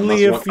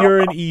 Only if you're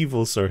an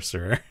evil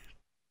sorcerer.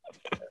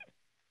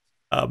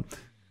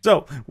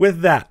 So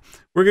with that,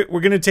 we're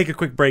gonna take a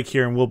quick break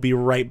here, and we'll be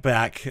right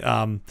back.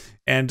 And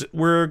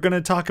we're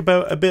gonna talk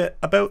a bit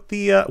about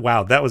the.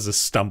 Wow, that was a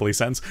stumbly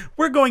sentence.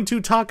 We're going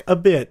to talk a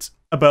bit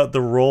about the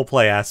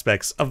roleplay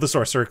aspects of the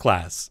sorcerer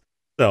class.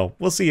 So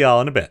we'll see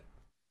y'all in a bit.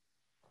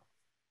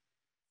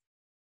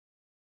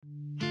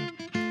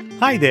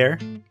 Hi there.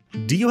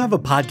 Do you have a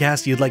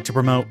podcast you'd like to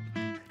promote?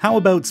 How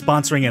about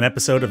sponsoring an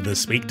episode of the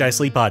Speak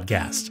Dicely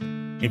podcast?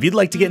 If you'd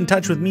like to get in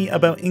touch with me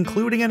about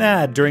including an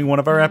ad during one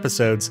of our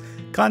episodes,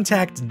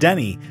 contact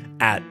Denny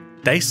at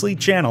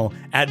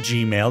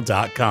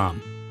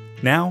dicelychannel@gmail.com.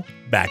 Now,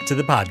 back to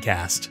the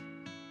podcast.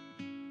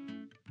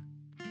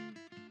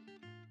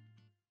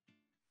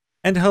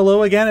 And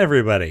hello again,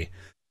 everybody.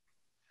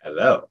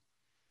 Hello.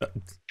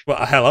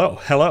 Well,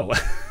 hello.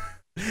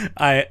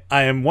 I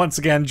am once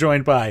again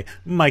joined by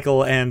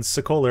Michael and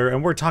Socoler,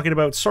 and we're talking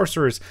about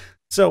sorcerers.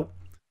 So,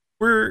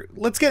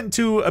 let's get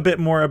into a bit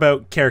more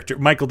about character.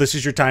 Michael, this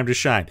is your time to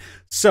shine.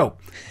 So,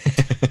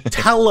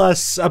 tell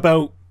us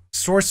about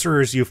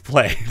sorcerers you've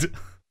played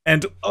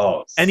and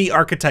any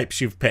archetypes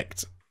you've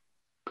picked.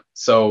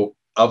 So,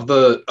 of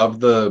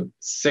the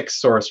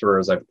 6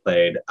 sorcerers I've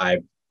played,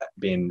 I've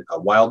been a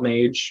wild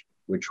mage,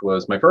 which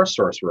was my first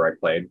sorcerer I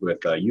played with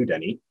you,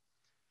 Denny.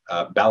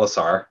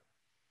 Balasar.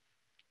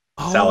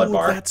 Salad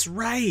bar. That's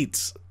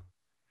right.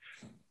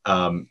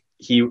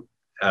 He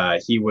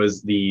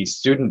was the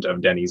student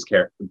of Denny's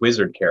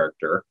wizard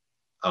character,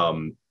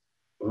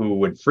 who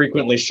would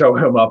frequently show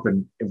him up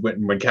and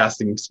when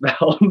casting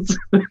spells.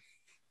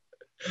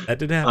 That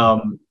did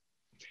happen.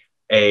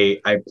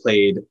 I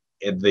played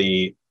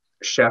the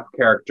chef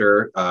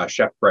character,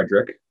 Chef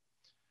Frederick,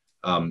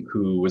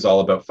 who was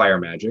all about fire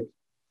magic.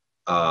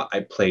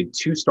 I played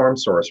 2 storm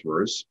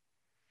sorcerers.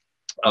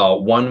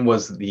 One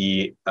was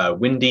the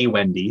Windy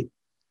Wendy,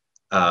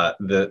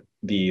 the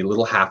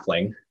little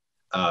halfling,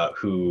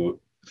 who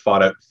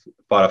fought a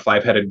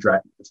 5-headed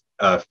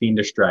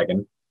fiendish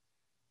dragon.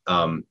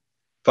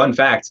 Fun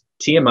fact: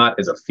 Tiamat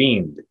is a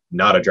fiend,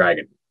 not a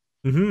dragon.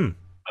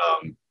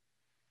 Mm-hmm.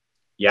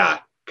 Yeah,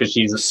 because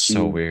she's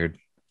so weird,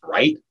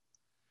 right?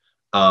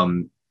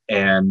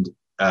 And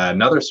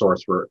another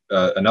sorcerer,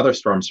 another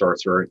storm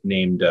sorcerer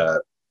named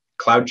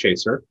Cloud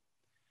Chaser.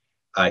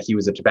 He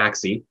was a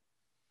tabaxi,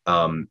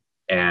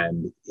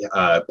 and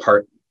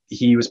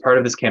he was part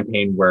of this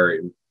campaign where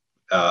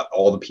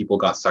all the people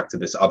got sucked to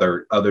this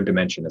other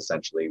dimension,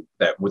 essentially,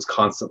 that was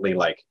constantly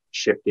like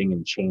shifting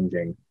and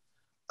changing.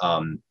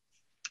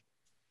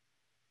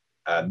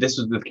 This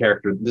is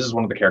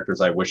one of the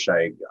characters I wish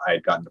I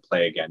had gotten to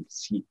play again.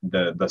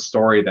 The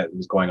story that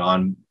was going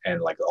on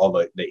and like all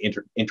the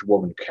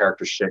interwoven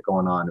character shit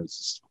going on, it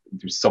was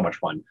so much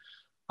fun.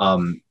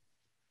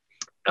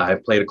 I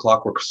played a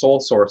Clockwork Soul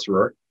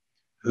sorcerer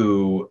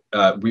who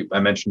I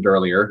mentioned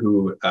earlier,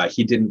 who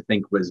he didn't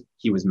think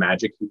he was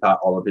magic. He thought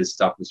all of his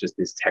stuff was just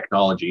this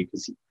technology,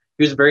 because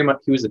he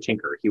was a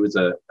tinker. He was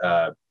a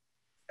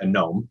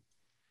gnome.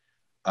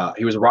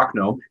 He was a rock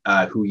gnome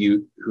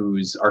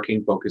whose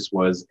arcane focus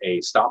was a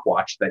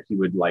stopwatch that he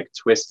would like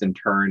twist and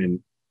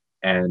turn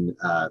and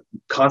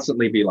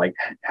constantly be like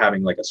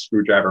having like a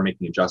screwdriver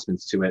making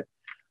adjustments to it.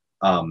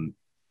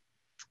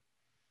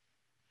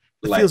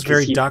 It feels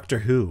very Doctor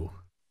Who.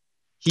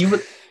 He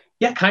was,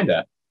 yeah, kind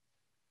of.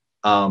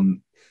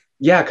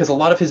 Yeah, because a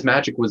lot of his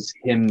magic was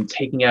him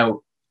taking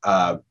out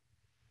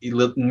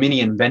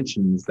mini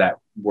inventions that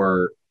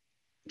were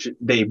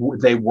they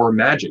were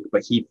magic,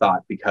 but he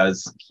thought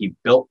because he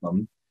built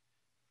them,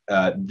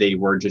 they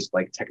were just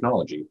like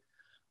technology.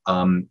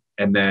 And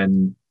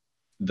then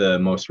the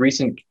most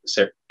recent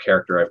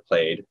character I've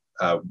played,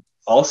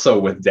 also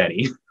with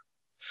Denny,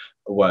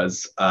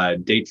 was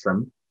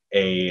Datrum,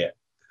 a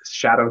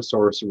shadow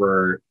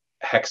sorcerer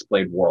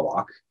hexblade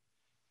warlock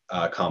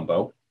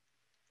combo,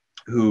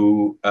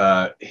 who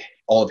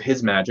all of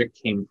his magic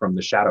came from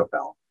the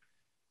Shadowfell.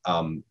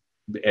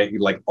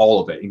 Like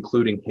all of it,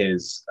 including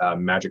his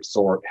magic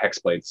sword,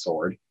 hexblade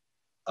sword,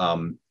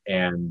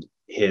 and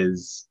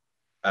his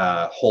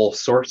whole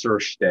sorcerer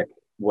shtick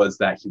was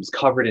that he was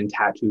covered in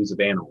tattoos of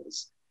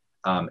animals,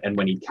 and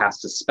when he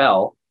cast a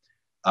spell,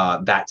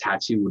 that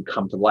tattoo would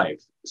come to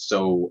life.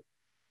 So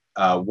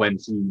when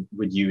he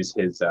would use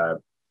the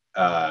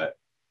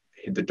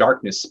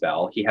darkness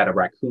spell, he had a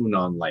raccoon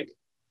on I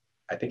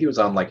think it was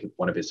on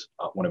one of his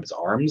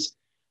arms,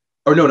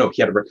 or no,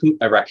 he had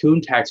a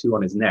raccoon tattoo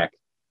on his neck.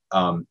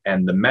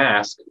 And the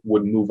mask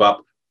would move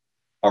up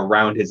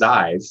around his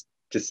eyes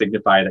to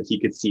signify that he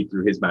could see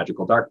through his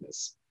magical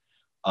darkness.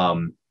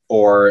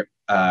 Or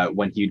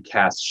when he'd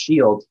cast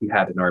shield, he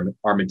had an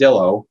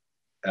armadillo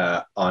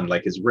on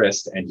his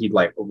wrist, and he'd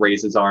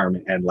raise his arm,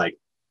 and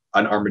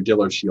an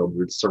armadillo shield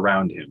would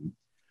surround him.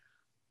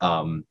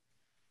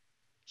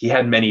 He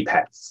had many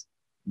pets.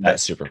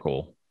 That's super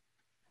cool.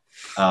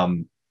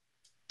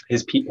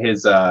 His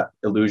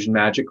illusion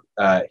magic,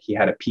 he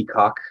had a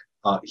peacock.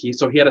 He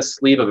had a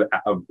sleeve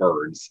of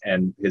birds,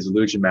 and his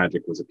illusion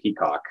magic was a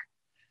peacock.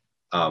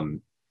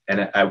 And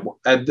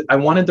I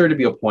wanted there to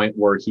be a point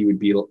where he would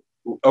be.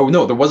 Oh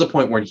no, there was a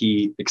point where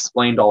he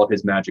explained all of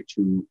his magic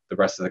to the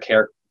rest of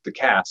the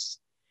cast,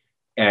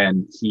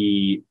 and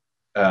he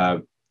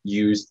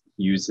used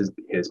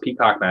his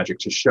peacock magic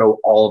to show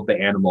all of the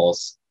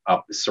animals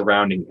up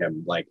surrounding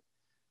him.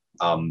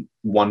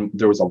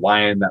 There was a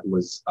lion that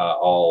was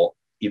all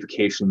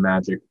evocation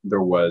magic.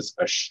 There was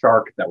a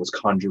shark that was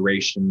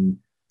conjuration.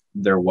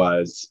 There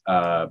was you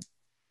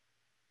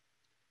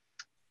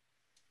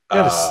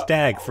got a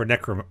stag for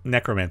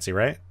necromancy,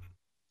 right?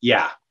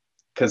 Yeah,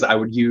 because I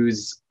would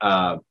use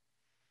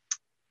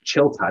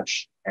chill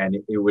touch, and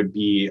it would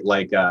be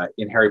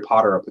in Harry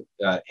Potter,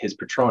 his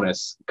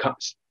Patronus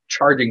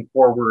charging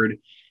forward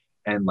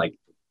and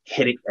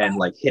hitting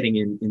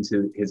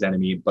into his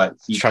enemy. But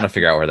he's trying to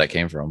figure out where that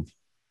came from.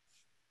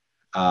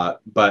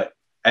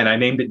 And I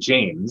named it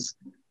James,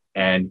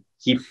 and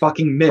he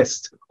fucking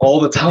missed all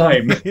the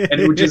time. And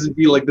it would just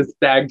be the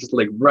stag just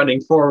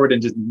running forward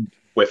and just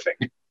whiffing.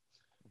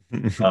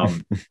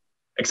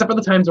 except for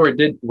the times where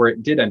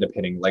it did end up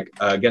hitting. Like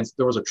against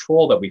there was a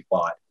troll that we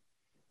fought,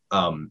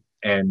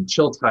 and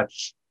chill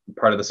touch.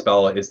 Part of the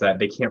spell is that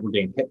they can't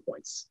regain hit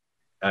points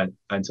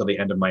until the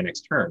end of my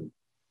next turn.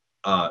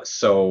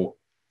 So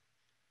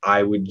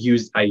I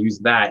used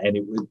that,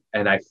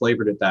 and I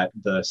flavored it that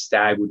the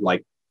stag would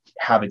like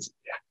have its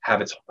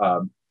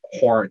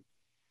horn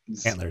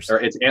Antlers. or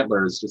its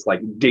antlers just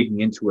like digging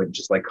into it,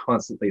 just like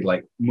constantly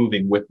like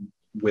moving with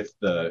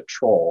the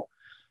troll.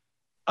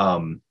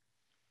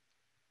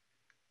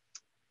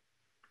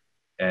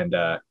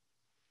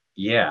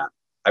 Yeah,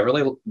 I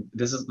really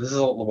this is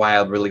why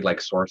I really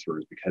like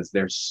sorcerers, because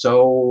they're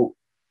so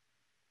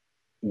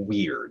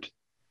weird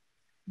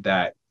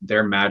that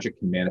their magic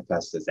can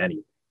manifest as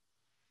anything.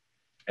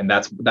 And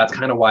that's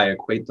kind of why I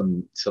equate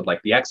them to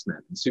like the X-Men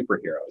and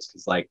superheroes,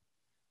 because like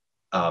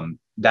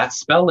that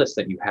spell list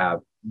that you have,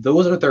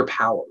 those are their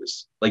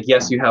powers. Like,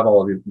 yes, you have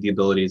all of the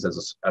abilities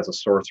as a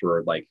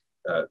sorcerer, like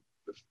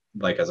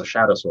as a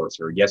shadow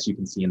sorcerer. Yes, you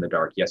can see in the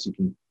dark. Yes, you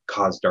can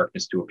cause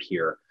darkness to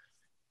appear.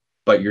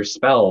 But your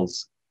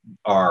spells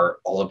are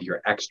all of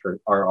your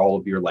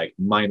like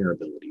minor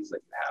abilities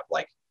that you have.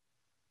 Like,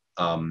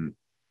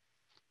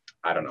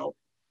 I don't know,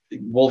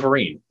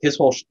 Wolverine. His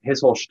whole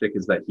shtick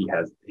is that he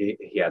has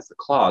the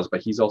claws,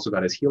 but he's also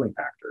got his healing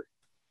factor.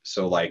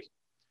 So, like,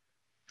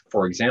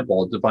 for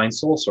example, Divine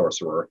Soul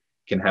Sorcerer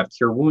can have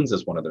Cure Wounds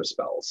as one of their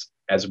spells,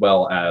 as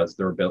well as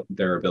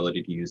their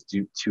ability to use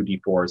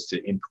 2d4s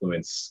to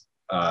influence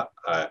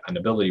an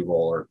ability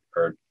roll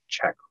or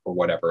check or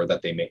whatever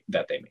that they make.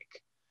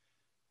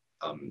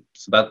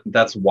 So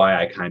that's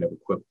why I kind of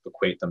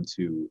equate them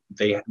to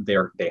they have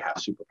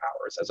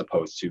superpowers, as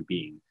opposed to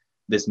being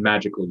this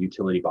magical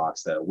utility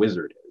box that a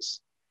wizard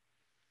is.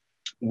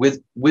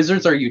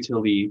 Wizards are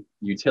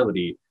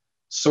utility.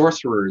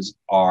 Sorcerers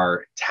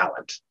are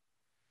talent.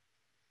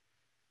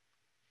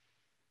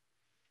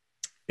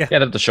 Yeah, they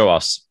have to show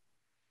us.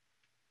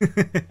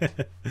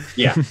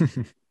 Yeah.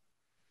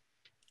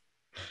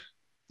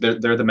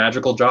 They're the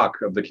magical jock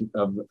of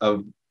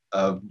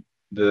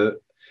the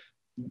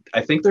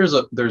I think there's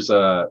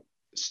a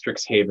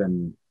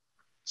Strixhaven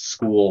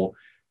school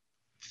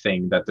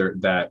thing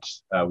that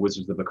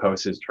Wizards of the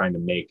Coast is trying to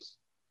make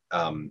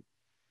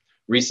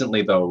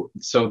recently, though.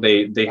 So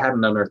they had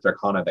an Unearthed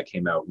Arcana that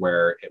came out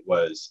where it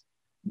was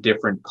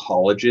different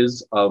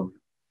colleges of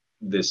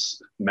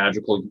this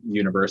magical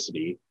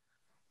university,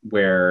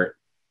 where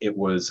it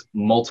was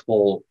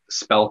multiple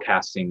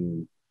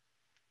spellcasting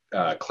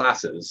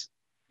classes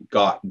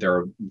got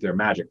their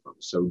magic from.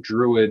 So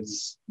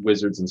druids,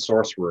 wizards, and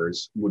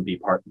sorcerers would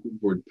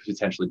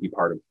potentially be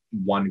part of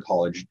one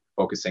college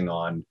focusing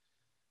on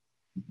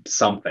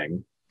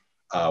something,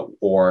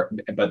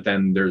 but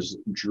then there's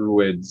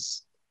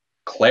druids,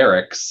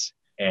 clerics,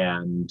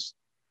 and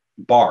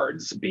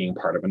bards being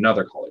part of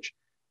another college.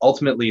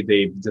 Ultimately,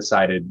 they've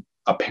decided,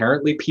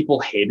 apparently people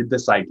hated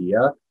this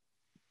idea,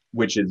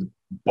 which is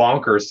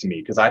bonkers to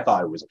me, because I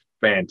thought it was a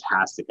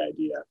fantastic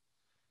idea.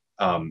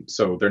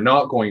 So they're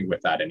not going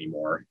with that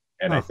anymore,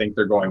 and I think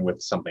they're going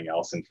with something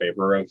else in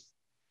favor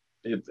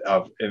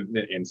of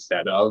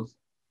instead of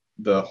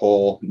the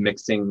whole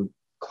mixing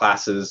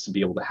classes to be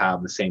able to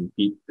have the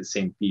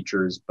same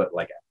features, but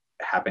like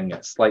happening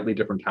at slightly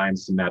different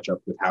times to match up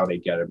with how they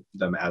get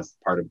them as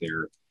part of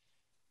their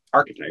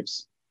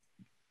archetypes.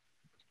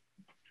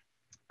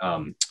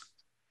 Yeah.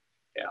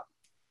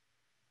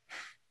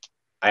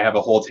 I have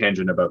a whole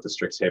tangent about the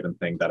Strixhaven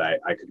thing that I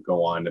could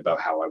go on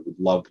about how I would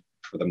love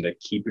for them to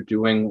keep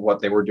doing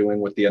what they were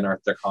doing with the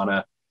Unearthed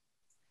Arcana.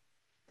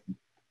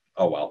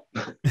 Oh well.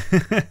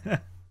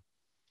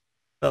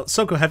 Well,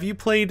 Soko, have you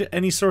played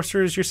any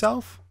sorcerers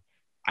yourself?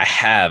 I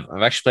have.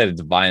 I've actually played a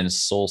Divine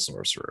Soul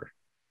Sorcerer.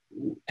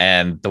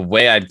 And the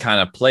way I'd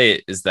kind of play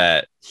it is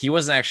that he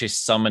wasn't actually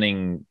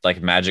summoning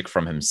like magic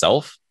from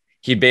himself.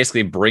 He'd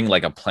basically bring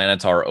like a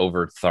planetar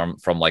over from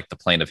like the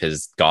plane of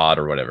his god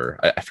or whatever.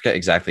 I forget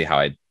exactly how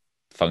I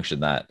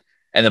functioned that.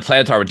 And the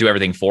planetar would do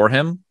everything for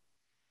him.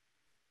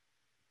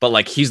 But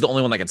like he's the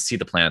only one that could see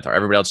the planetar.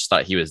 Everybody else just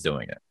thought he was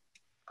doing it.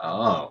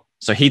 Oh.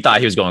 So he thought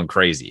he was going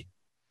crazy.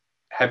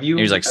 He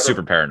was like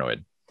super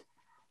paranoid.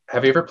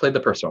 Have you ever played the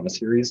Persona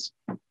series?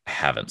 I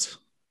haven't.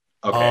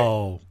 Okay.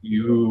 Oh.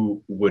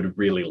 You would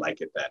really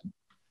like it then.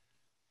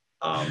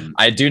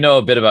 I do know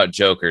a bit about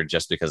Joker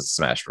just because of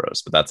Smash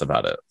Bros, but that's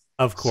about it.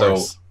 Of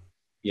course.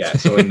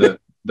 So in the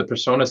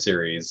Persona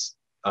series,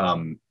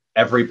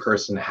 every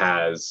person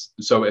has,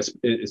 so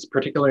it's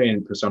particularly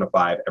in Persona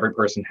 5, every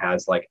person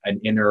has like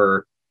an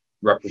inner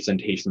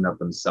representation of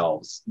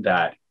themselves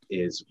that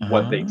is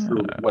what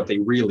they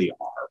really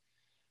are.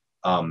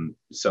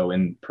 So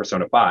in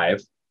Persona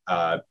 5,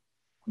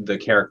 the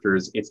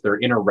characters, it's their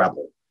inner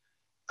rebel.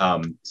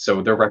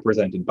 So they're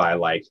represented by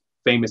like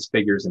famous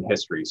figures in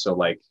history. So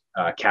like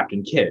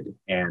Captain Kidd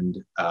and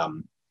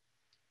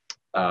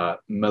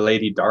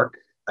Milady Dark,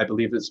 I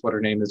believe is what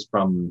her name is,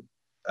 from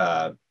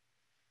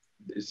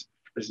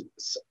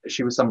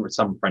she was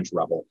some French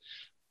rebel,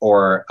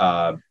 or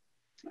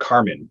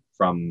Carmen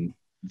from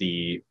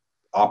the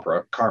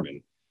opera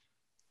Carmen,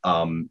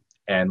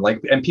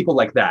 and people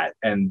like that,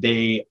 and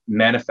they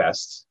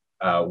manifest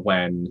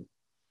when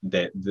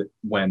they're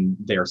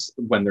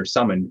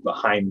summoned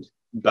behind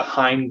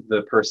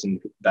the person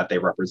that they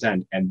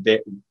represent, and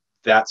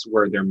that's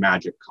where their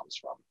magic comes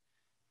from.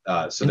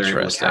 So they're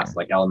able to cast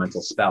like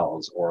elemental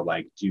spells, or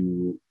like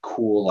do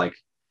cool like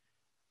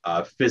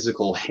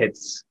physical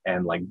hits,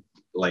 and like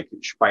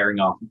firing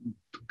off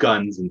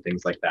guns and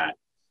things like that.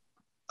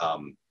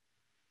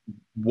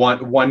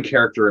 One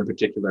character in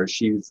particular,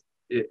 she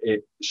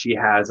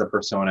has a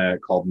persona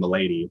called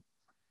Milady,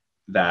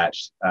 that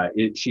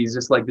she's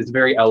just like this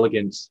very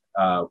elegant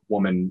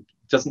woman.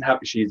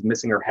 She's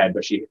missing her head,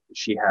 but she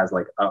has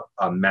like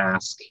a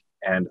mask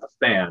and a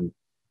fan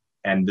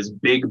and this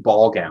big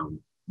ball gown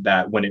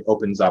that when it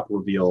opens up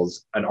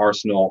reveals an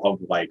arsenal of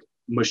like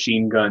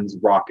machine guns,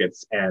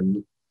 rockets,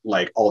 and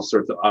like all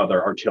sorts of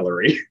other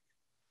artillery.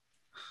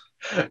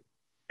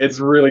 It's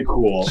really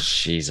cool.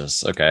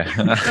 Jesus. Okay.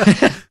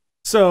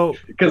 So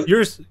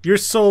your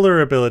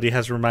solar ability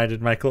has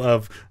reminded Michael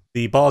of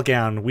the ball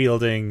gown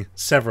wielding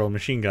several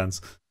machine guns.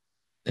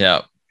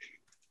 Yeah.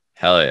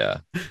 Hell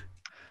yeah.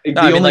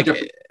 No, I mean, like,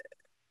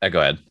 go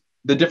ahead.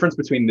 The difference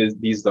between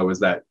these though is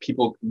that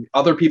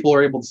other people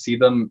are able to see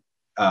them,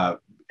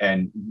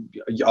 and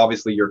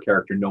obviously your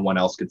character, no one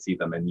else could see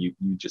them, and you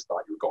just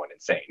thought you were going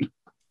insane.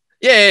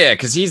 Yeah.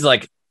 Because he's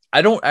like,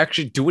 I don't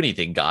actually do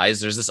anything, guys.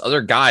 There's this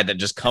other guy that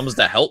just comes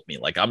to help me.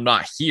 Like, I'm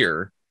not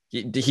here.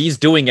 He's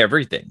doing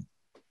everything.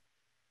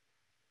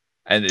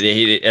 And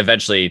he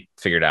eventually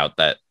figured out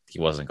that he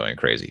wasn't going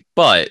crazy.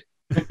 But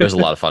it was a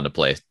lot of fun to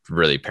play.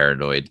 Really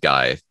paranoid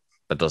guy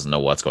that doesn't know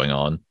what's going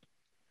on.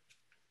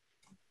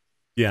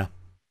 Yeah.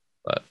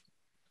 But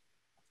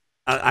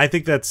I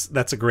think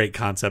that's a great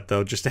concept,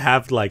 though, just to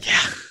have like,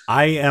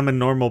 I am a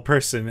normal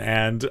person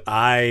and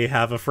I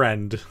have a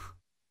friend.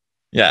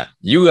 Yeah,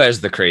 you guys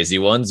are the crazy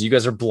ones. You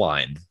guys are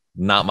blind.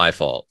 Not my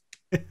fault.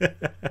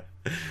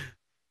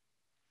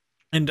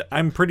 And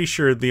I'm pretty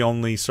sure the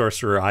only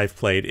sorcerer I've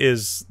played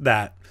is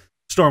that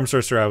Storm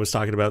Sorcerer I was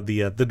talking about,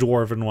 the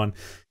dwarven one.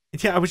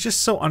 And yeah, I was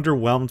just so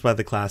underwhelmed by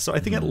the class. So I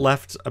think it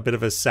left a bit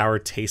of a sour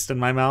taste in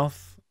my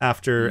mouth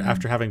after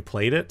having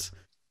played it.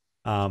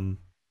 But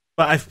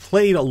I've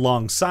played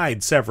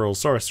alongside several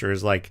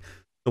sorcerers, like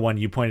the one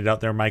you pointed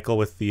out there, Michael,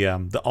 with the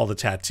all the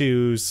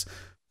tattoos.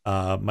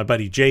 My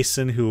buddy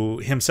Jason, who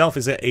himself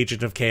is an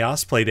agent of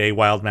chaos, played a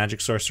wild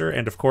magic sorcerer,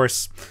 and of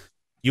course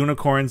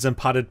unicorns and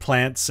potted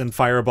plants and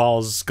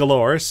fireballs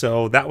galore.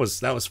 So that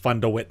was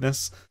fun to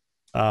witness.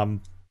 But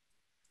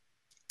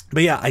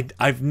yeah,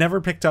 I've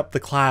never picked up the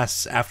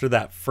class after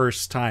that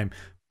first time,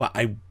 but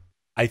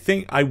I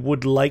think I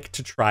would like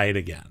to try it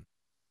again.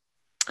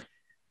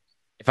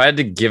 If I had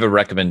to give a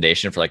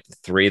recommendation for like the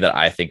 3 that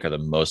I think are the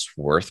most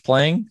worth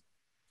playing,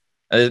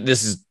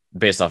 this is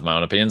based off my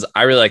own opinions.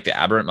 I really like the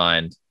Aberrant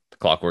Mind, the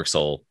Clockwork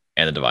Soul,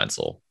 and the Divine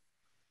Soul.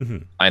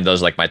 And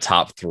those are like my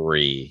top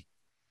 3.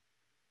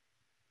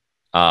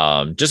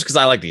 Just because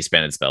I like the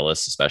expanded spell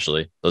list,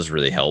 especially. Those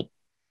really help.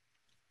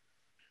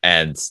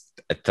 And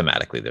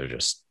thematically, they're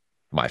just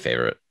my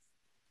favorite.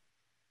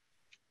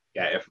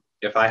 Yeah,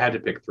 if I had to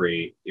pick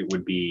 3, it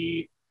would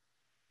be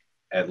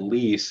at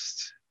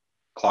least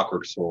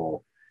Clockwork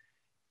Soul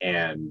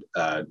and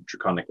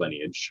Draconic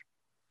Lineage.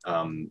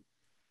 And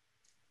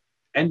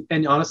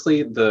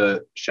honestly,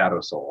 the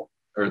Shadow Soul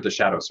or the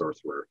Shadow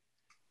Sorcerer,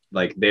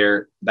 like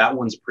that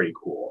one's pretty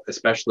cool,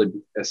 especially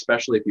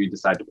if you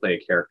decide to play a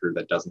character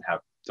that doesn't have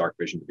dark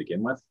vision to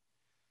begin with,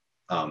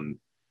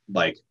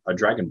 like a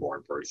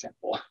Dragonborn, for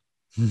example,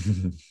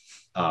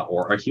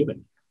 or a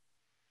human.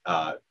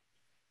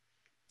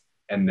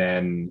 And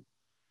then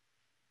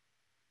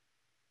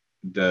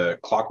the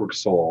Clockwork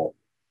Soul,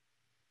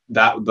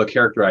 that the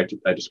character I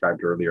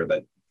described earlier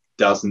that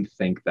doesn't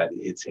think that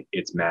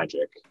it's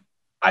magic.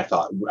 I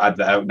thought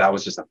that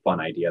was just a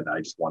fun idea that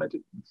I just wanted to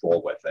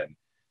roll with, and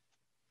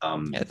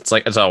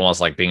it's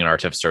almost like being an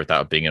artificer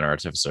without being an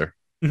artificer.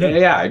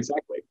 Yeah,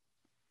 exactly.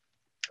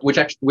 Which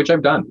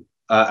I've done.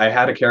 I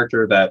had a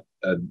character that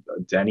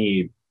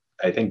Teni,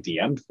 I think,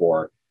 DM'd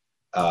for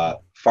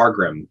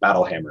Fargrim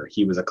Battlehammer.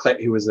 He was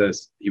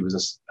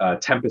a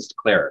Tempest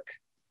cleric.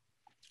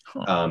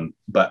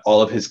 But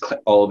all of his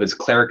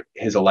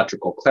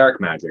electrical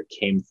cleric magic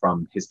came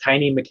from his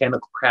tiny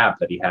mechanical crab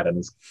that he had on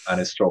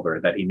his shoulder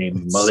that he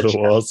named Malichka.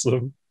 So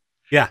awesome.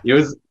 Yeah,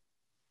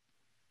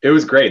 it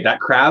was great. That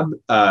crab.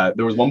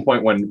 There was one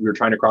point when we were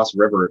trying to cross a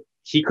river.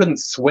 He couldn't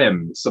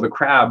swim, so the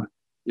crab.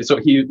 So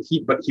he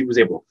was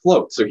able to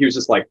float. So he was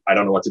just like, I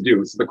don't know what to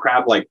do. So the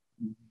crab like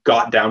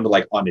got down to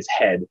like on his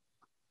head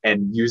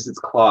and used its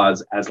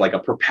claws as like a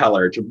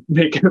propeller to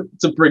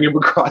bring him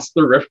across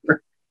the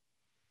river.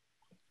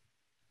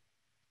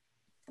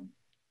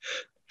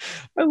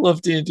 I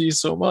love D&D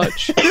so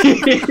much.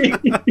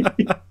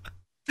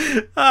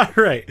 All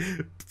right,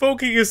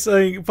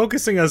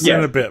 focusing us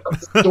in a bit.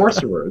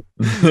 Sorcerers.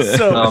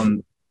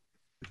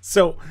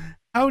 So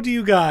how do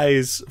you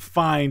guys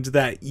find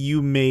that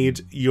you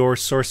made your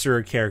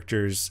sorcerer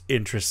characters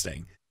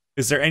interesting?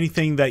 Is there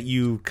anything that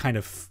you kind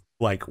of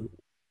like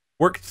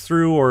worked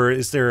through, or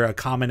is there a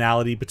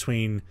commonality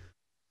between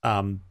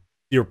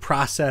your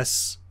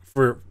process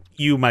for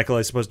you, Michael,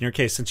 I suppose in your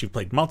case, since you've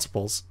played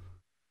multiples.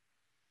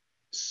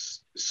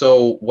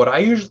 So what I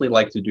usually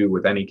like to do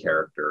with any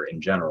character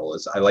in general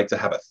is I like to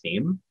have a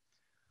theme.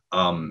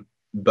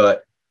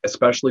 But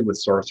especially with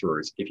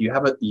sorcerers, if you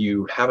have a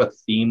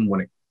theme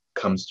when it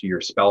comes to your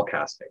spell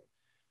casting.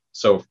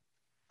 So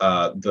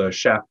the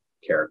chef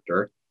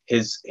character,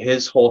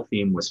 his whole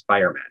theme was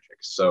fire magic.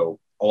 So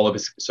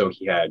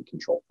he had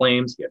control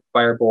flames, he had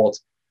firebolt,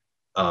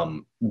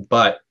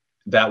 but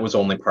that was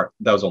only part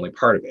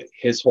of it.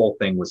 His whole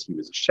thing was he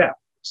was a chef.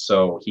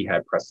 So he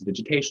had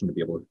prestidigitation to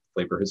be able to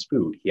flavor his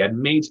food. He had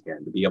mage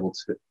hand to be able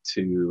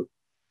to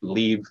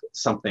leave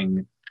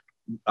something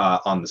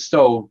on the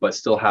stove, but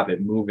still have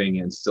it moving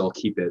and still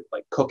keep it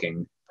like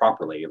cooking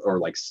properly, or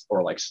like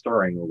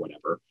stirring or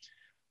whatever.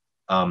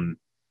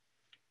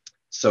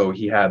 So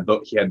he had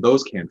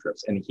those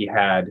cantrips, and he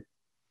had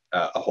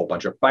a whole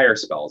bunch of fire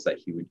spells that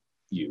he would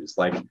use,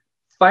 like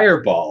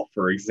fireball,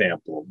 for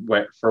example.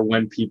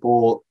 When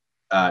people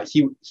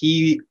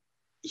he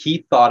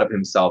thought of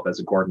himself as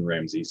a Gordon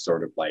Ramsay,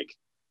 sort of like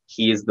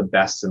he is the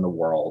best in the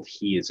world.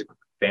 He is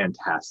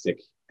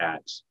fantastic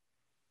at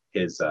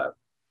his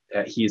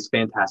he is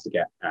fantastic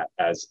at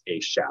as a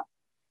chef,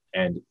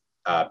 and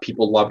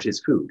people loved his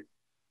food.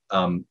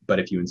 But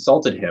if you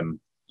insulted him,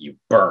 you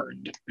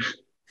burned,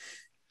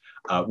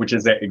 which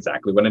is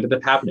exactly what ended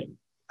up happening.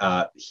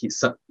 He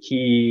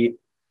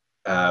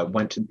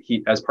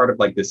as part of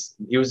like this.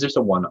 It was just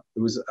a one.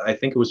 I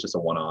think it was just a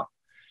one-off.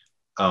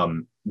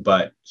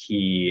 But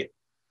he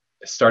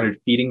started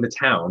feeding the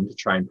town to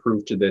try and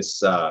prove to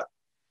this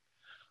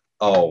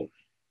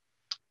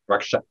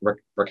Rakshasa?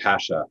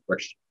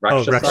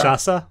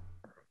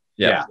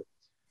 Yeah.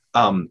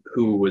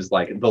 Who was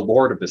like the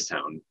lord of this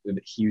town.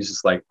 He was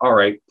just like, all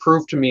right,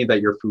 prove to me that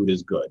your food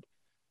is good.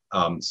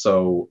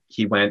 So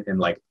he went and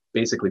like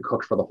basically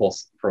cooked for the whole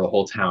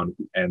town,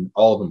 and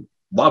all of them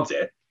loved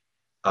it.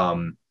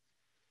 But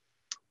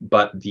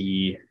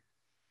the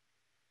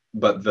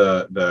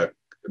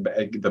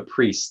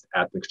priest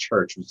at the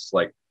church was just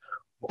like,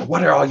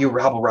 what are all you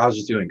rabble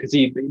rousers doing? Because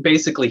he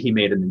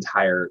made an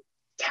entire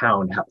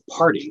town have a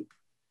party.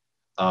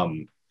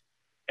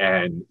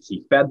 And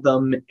he fed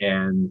them,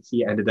 and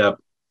he ended up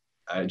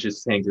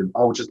just saying to them,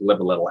 oh, just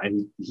live a little.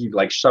 And he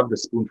like shoved a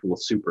spoonful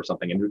of soup or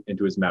something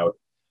into his mouth,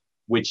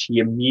 which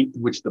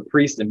the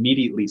priest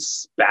immediately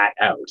spat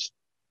out.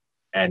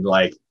 And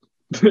like,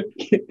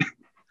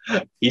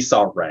 he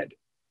saw red.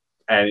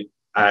 And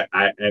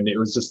and it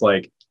was just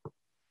like,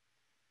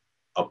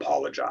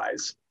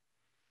 apologize.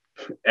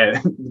 And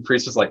the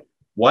priest was like,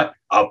 what?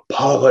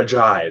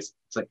 Apologize.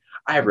 It's like,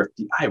 I will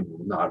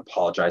not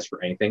apologize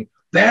for anything.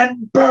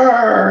 Then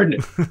burn!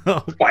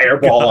 Oh,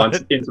 Fireball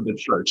into the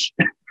church.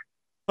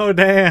 Oh,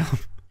 damn.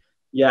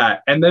 Yeah,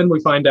 and then we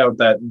find out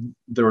that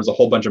there was a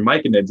whole bunch of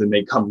Myconids, and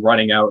they come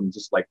running out and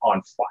just like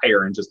on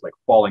fire and just like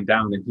falling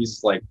down, and he's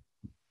just like,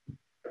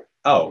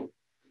 oh,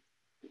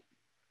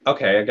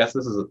 okay, I guess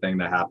this is a thing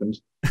that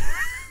happened.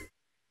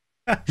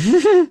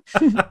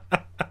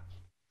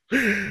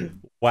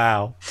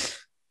 Wow.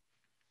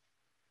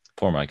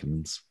 Poor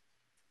Myconids.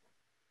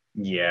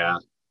 Yeah,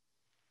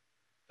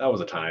 that was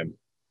a time.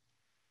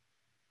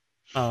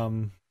 Yeah,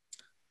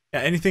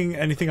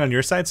 anything on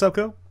your side,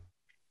 Soko?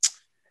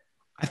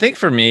 I think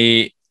for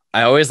me,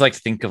 I always like to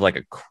think of like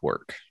a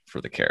quirk for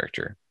the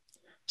character.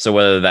 So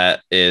whether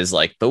that is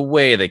like the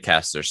way they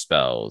cast their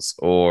spells,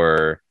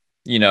 or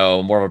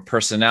more of a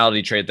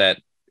personality trait that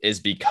is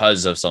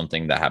because of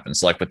something that happens.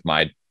 So like with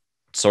my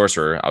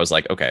sorcerer, I was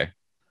like, okay,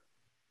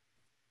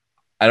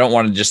 I don't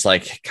want to just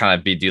like kind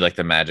of do like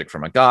the magic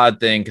from a god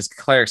thing, because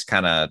clerics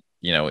kind of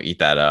eat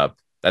that up.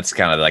 That's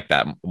kind of like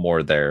that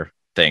more their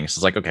thing. So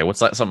it's like, okay, what's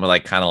that, something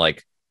like kind of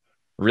like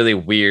really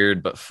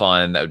weird but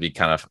fun that would be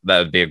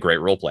a great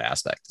roleplay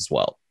aspect as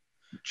well.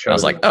 I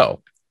was like,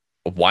 oh,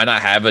 why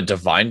not have a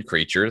divine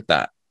creature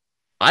that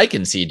I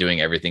can see doing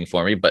everything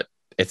for me, but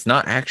it's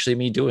not actually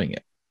me doing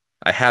it.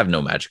 I have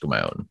no magic of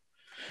my own.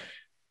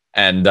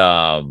 And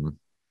that's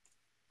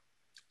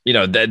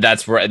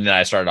where, and then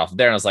I started off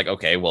there, and I was like,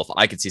 okay, well, if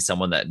I could see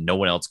someone that no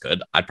one else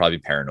could, I'd probably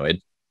be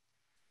paranoid,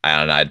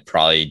 and I'd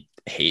probably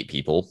hate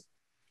people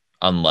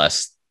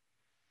unless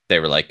they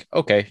were like,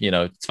 okay,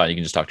 it's fine, you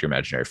can just talk to your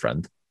imaginary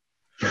friend.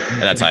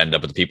 And that's how I ended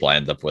up with the people I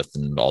ended up with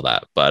and all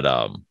that. But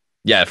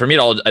yeah, for me,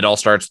 it all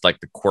starts with like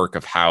the quirk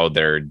of how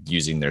they're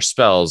using their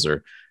spells,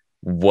 or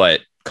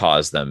what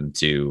caused them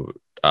to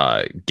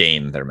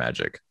gain their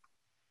magic,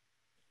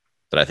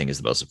 that I think is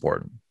the most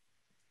important.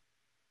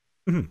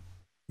 Mm-hmm.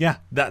 Yeah,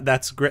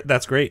 that's great.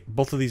 That's great.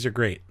 Both of these are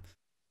great.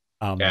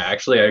 Yeah,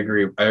 actually, I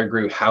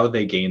agree. How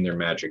they gain their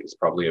magic is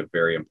probably a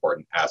very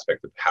important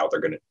aspect of how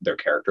their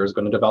character is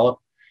going to develop.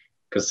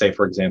 Because, say,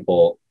 for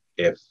example,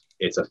 if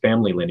it's a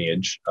family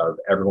lineage of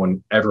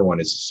everyone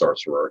is a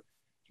sorcerer,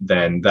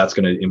 then that's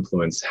going to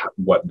influence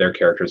what their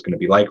character is going to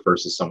be like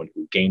versus someone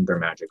who gained their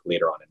magic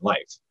later on in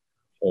life,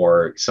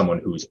 or someone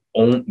who's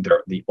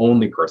they're the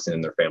only person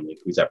in their family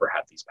who's ever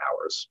had these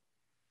powers.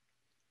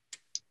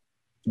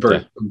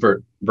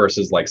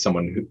 Versus like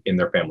someone who in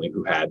their family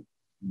who had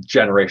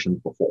generations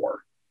before,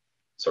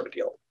 sort of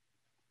deal.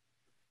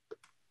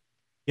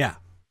 Yeah,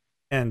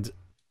 and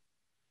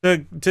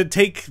to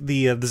take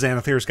the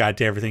Xanathar's Guide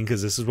to Everything,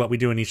 because this is what we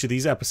do in each of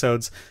these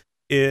episodes,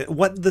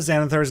 what the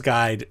Xanathar's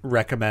Guide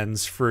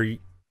recommends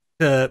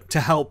to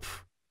help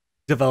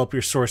develop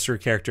your sorcerer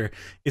character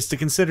is to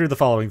consider the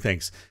following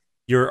things: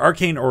 your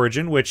arcane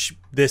origin, which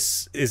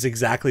this is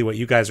exactly what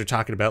you guys are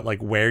talking about, like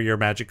where your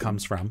magic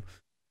comes from,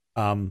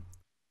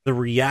 the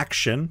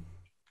reaction,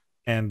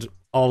 and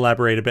I'll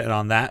elaborate a bit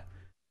on that,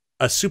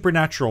 a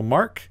supernatural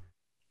mark,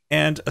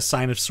 and a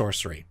sign of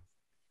sorcery.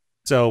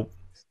 So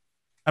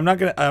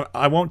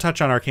I won't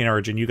touch on arcane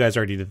origin. You guys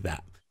already did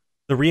that.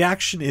 The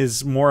reaction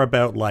is more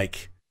about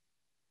like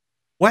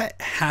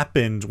what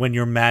happened when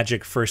your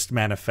magic first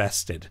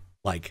manifested.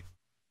 Like,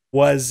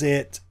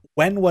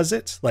 when was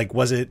it? Like,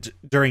 was it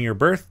during your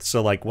birth?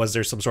 So like, was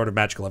there some sort of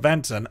magical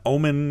event, an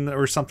omen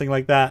or something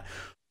like that?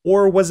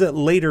 Or was it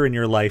later in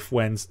your life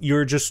when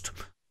you're just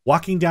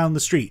walking down the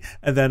street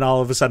and then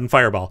all of a sudden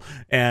fireball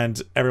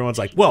and everyone's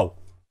like, whoa?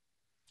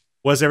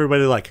 Was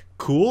everybody like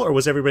cool, or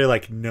was everybody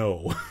like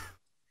no?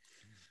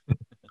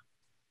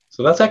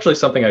 So that's actually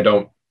something I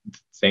don't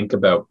think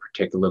about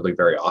particularly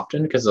very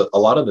often, because a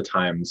lot of the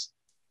times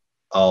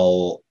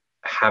I'll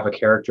have a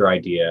character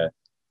idea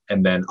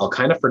and then I'll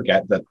kind of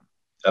forget that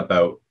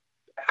about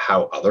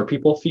how other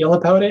people feel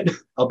about it.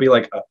 I'll be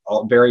like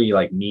very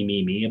like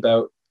me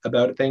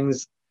about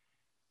things,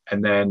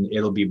 and then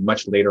it'll be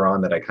much later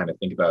on that I kind of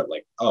think about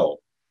like, oh,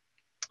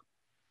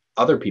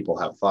 other people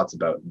have thoughts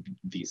about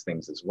these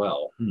things as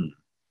well.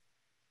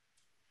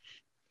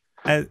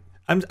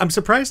 I'm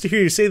surprised to hear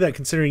you say that,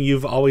 considering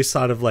you've always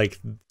thought of like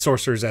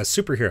sorcerers as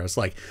superheroes.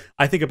 Like,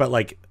 I think about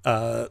like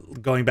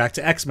going back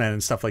to X-Men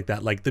and stuff like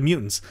that, like the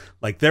mutants,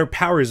 like their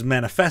powers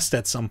manifest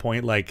at some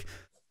point, like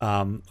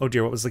oh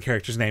dear, what was the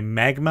character's name?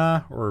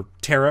 Magma or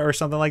Terra or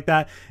something like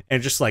that,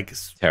 and just like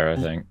Terra,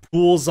 I think,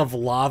 pools of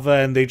lava,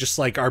 and they just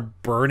like are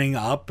burning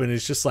up, and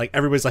it's just like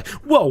everybody's like,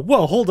 whoa,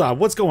 hold on,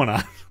 what's going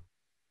on?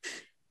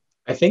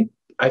 I think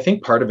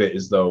part of it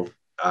is, though,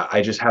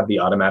 I just have the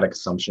automatic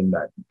assumption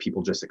that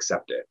people just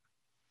accept it,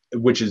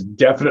 which is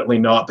definitely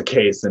not the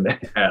case in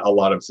a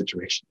lot of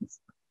situations.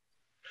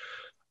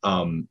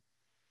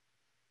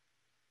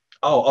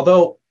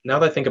 Although now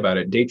that I think about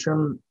it,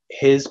 Daitrim,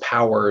 his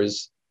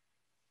powers,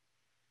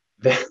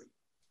 the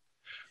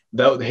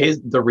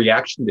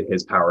reaction to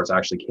his powers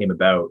actually came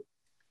about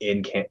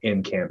in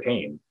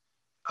campaign,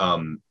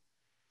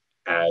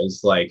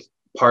 as like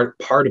part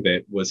of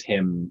it was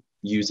him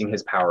using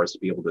his powers to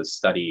be able to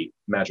study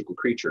magical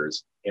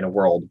creatures in a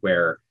world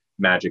where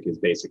magic is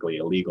basically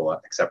illegal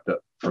except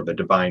for the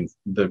divine.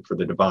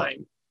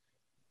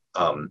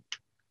 And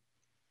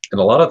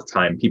a lot of the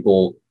time,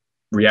 people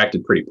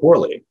reacted pretty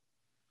poorly.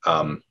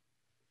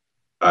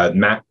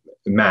 Matt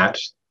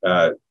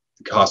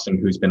Costin,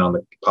 who's been on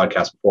the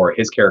podcast before,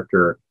 his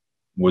character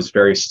was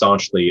very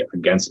staunchly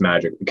against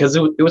magic because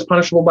it was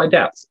punishable by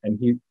death, and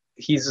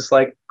he's just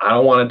like, I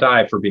don't want to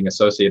die for being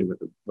associated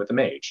with a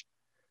mage,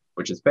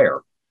 which is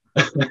fair.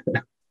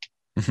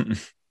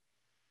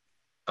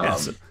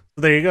 So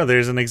there you go.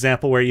 There's an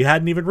example where you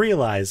hadn't even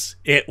realized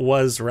it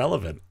was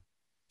relevant.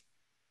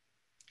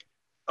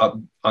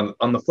 On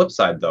the flip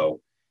side,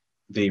 though,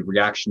 the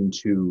reaction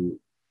to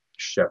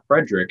Chef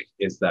Frederick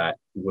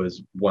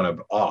was one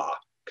of awe,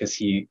 because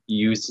he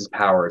used his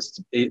powers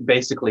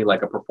basically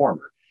like a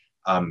performer.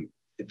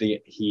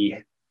 He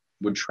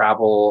would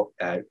travel,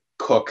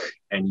 cook,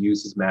 and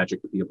use his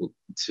magic to be able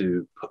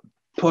to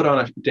put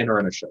on a dinner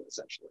and a show,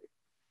 essentially.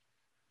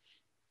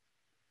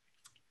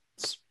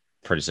 It's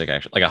pretty sick,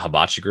 actually. Like a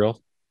hibachi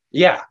grill.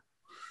 Yeah.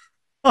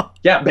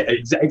 Yeah,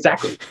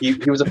 exactly. He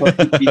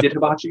did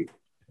hibachi.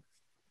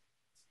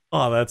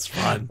 Oh, that's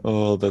fun.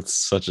 Oh, that's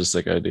such a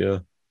sick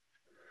idea.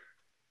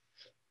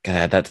 Gotta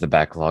add that to the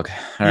backlog.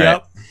 All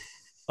yep. right.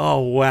 Oh,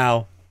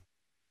 wow.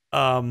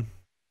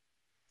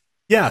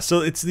 Yeah,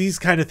 so it's these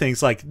kind of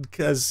things, like,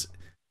 because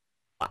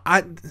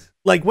I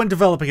like when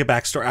developing a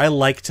backstory, I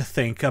like to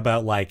think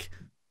about like,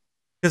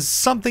 because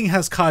something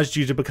has caused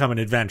you to become an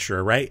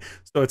adventurer, right?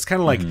 So it's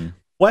kind of like,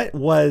 what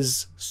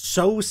was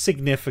so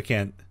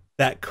significant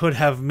that could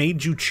have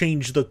made you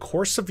change the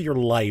course of your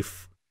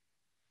life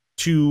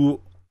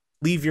to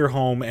leave your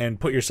home and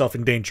put yourself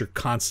in danger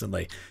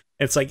constantly?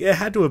 It's like, it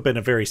had to have been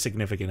a very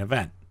significant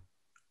event.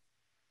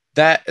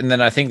 That, and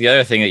then I think the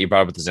other thing that you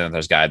brought up with the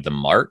Xanathar's Guide, the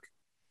mark,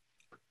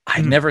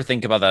 I never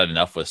think about that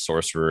enough with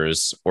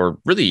sorcerers, or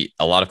really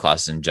a lot of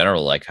classes in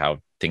general, like how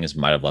things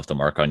might have left a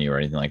mark on you or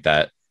anything like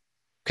that.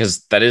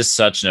 Because that is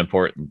such an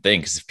important thing.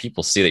 Because if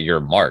people see that you're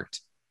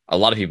marked, a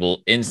lot of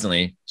people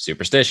instantly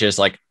superstitious,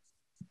 like,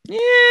 yeah,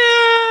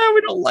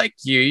 we don't like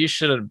you. You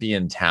shouldn't be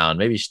in town.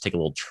 Maybe you should take a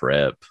little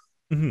trip.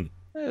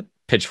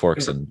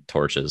 Pitchforks and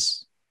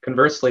torches.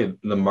 Conversely,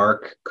 the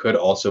mark could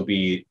also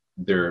be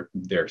their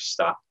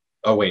stop.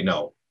 Oh wait,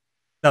 no.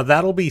 Now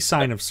that'll be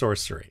sign of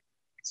sorcery.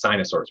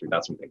 Sign of sorcery.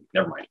 That's something.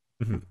 Never mind.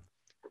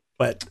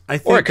 But I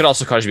think, or it could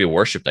also cause you to be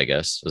worshipped, I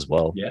guess, as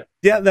well.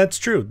 Yeah, that's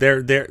true.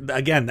 They're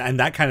again, and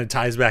that kind of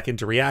ties back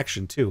into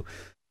reaction too.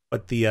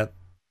 But the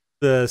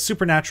the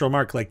supernatural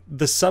mark, like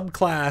the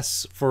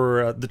subclass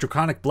for the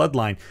draconic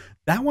bloodline,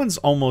 that one's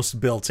almost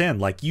built in.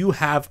 Like you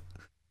have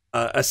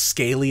a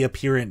scaly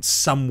appearance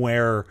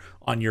somewhere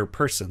on your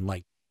person.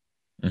 Like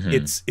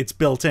it's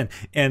built in.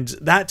 And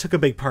that took a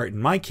big part in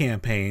my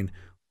campaign,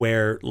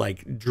 where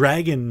like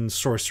dragon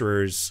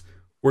sorcerers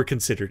were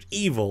considered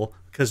evil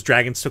because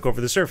dragons took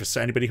over the surface.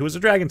 So anybody who was a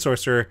dragon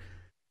sorcerer,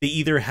 they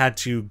either had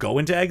to go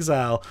into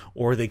exile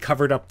or they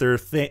covered up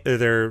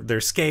their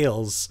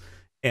scales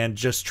and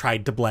just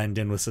tried to blend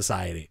in with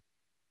society.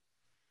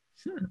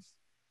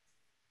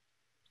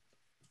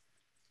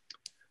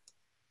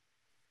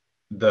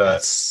 Go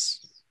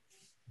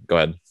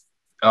ahead.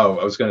 Oh,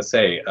 I was going to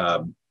say,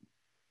 I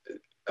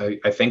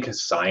think a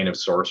sign of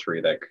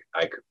sorcery that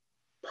I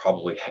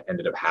probably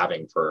ended up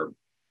having for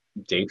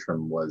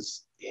Datrum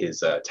was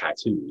his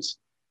tattoos,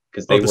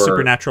 because they the were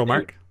supernatural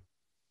mark.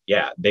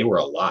 Yeah, they were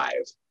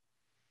alive.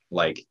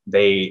 Like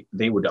they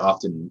would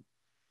often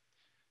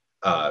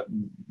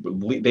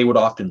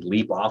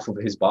leap off of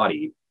his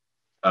body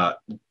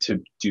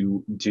to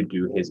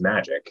do his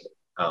magic,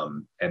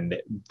 and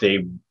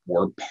they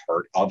were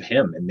part of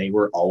him, and they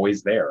were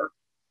always there,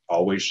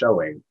 always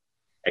showing,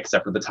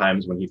 except for the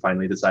times when he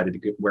finally decided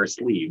to wear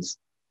sleeves,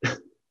 because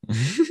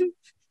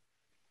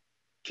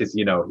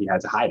he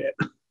had to hide it.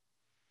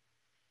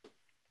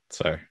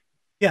 So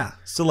yeah,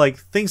 so like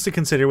things to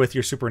consider with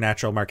your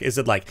supernatural mark. Is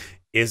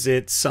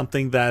it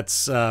something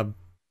that's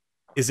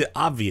is it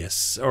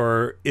obvious,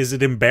 or is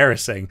it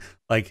embarrassing?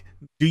 Like,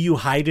 do you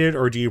hide it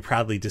or do you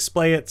proudly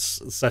display it,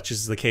 such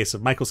as the case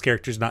of Michael's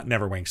characters not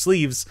never wearing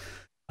sleeves?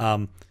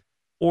 Or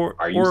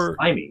are you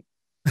slimy?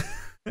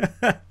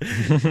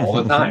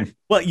 All the time.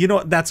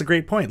 Well, that's a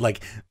great point.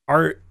 Like,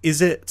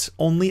 is it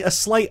only a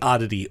slight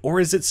oddity,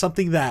 or is it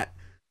something that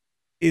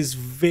is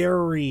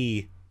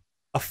very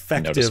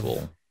effective?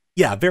 Noticeable.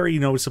 Yeah, very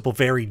noticeable,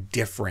 very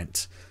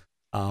different.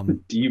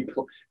 Do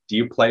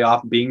you play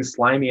off being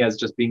slimy as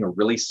just being a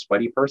really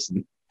sweaty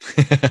person?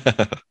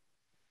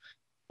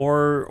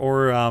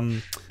 or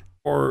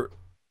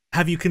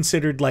have you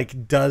considered,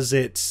 like, does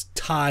it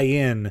tie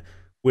in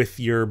with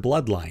your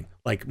bloodline?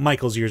 Like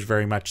Michael's yours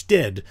very much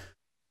did.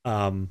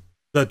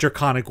 The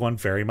draconic one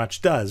very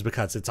much does,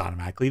 because it's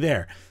automatically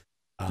there.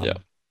 Yeah.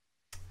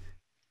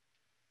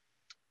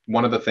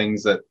 One of the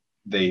things that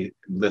they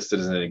listed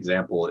as an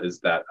example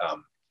is that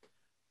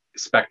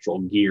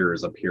spectral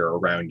gears appear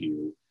around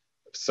you.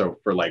 So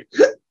for like,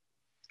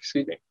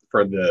 excuse me,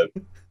 for the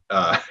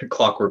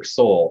clockwork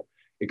soul,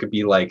 it could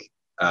be like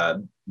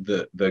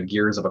the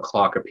gears of a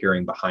clock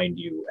appearing behind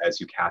you as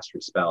you cast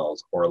your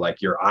spells, or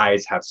like your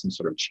eyes have some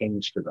sort of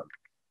change to them.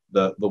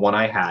 The one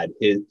I had,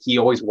 he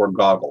always wore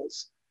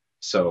goggles,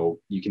 so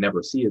you can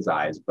never see his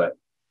eyes, but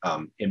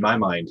in my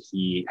mind,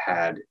 he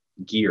had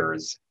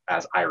gears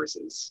as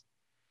irises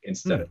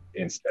instead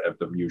of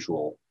the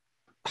usual.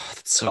 Oh,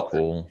 that's so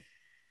cool.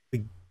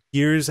 The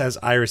gears as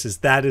irises,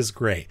 that is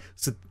great.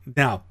 So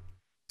now,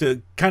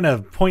 to kind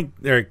of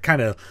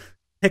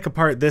pick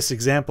apart this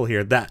example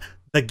here, that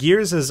the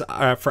gears as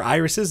for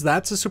irises,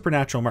 that's a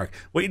supernatural mark.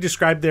 What you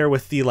described there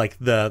with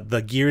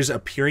the gears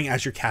appearing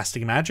as you're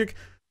casting magic,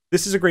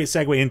 this is a great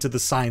segue into the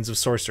signs of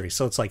sorcery.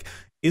 So it's like,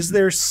 is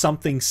there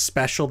something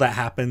special that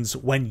happens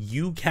when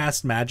you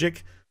cast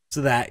magic,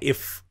 so that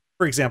if,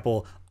 for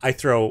example, I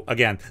throw,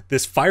 again,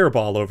 this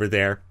fireball over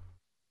there,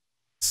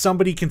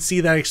 somebody can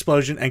see that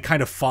explosion and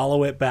kind of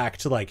follow it back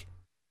to, like,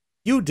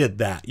 you did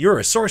that, you're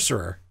a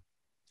sorcerer.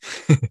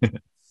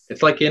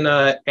 It's like in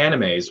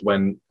animes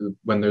when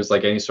there's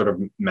like any sort of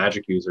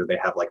magic user, they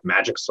have like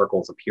magic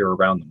circles appear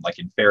around them, like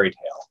in Fairy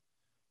Tale,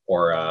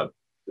 or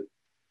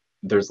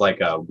there's like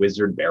a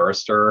wizard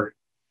barrister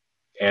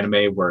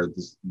anime where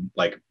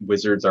like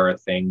wizards are a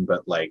thing,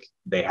 but like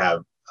they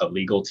have a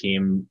legal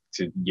team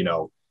to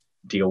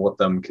deal with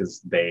them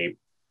because they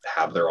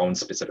have their own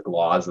specific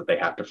laws that they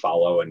have to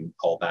follow and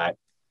all that.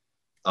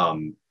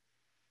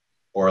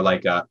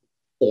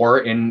 Or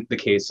in the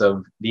case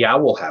of the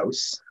Owl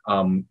House,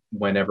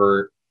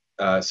 whenever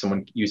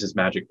someone uses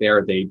magic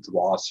there, they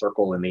draw a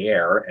circle in the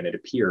air and it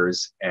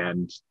appears,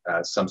 and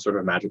some sort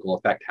of magical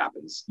effect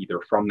happens either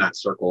from that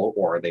circle,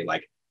 or they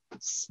like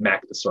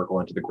smack the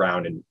circle into the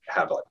ground and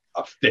have like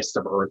a fist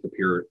of earth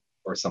appear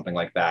or something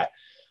like that.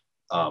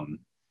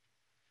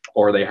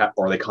 Or they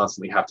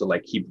constantly have to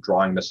like keep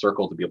drawing the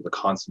circle to be able to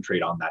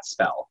concentrate on that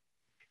spell.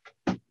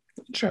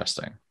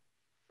 Interesting.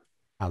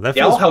 Wow,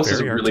 the Owl House is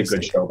a really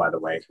good show, by the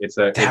way.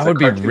 That would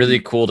be really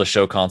cool to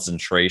show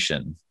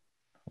concentration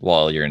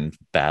while you're in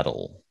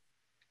battle.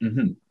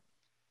 Mm-hmm.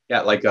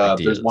 Yeah, like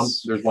there's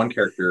one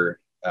character,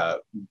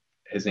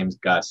 his name's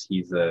Gus.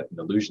 He's an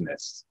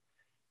illusionist,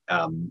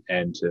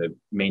 and to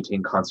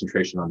maintain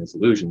concentration on his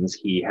illusions,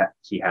 he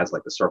has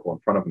like the circle in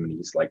front of him, and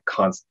he's like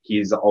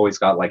he's always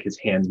got like his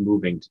hands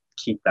moving to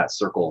keep that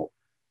circle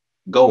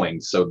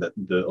going, so that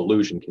the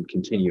illusion can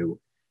continue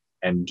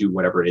and do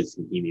whatever it is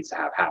that he needs to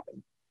have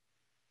happen.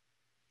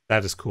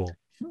 That is cool.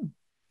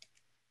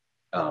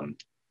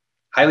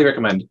 Highly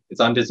recommend. It's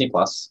on Disney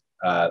Plus.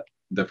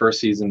 The first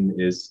season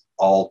is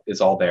all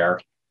there.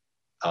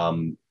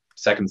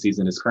 second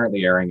season is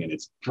currently airing, and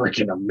it's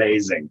freaking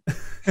amazing.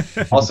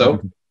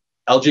 Also,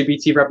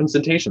 LGBT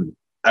representation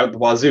out the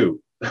wazoo.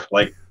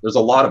 Like, there's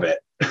a lot of it.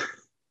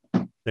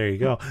 There you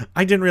go.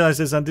 I didn't realize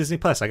this on Disney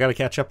Plus. I got to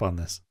catch up on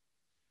this.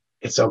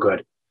 It's so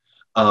good.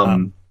 Yeah,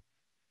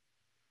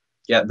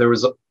 there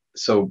was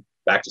so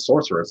back to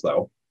Sorcerers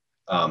though.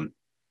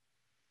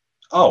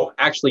 Oh,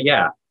 actually,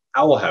 yeah,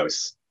 Owl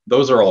House.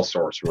 Those are all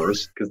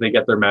sorcerers because they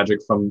get their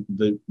magic from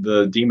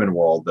the demon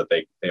world that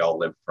they all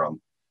live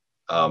from.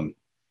 I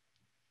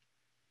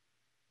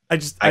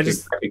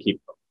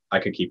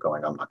could keep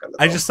going. I'm not gonna.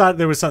 I just thought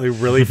there was something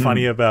really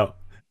funny about.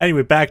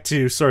 Anyway, back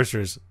to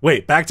Sorcerers.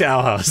 Wait, back to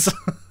Owl House.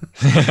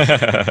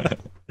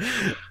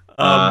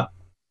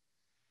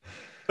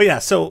 But yeah,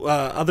 so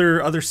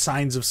other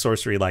signs of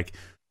sorcery, like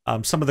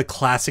some of the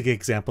classic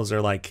examples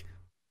are like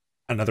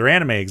another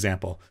anime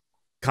example.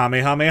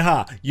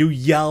 Kamehameha. You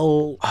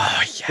yell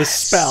the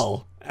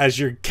spell as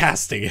you're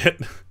casting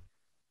it.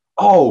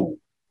 Oh,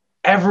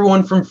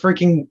 everyone from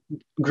freaking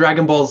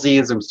Dragon Ball Z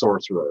is a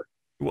sorcerer.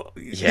 Well,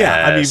 yes.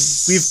 Yeah, I mean,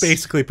 we've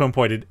basically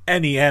pinpointed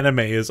any anime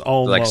is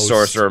almost like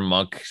sorcerer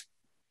monk.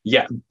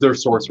 Yeah, they're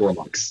sorcerer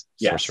monks.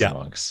 Yes. Sorcerer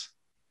monks.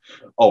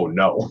 Oh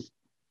no,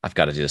 I've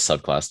got to do a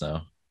subclass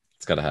now.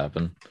 It's got to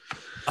happen.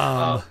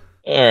 All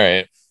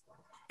right.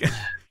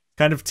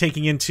 Kind of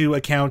taking into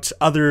account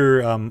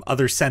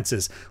other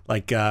senses,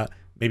 like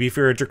maybe if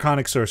you're a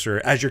draconic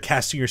sorcerer, as you're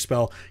casting your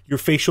spell, your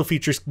facial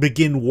features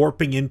begin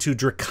warping into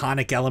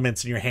draconic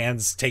elements, and your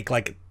hands take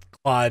like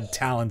clawed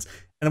talons.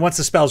 And then once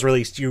the spell's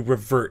released, you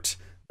revert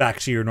back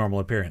to your normal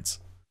appearance.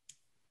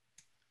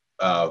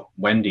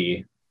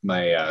 Wendy,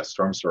 my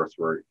storm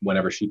sorcerer,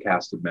 whenever she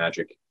casted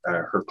magic,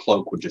 her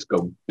cloak would just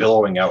go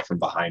billowing out from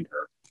behind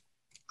her,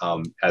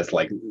 as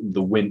like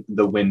the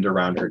wind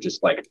around her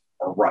just like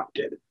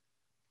erupted.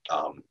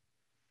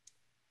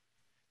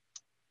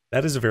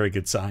 That is a very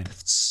good sign.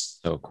 It's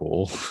so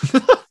cool.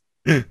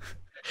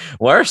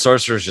 Why are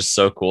sorcerers just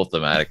so cool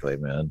thematically,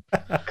 man?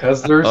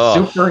 Because they're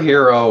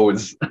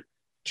superheroes.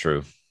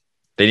 True.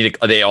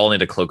 They all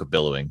need a cloak of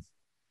billowing.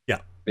 Yeah.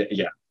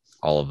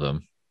 All of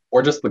them.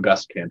 Or just the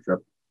gust cantrip.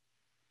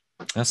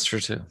 That's true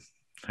too.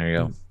 There you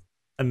go.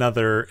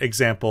 Another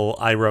example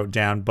I wrote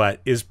down,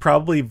 but is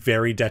probably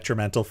very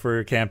detrimental for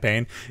your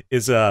campaign,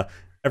 is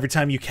every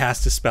time you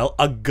cast a spell,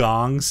 a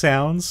gong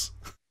sounds.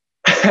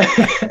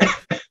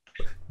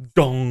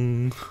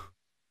 Dong.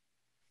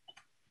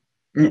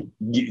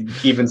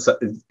 Even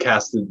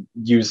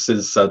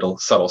uses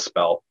subtle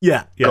spell.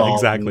 Yeah, Gong.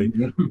 Exactly.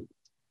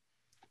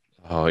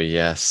 Oh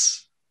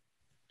yes,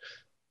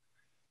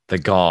 the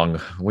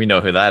gong. We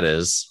know who that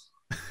is.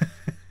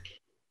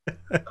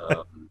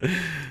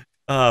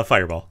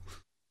 Fireball.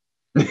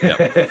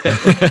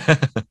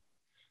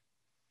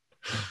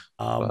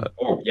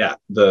 Oh yeah,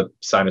 the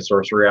sign of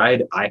sorcery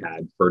I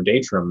had for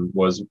Daitrim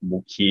was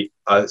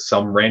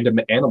some random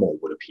animal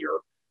would appear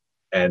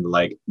and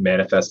like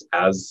manifest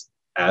as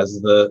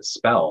the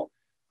spell.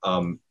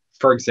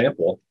 For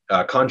example,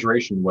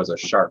 conjuration was a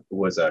shark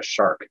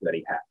that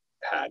he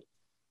had.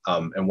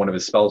 And one of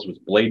his spells was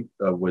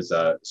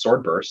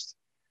sword burst.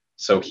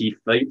 So he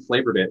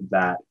flavored it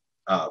that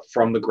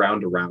from the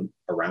ground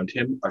around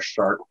him,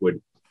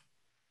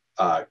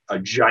 a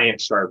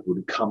giant shark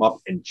would come up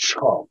and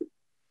chomp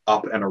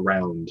up and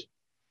around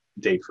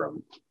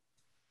Daitrim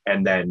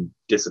and then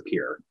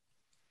disappear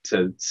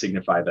to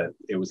signify that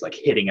it was like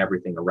hitting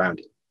everything around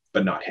him,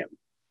 but not him.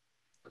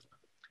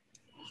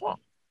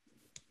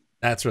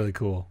 That's really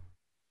cool.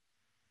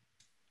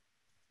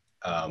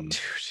 Dude.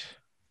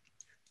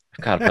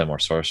 I gotta play more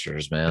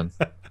sorcerers, man.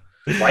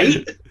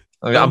 Right?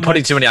 I'm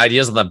putting too many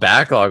ideas on the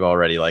backlog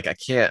already. Like I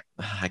can't,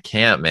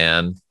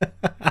 man.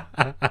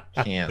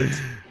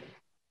 Can't.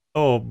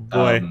 Oh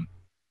boy.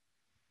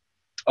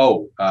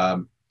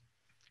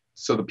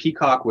 So the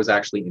peacock was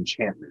actually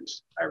enchantment,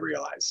 I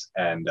realize.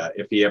 And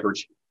if he ever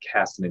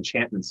cast an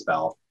enchantment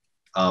spell,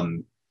 a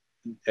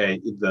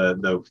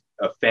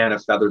fan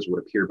of feathers would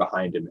appear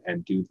behind him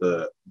and do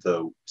the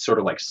sort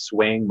of like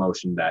swaying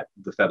motion that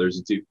the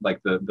feathers do,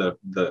 like the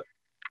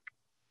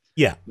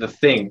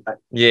thing.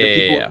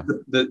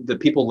 The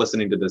people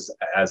listening to this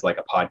as like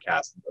a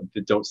podcast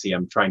that don't see,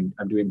 I'm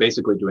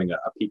basically doing a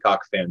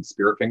peacock fan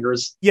spirit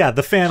fingers. Yeah,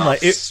 the fan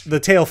the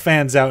tail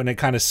fans out and it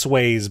kind of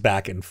sways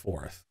back and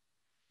forth.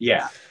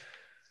 Yeah.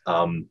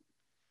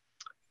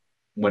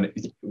 When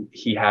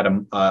he had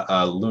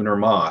a lunar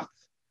moth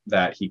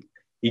that he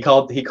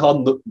called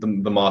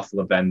the moth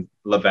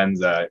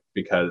Lavenza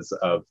because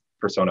of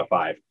Persona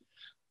 5.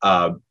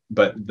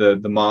 But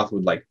the moth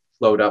would like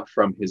float up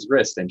from his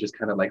wrist and just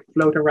kind of like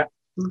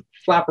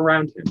flap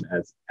around him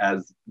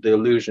as the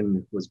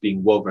illusion was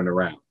being woven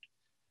around.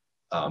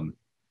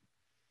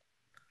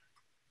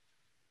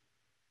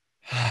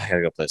 I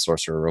gotta go play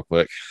Sorcerer real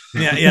quick.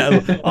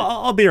 Yeah.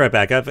 I'll be right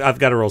back. I've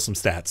got to roll some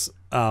stats.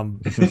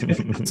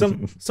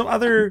 Some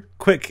other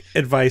quick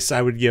advice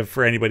I would give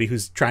for anybody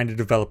who's trying to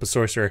develop a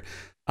sorcerer.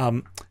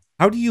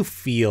 How do you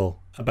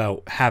feel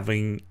about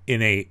having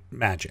innate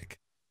magic?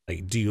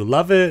 Like, do you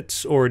love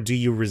it or do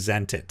you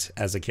resent it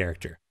as a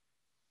character?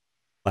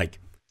 Like,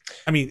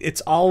 I mean,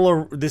 it's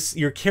all this.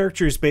 Your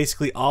character is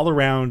basically all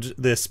around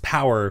this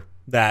power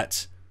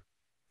that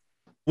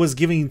was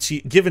given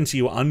to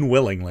you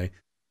unwillingly.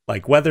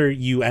 Like whether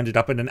you ended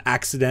up in an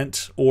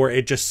accident or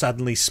it just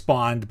suddenly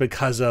spawned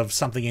because of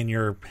something in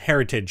your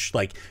heritage,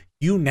 like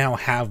you now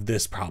have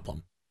this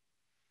problem.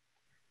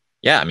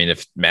 Yeah, I mean,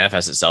 if it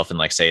manifests itself in,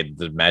 like, say,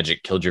 the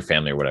magic killed your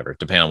family or whatever,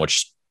 depending on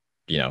which,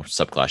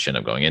 subclass you end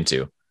up going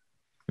into,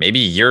 maybe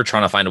you're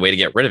trying to find a way to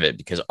get rid of it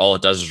because all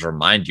it does is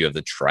remind you of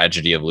the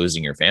tragedy of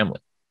losing your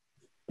family.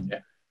 Yeah.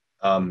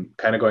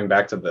 Kind of going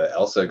back to the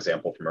Elsa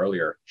example from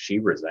earlier, she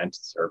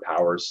resents her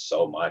powers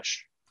so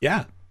much.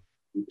 Yeah.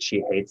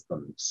 She hates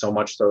them so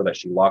much so that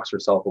she locks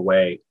herself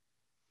away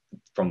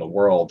from the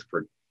world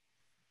for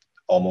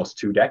almost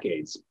 2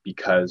 decades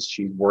because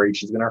she's worried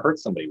she's going to hurt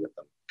somebody with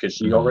them, because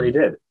she already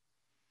did.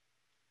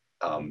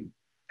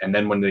 And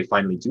then when they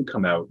finally do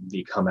come out,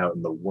 they come out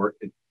in the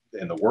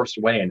worst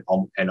way and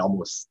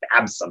almost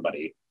stab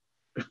somebody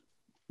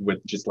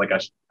with just like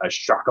a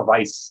shock of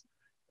ice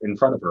in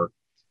front of her.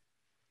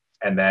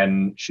 And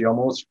then she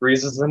almost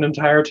freezes an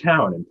entire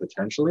town and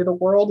potentially the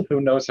world.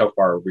 Who knows how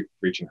far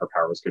reaching her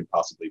powers could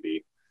possibly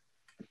be.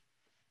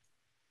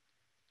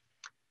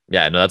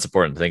 Yeah, no, that's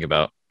important to think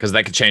about, because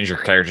that could change your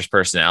character's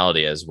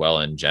personality as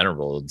well in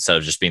general. Instead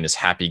of just being this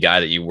happy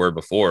guy that you were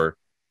before,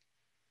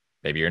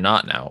 maybe you're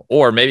not now.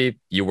 Or maybe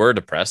you were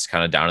depressed,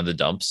 kind of down in the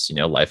dumps.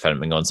 Life hadn't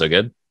been going so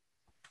good.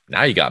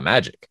 Now you got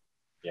magic.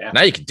 Yeah.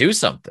 Now you can do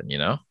something,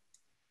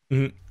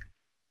 Mm-hmm.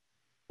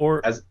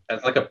 Or as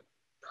like a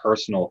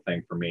personal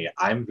thing for me,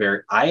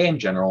 I in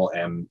general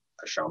am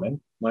a showman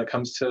when it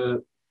comes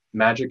to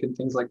magic and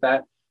things like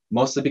that,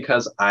 mostly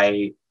because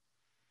I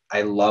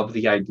love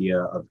the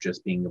idea of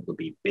just being able to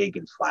be big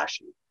and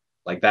flashy.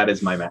 Like that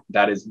is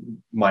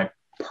my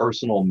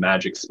personal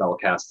magic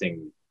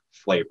spellcasting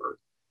flavor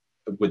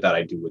with that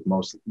I do with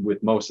most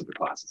of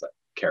the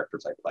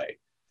characters I play.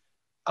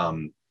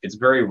 It's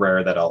very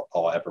rare that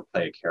I'll ever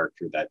play a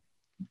character that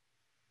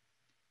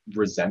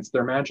resents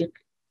their magic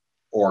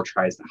or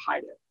tries to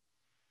hide it.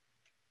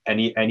 And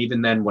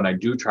even then, when I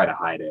do try to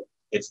hide it,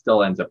 it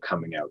still ends up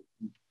coming out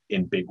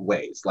in big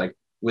ways. Like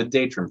with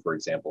Datrum, for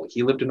example,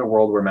 he lived in a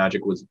world where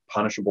magic was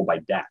punishable by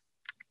death.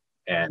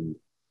 And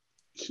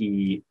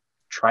he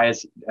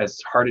tries,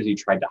 as hard as he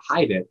tried to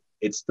hide it,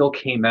 it still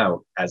came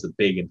out as a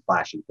big and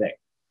flashy thing.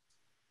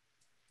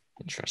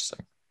 Interesting.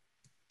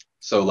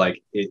 So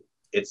like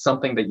it's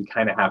something that you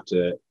kind of have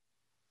to,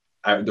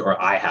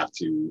 or I have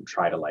to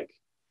try to like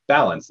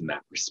balance in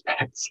that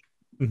respect.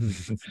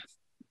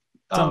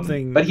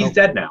 But he's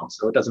dead now,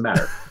 so it doesn't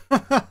matter.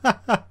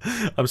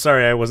 I'm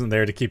sorry I wasn't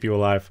there to keep you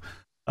alive.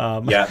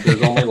 Yeah,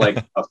 there's only like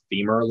a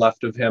femur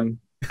left of him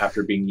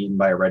after being eaten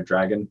by a red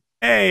dragon.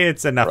 Hey,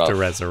 it's enough Rough. to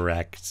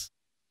resurrect.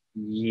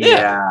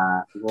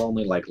 Yeah, we're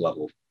only like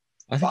level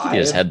 5. I think he did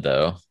his head,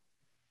 though.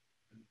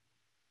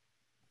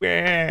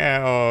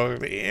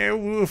 Well, yeah,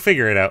 we'll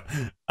figure it out.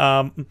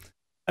 I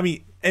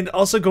mean, and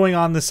also going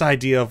on this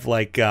idea of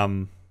like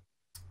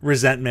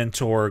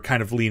resentment or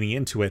kind of leaning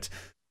into it,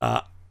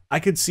 I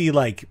could see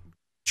like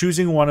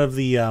choosing one of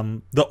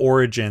the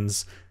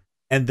origins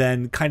and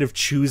then kind of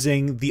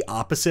choosing the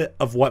opposite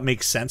of what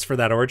makes sense for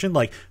that origin.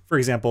 Like, for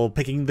example,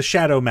 picking the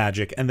shadow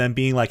magic and then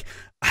being like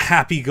a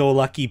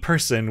happy-go-lucky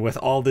person with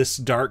all this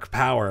dark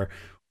power,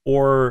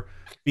 or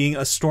being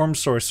a storm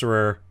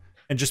sorcerer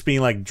and just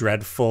being like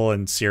dreadful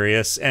and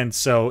serious. And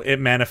so it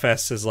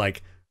manifests as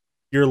like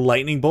your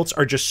lightning bolts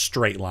are just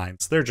straight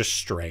lines. They're just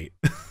straight.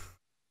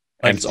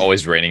 And it's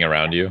always raining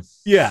around you.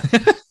 Yeah.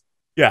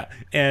 Yeah.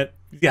 And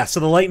yeah,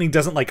 so the lightning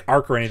doesn't like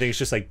arc or anything. It's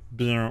just like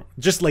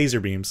just laser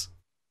beams.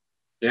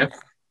 Yeah,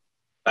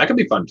 that could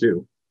be fun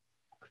too.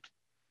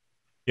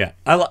 Yeah,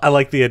 I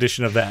like the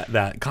addition of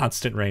that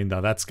constant rain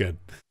though. That's good.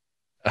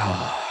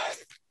 Oh,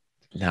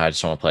 now I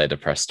just want to play a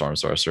depressed storm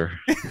sorcerer.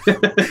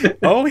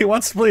 Oh, he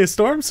wants to play a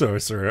storm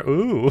sorcerer.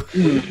 Ooh.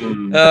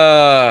 Mm-hmm.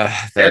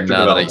 Then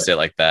now that you say it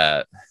like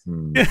that.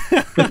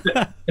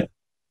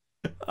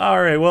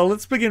 All right, well,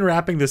 let's begin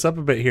wrapping this up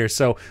a bit here.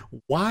 So,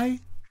 why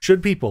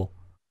should people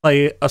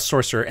play a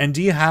sorcerer, and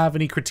do you have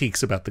any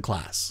critiques about the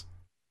class?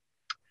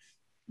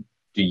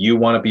 Do you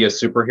want to be a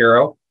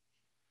superhero?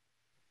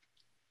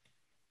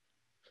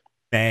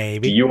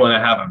 Maybe. Do you want to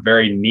have a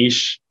very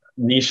niche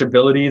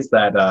abilities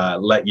that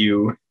let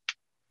you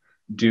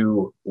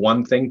do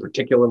one thing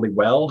particularly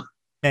well?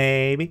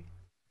 Maybe.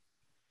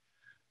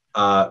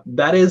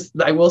 That is,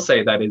 I will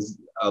say, that is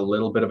a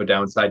little bit of a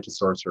downside to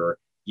Sorcerer.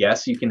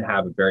 Yes, you can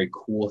have a very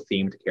cool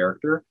themed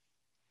character.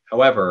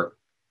 However,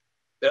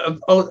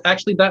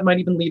 actually, that might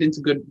even lead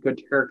into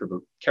good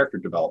character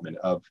development.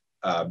 Of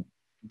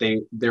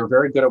they're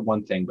very good at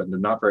one thing, but they're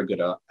not very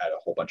good at a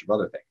whole bunch of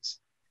other things.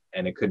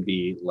 And it could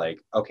be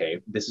like, okay,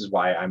 this is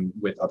why I'm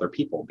with other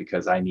people,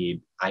 because I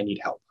need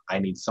help. I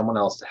need someone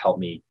else to help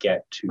me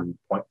get from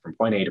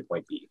point A to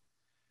point B,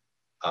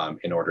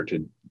 in order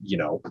to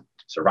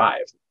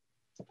survive.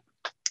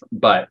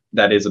 But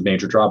that is a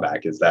major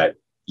drawback, is that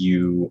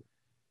you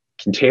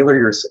can tailor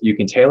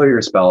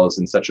your spells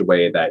in such a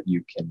way that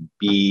you can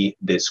be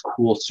this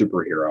cool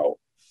superhero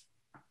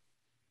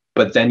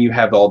But then you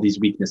have all these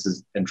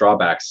weaknesses and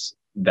drawbacks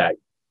that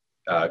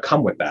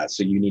come with that.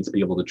 So you need to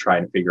be able to try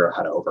and figure out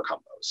how to overcome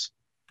those.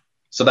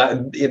 So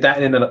that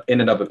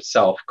in and of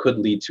itself could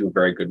lead to a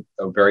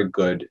very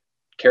good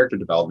character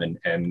development,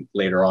 and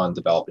later on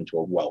develop into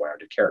a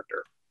well-rounded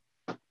character.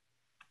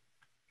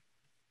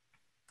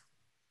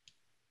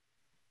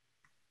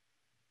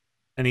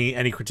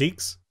 Any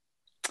critiques?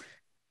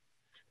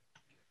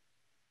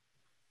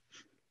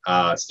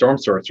 Storm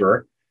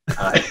Sorcerer.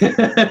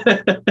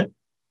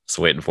 Just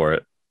waiting for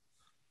it.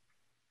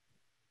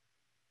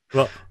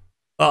 Well,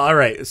 all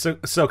right. So,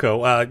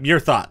 Soko, your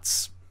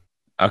thoughts?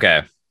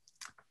 Okay.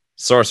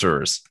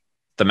 Sorcerers.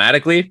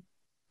 Thematically,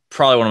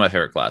 probably one of my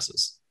favorite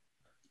classes.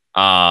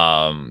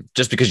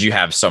 Just because you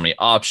have so many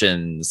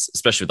options,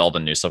 especially with all the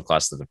new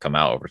subclasses that have come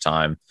out over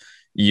time.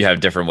 You have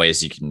different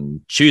ways you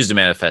can choose to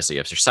manifest it. You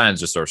have your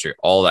science or sorcery,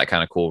 all that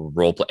kind of cool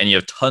role play, and you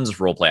have tons of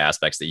role play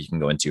aspects that you can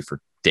go into for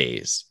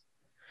days.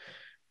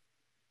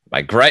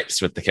 My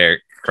gripes with the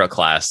character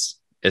class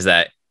is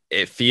that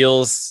it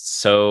feels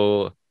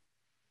so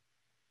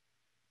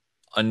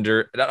I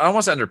don't want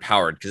to say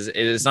underpowered, because it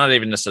is not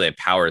even necessarily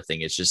a power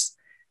thing. It's just,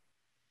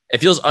 it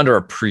feels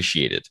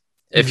underappreciated.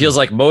 It feels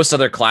like most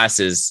other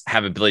classes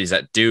have abilities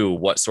that do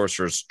what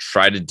sorcerers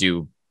try to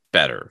do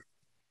better.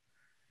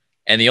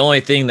 And the only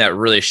thing that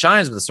really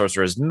shines with the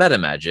sorcerer is meta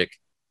magic.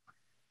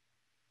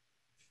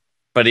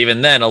 But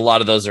even then, a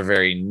lot of those are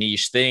very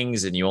niche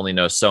things, and you only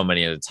know so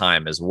many at a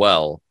time as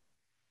well.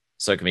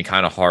 So it can be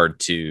kind of hard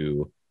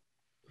to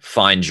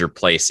find your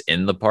place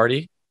in the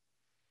party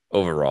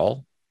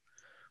overall,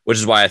 which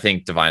is why I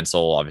think Divine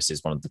Soul obviously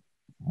is one of the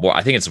more,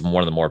 I think it's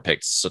one of the more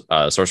picked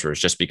sorcerers,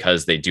 just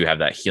because they do have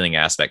that healing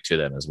aspect to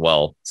them as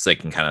well. So they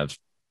can kind of,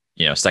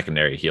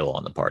 secondary heal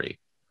on the party.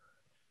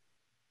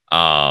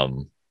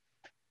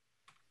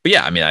 But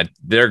yeah, I mean,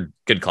 they're a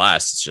good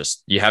class. It's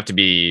just, I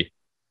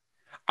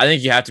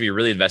think you have to be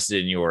really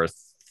invested in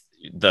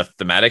the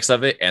thematics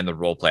of it and the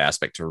role play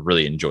aspect to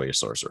really enjoy a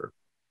sorcerer.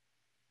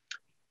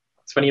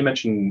 It's funny you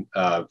mentioned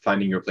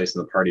finding your place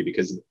in the party,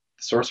 because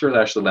sorcerers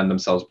actually lend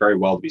themselves very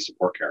well to be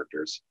support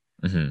characters.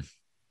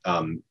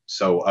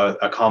 So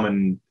a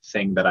common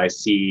thing that I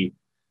see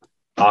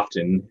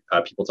often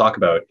people talk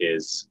about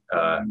is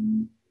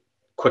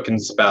quicken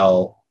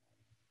spell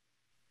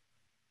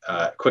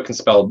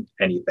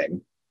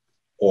anything,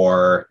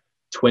 or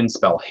twin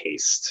spell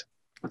haste.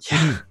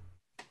 Yeah.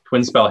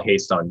 Twin spell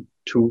haste on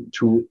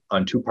two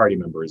party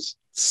members.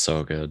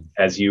 So good.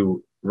 As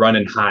you run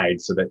and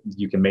hide so that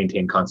you can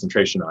maintain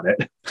concentration on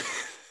it.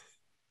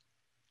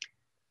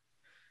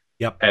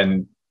 Yep.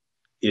 And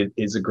it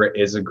is a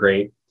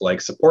great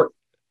like support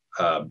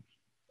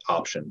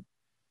option.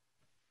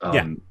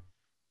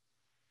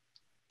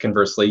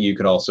 Conversely, you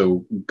could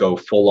also go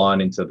full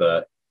on into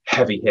the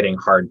heavy hitting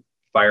hard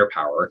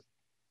firepower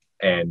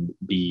and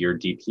be your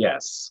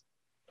DPS,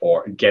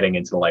 or getting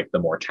into like the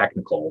more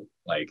technical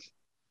like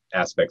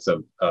aspects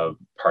of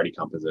party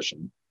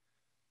composition.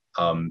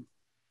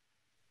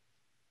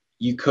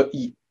 You could,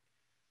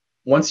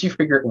 once you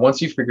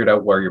figured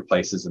out where your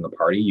place is in the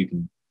party, you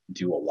can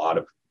do a lot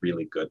of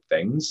really good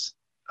things.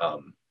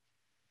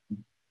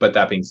 But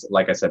that being,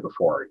 like I said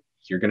before,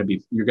 you're gonna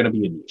be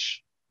a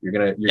niche. You're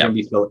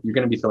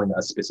gonna be filling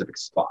a specific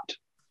spot.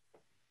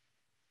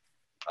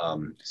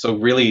 So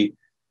really,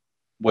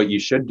 what you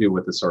should do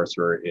with the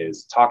sorcerer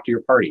is talk to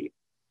your party.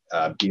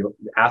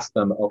 Ask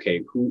them,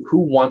 okay, who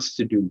wants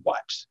to do what,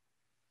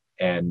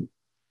 and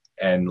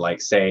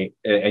like say,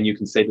 and you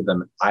can say to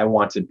them, I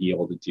want to be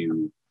able to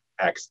do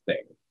X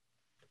thing,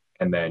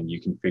 and then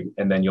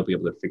you'll be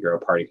able to figure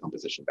out party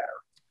composition better.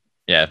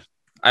 Yeah,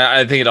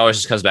 I think it always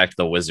just comes back to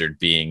the wizard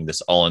being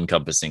this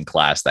all-encompassing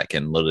class that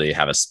can literally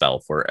have a spell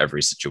for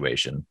every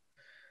situation,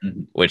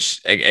 which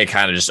it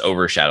kind of just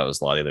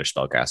overshadows a lot of the other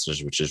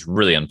spellcasters, which is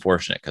really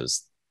unfortunate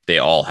because they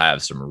all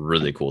have some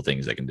really cool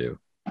things they can do.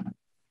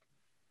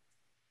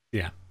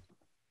 Yeah.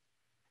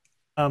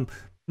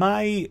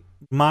 My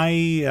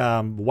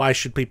why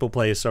should people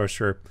play a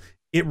sorcerer?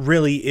 It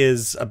really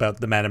is about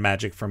the meta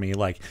magic for me.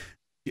 Like,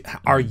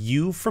 are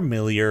you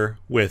familiar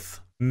with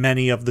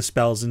many of the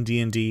spells in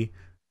D&D?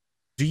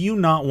 Do you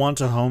not want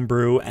to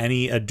homebrew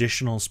any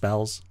additional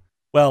spells?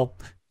 Well,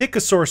 pick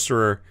a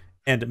sorcerer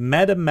and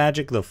meta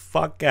magic the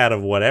fuck out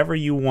of whatever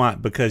you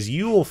want, because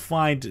you will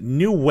find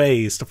new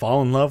ways to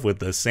fall in love with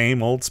the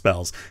same old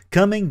spells.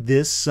 Coming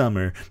this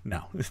summer.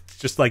 No, it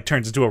just like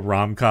turns into a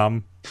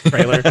rom-com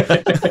trailer.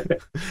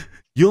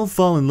 You'll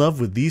fall in love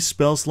with these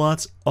spell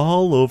slots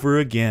all over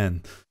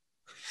again.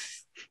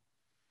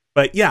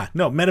 But yeah,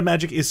 no, meta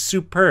magic is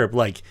superb.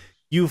 Like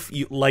you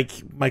like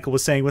Michael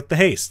was saying with the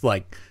haste,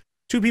 like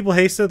two people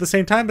haste at the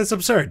same time, that's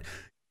absurd.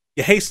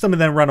 You haste them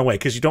and then run away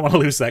because you don't want to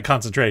lose that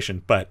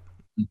concentration. But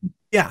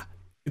yeah,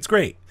 it's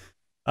great.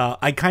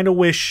 I kind of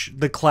wish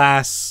the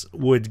class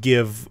would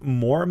give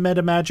more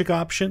meta magic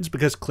options,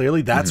 because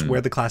clearly that's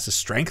where the class's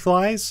strength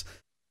lies.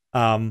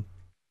 And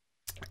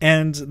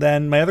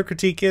then my other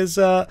critique is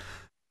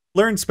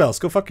learn spells.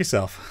 Go fuck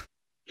yourself.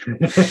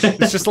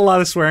 It's just a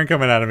lot of swearing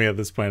coming out of me at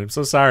this point. I'm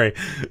so sorry.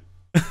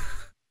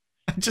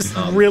 I just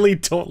really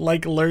don't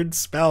like learned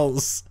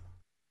spells.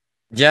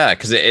 Yeah,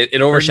 because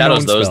it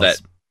overshadows those spells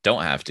that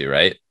don't have to,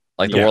 right?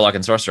 Like the Warlock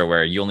and Sorcerer,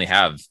 where you only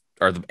have,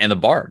 and the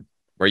Bard,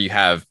 where you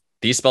have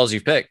these spells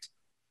you've picked,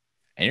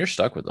 and you're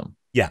stuck with them.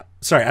 Yeah,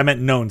 sorry, I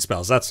meant known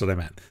spells. That's what I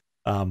meant.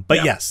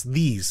 But yes,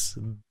 these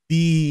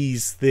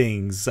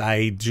things,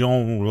 I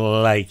don't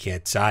like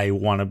it. I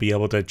want to be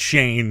able to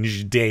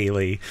change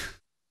daily.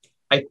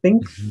 I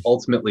think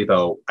ultimately,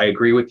 though, I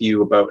agree with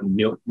you about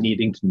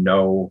needing to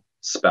know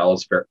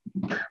spells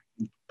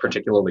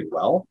particularly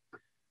well.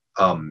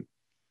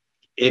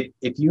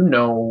 If you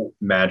know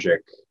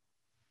magic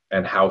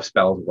and how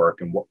spells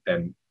work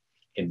and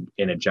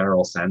in a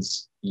general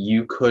sense,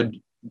 you could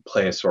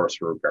play a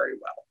sorcerer very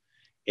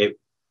well.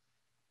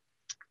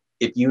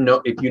 If you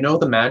know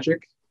the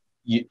magic,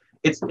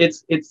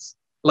 it's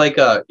like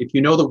if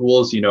you know the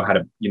rules, you know how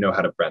to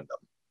bend them.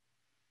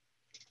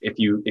 If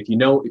you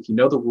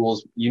know the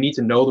rules, you need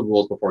to know the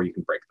rules before you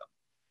can break them.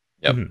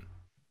 Yep. Mm-hmm.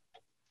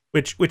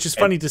 Which is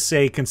funny to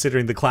say,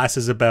 considering the class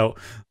is about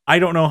I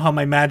don't know how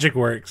my magic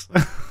works.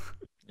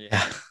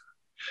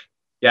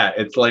 Yeah,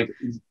 it's like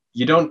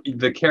you don't.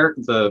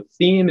 The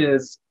theme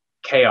is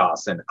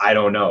chaos, and I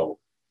don't know,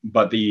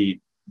 but the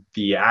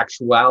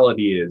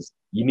actuality is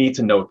you need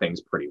to know things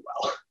pretty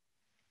well.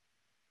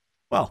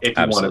 Well, if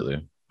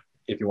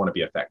you want to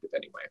be effective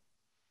anyway.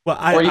 Well,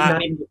 or even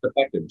not even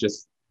effective,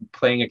 just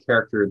playing a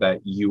character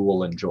that you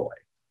will enjoy.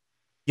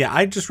 Yeah,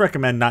 I just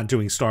recommend not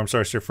doing Storm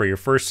Sorcerer for your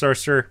first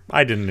Sorcerer.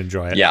 I didn't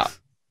enjoy it. Yeah.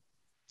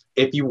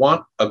 If you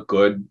want a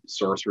good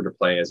Sorcerer to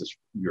play as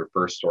your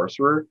first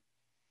Sorcerer,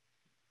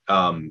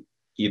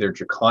 either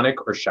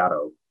Draconic or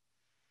Shadow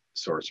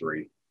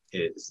Sorcery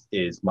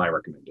is my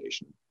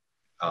recommendation.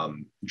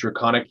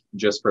 Draconic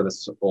just for the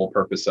sole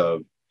purpose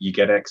of you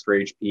get extra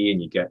HP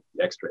and you get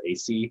extra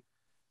AC,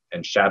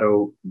 and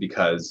Shadow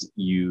because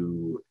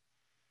you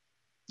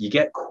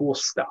get cool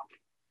stuff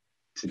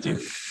to do.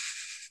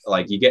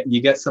 Like you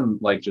get some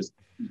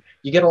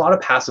you get a lot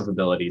of passive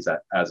abilities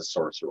as a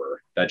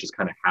sorcerer that just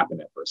kind of happen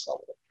at first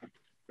level.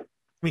 I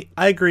mean,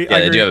 I agree. Yeah,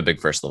 they do have a big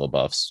first level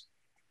buffs.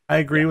 I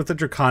agree with the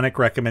Draconic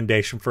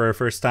recommendation for a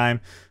first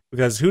time,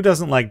 because who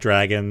doesn't like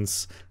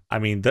dragons? I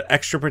mean, the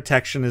extra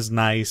protection is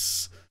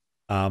nice.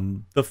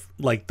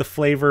 The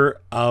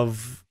flavor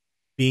of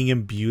being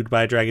imbued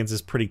by dragons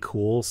is pretty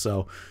cool.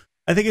 So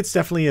I think it's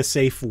definitely a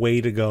safe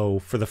way to go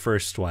for the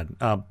first one.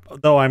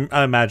 Though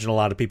I imagine a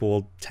lot of people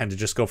will tend to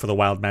just go for the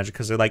wild magic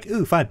because they're like,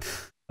 ooh, fine.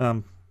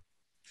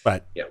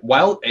 But yeah,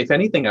 if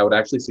anything, I would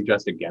actually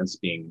suggest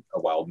against being a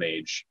wild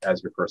mage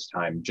as your first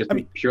time,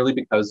 purely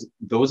because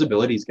those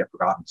abilities get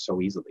forgotten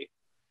so easily.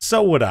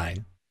 So would I.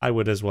 I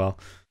would as well.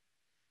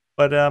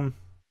 But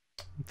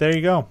there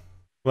you go.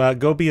 Well,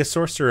 go be a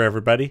sorcerer,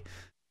 everybody.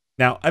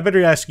 Now, I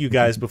better ask you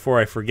guys before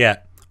I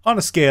forget. On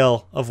a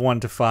scale of 1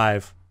 to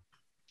 5,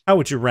 how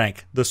would you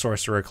rank the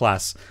sorcerer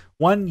class?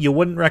 1, you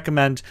wouldn't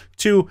recommend.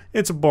 2,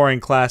 it's a boring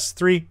class.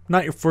 3,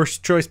 not your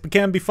first choice but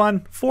can be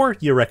fun. 4,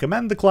 you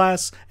recommend the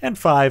class. And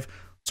 5,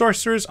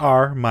 sorcerers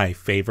are my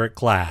favorite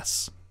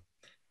class.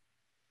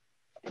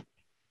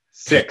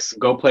 6,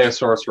 go play a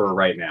sorcerer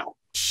right now.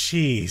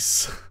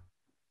 Jeez.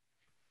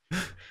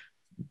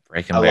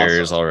 Breaking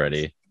barriers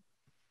already.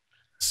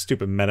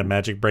 Stupid meta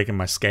magic breaking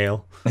my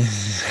scale.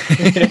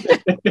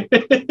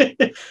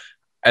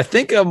 I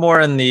think I'm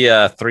more in the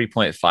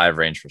 3.5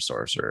 range for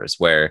sorcerers,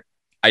 where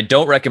I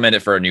don't recommend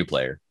it for a new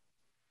player.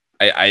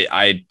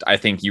 I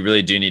think you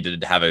really do need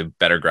to have a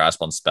better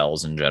grasp on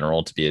spells in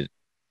general to be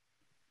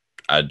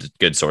a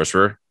good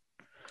sorcerer.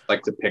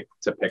 Like to pick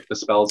the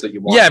spells that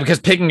you want. Yeah, because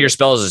picking your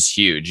spells is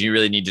huge. You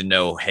really need to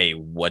know, hey,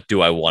 what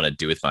do I want to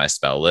do with my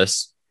spell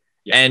list?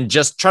 Yeah. And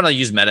just trying to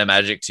use meta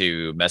magic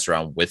to mess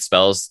around with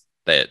spells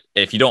that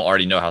if you don't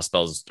already know how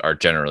spells are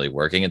generally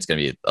working, it's going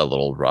to be a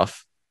little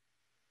rough.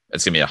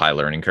 It's going to be a high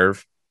learning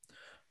curve.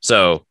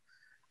 So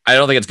I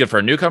don't think it's good for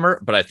a newcomer,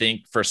 but I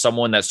think for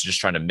someone that's just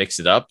trying to mix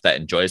it up, that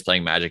enjoys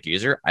playing magic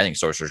user, I think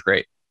Sorcerer's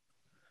great.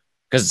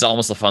 Because it's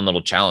almost a fun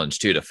little challenge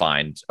too, to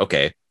find,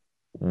 okay,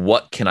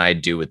 what can I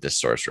do with this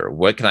Sorcerer?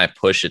 What can I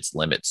push its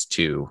limits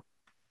to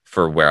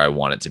for where I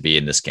want it to be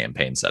in this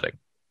campaign setting?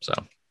 So.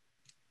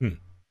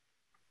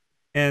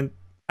 And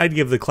I'd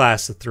give the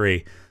class a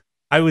 3.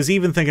 I was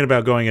even thinking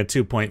about going at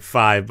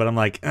 2.5, but I'm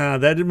like,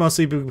 that'd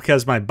mostly be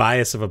because my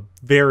bias of a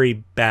very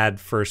bad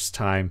first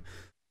time.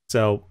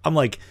 So I'm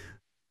like,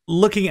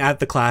 looking at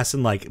the class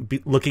and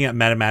looking at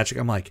meta magic,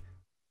 I'm like,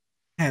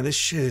 man, this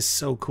shit is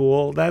so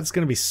cool. That's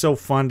going to be so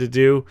fun to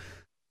do.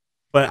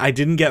 But I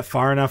didn't get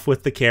far enough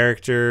with the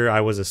character.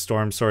 I was a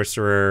storm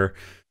sorcerer,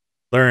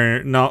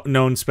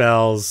 known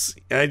spells.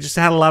 I just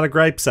had a lot of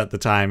gripes at the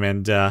time,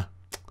 and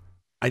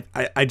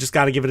I just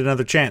got to give it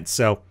another chance.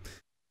 So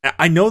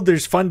I know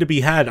there's fun to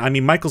be had. I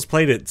mean, Michael's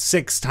played it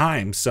 6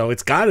 times, so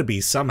it's got to be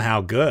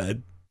somehow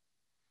good.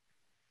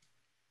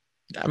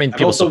 I mean,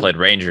 people still played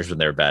Rangers when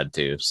they're bad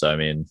too. So, I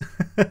mean,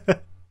 just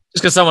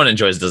because someone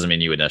enjoys it doesn't mean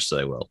you would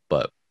necessarily will.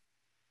 But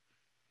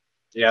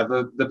yeah,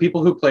 the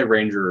people who play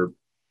Ranger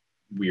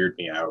weird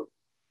me out.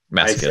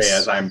 I say,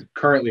 as I'm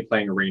currently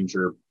playing a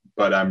Ranger,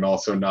 but I'm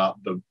also not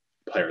the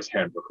Player's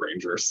Handbook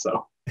Rangers.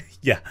 So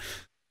Yeah.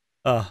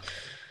 All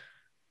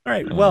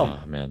right.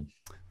 Well, Oh, man.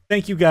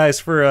 thank you guys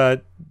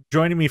for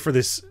joining me for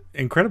this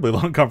incredibly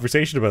long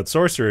conversation about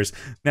sorcerers.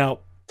 Now,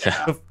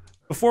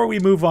 before we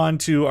move on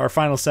to our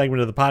final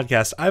segment of the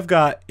podcast, I've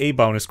got a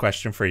bonus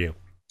question for you.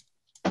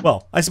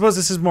 Well, I suppose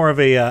this is more of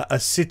a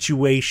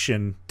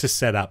situation to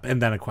set up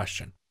and then a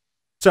question.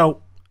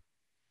 So,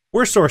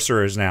 we're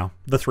sorcerers now,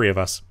 the three of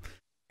us.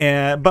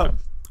 But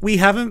we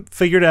haven't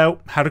figured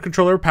out how to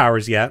control our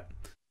powers yet.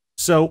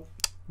 So,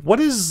 what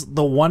is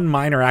the one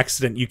minor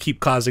accident you keep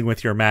causing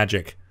with your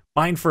magic?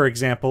 Mine, for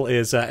example,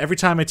 is every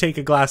time I take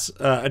a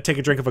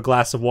drink of a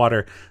glass of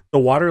water, the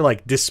water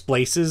like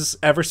displaces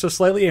ever so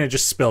slightly and it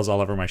just spills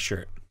all over my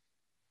shirt.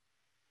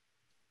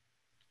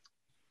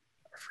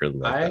 I really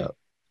like that.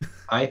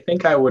 I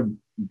think I would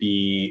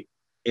be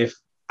if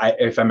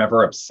I'm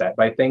ever upset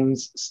by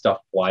things, stuff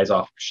flies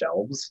off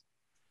shelves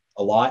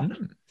a lot.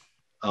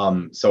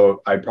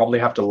 So I'd probably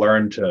have to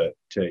learn to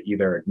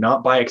either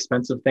not buy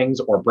expensive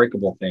things or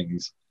breakable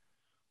things,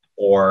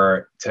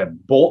 or to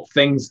bolt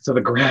things to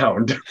the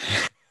ground.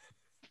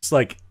 It's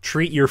like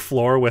treat your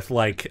floor with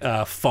like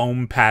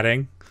foam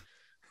padding.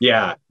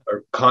 Yeah,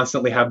 or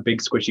constantly have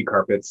big squishy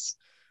carpets.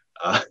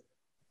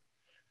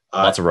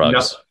 Lots of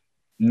rugs.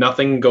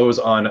 Nothing goes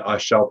on a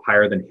shelf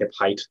higher than hip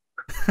height.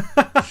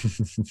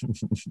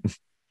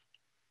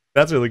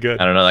 That's really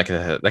good. I don't know.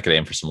 That could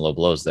aim for some low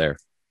blows there.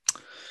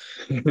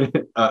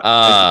 Like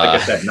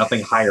I said,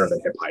 nothing higher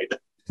than hip height.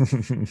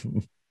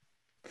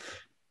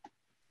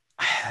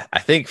 I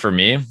think for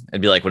me,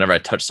 it'd be like whenever I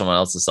touch someone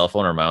else's cell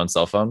phone or my own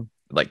cell phone,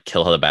 like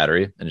kill the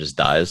battery and just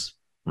dies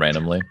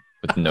randomly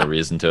with no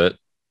reason to it.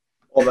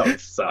 Well, that would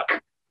suck.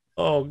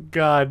 Oh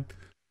God.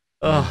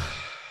 Oh.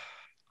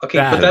 Okay,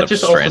 but that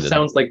just also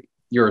sounds like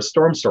you're a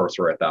storm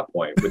sorcerer at that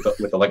point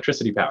with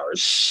electricity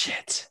powers.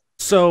 Shit.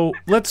 So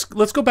let's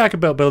go back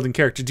about building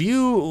character. Do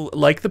you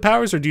like the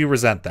powers or do you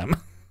resent them?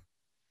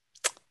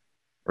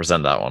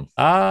 Resent that one.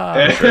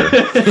 Sure.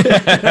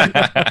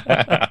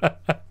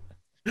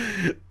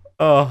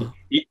 Oh,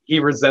 he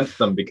resents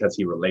them because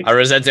he relates. I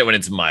resent it when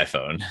it's my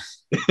phone.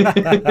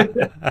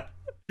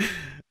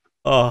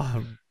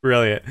 Oh,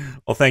 brilliant.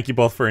 Well, thank you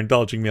both for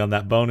indulging me on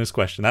that bonus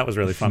question. That was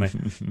really funny.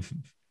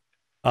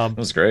 That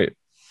was great.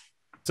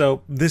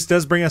 So this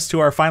does bring us to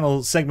our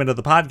final segment of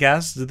the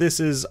podcast. This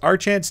is our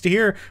chance to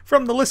hear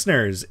from the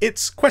listeners.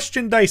 It's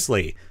Question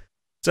Dicely.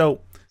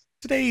 So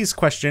today's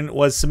question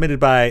was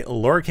submitted by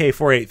Laura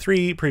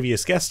K483,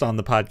 previous guest on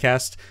the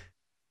podcast.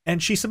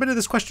 And she submitted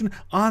this question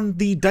on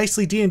the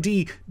Dicely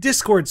D&D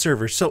Discord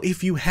server. So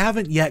if you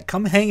haven't yet,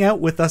 come hang out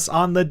with us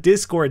on the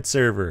Discord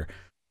server.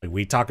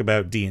 We talk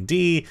about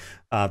D&D.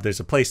 There's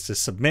a place to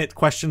submit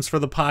questions for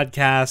the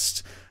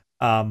podcast.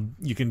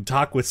 You can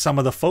talk with some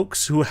of the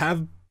folks who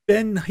have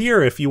been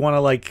here if you want to,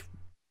 like,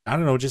 I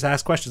don't know, just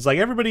ask questions. Like,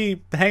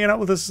 everybody hanging out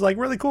with us is like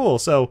really cool.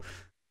 So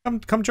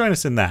come join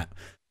us in that.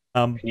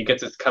 You get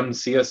to come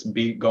see us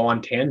go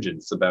on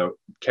tangents about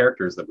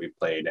characters that we've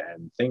played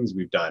and things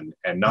we've done,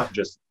 and not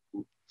just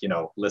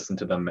listen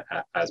to them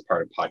as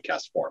part of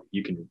podcast form.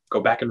 You can go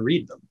back and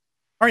read them.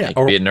 Oh yeah, you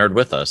can be a nerd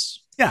with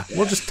us. Yeah,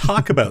 we'll just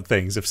talk about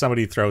things if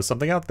somebody throws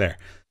something out there.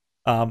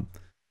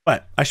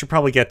 But I should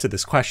probably get to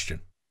this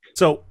question.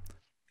 So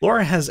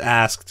Laura has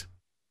asked,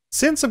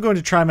 since I'm going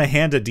to try my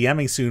hand at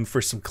DMing soon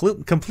for some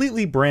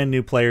completely brand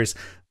new players,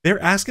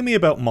 they're asking me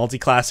about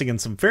multiclassing and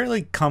some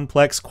fairly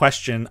complex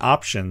question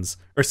options,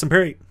 or some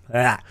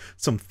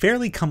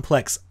fairly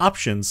complex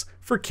options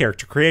for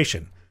character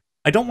creation.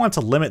 I don't want to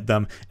limit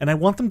them, and I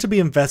want them to be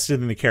invested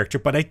in the character,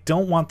 but I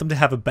don't want them to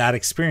have a bad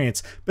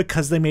experience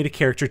because they made a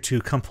character too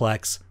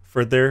complex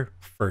for their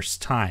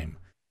first time.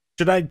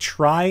 Should I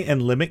try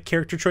and limit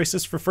character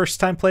choices for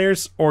first-time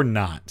players or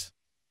not?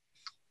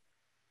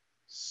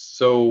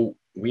 So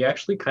we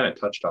actually kind of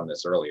touched on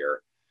this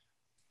earlier.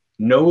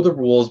 Know the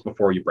rules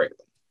before you break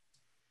them.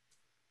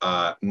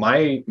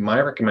 My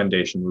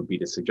recommendation would be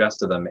to suggest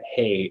to them,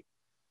 hey,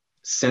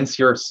 since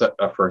you're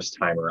a first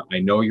timer, I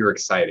know you're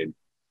excited,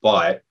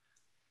 but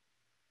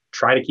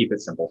try to keep it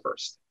simple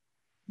first.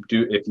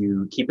 If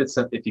you keep it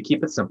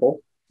simple,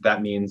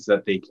 that means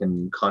that they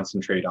can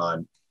concentrate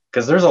on,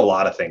 because there's a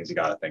lot of things you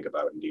got to think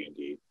about in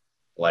D&D.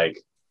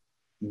 Like,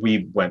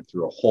 we went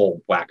through a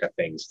whole whack of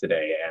things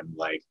today, and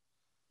like,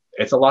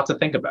 it's a lot to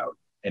think about.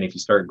 And if you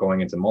start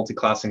going into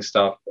multi-classing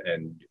stuff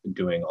and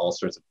doing all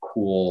sorts of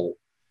cool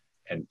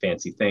and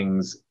fancy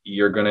things,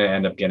 you're going to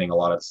end up getting a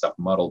lot of stuff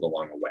muddled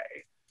along the way.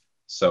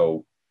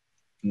 So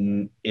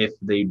if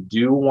they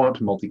do want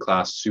to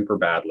multi-class super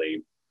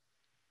badly,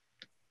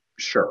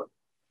 sure,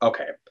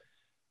 okay.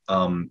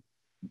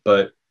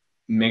 But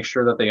make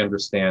sure that they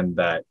understand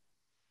that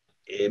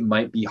it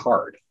might be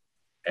hard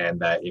and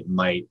that it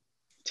might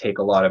take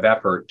a lot of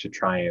effort to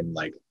try and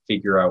like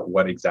figure out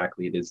what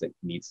exactly it is that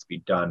needs to be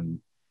done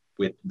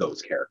with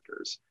those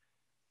characters.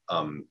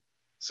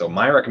 So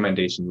my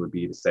recommendation would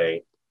be to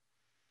say,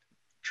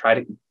 try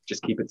to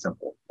just keep it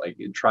simple. Like,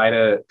 try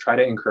to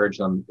encourage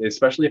them,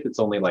 especially if it's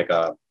only like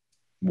a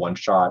one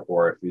shot,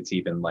 or if it's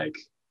even like,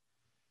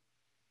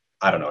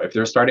 I don't know, if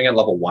they're starting at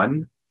level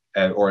 1,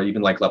 or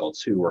even like level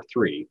 2 or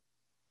 3,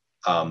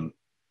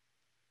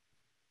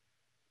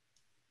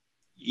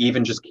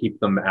 even just keep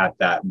them at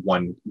that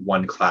one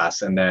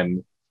class, and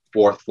then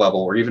 4th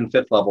level or even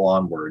 5th level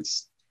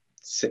onwards,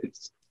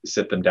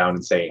 sit them down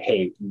and say,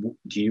 hey,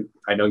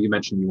 I know you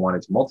mentioned you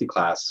wanted to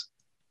multi-class.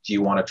 Do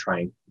you want to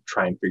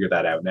try and figure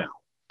that out now?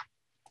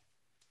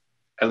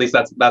 At least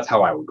that's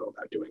how I would go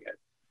about doing it.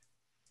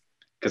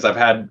 Because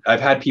I've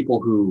had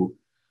people who,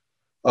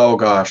 oh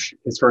gosh,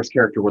 his first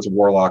character was a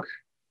warlock,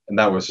 and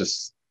that was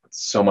just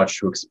so much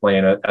to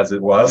explain it as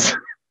it was.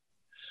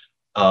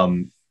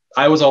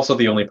 I was also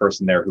the only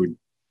person there who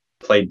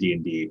played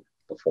D&D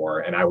before,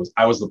 and I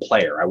was the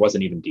player. I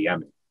wasn't even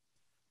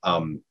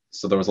DMing.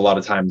 So there was a lot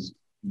of times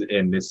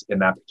in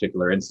that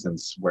particular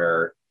instance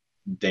where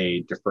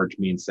they deferred to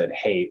me and said,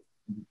 hey,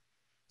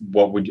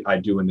 what would I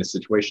do in this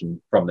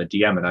situation from the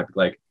DM? And I'd be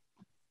like,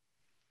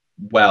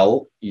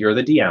 well, you're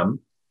the DM,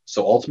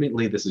 so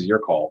ultimately this is your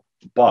call,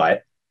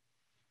 but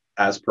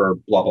as per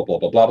blah blah blah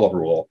blah blah blah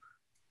rule,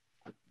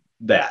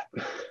 that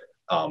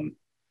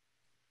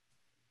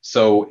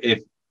so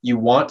if you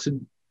want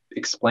to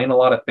explain a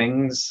lot of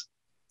things,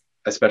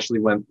 especially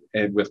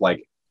with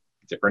like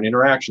different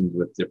interactions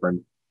with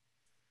different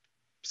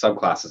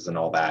subclasses and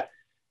all that,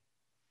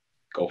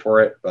 go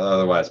for it. But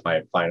otherwise,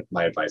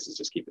 my advice is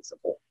just keep it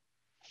simple.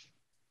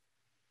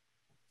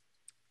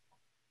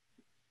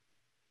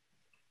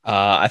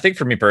 I think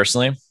for me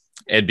personally,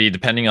 it'd be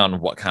depending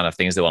on what kind of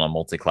things they want to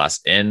multi-class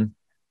in.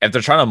 If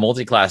they're trying to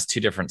multi-class 2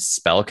 different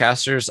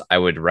spellcasters, I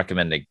would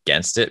recommend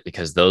against it,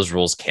 because those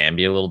rules can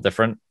be a little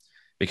different,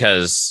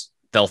 because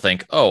they'll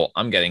think, oh,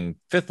 I'm getting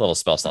 5th level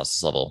spell slots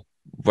this level.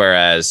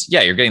 Whereas,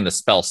 yeah, you're getting the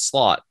spell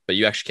slot, but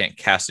you actually can't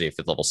cast any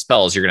 5th level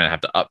spells. You're going to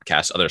have to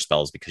upcast other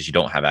spells because you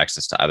don't have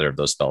access to either of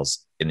those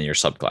spells in your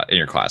subclass, in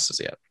your classes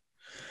yet.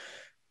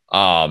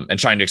 And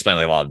trying to explain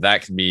like a lot of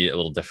that can be a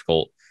little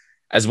difficult,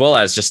 as well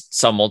as just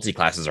some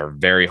multi-classes are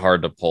very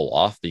hard to pull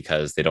off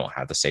because they don't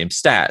have the same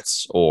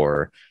stats,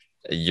 or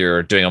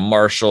you're doing a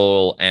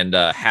martial and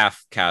a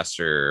half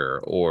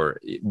caster, or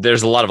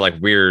there's a lot of like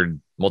weird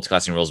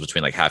multi-classing rules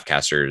between like half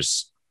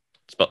casters,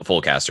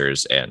 full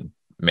casters, and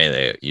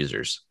melee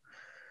users.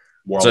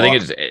 Warlock. So I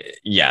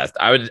think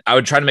I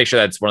would try to make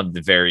sure that's one of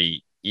the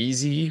very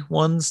easy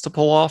ones to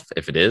pull off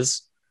if it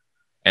is,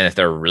 and if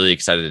they're really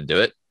excited to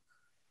do it.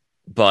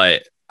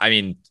 But I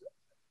mean,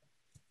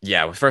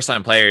 yeah, with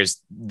first-time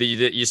players,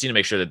 you just need to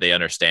make sure that they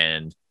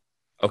understand,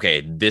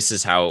 okay, this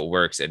is how it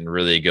works, and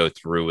really go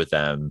through with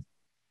them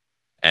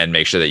and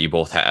make sure that you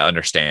both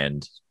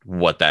understand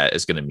what that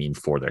is going to mean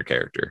for their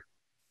character.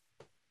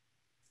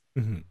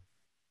 Mm-hmm.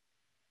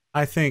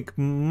 I think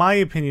my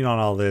opinion on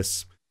all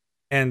this,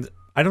 and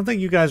I don't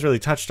think you guys really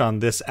touched on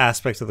this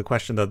aspect of the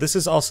question, though. This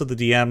is also the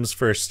DM's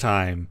first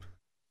time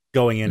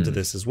going into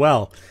this as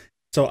well.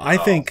 So I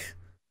think,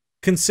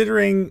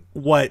 considering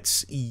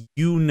what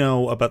you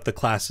know about the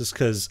classes,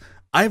 because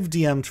I've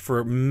DM'd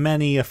for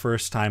many a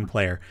first-time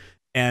player,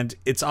 and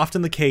it's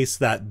often the case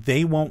that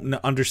they won't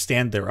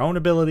understand their own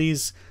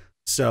abilities.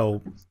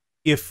 So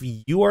if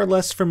you are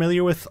less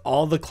familiar with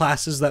all the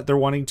classes that they're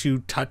wanting to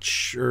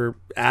touch or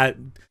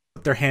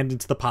put their hand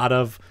into the pot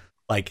of,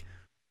 like,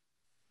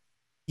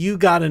 you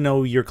got to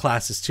know your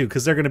classes too,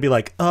 because they're going to be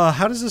like,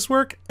 how does this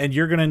work? And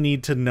you're going to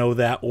need to know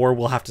that, or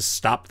we'll have to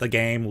stop the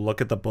game, look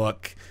at the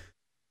book,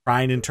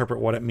 try and interpret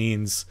what it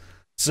means.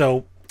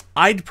 So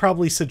I'd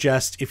probably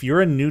suggest, if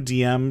you're a new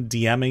DM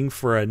DMing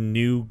for a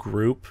new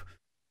group,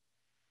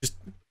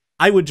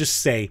 I would just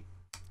say,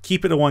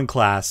 keep it a 1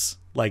 class.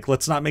 Like,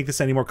 let's not make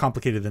this any more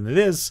complicated than it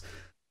is.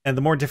 And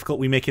the more difficult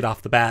we make it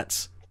off the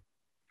bat,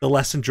 the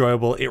less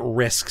enjoyable it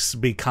risks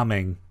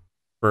becoming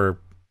for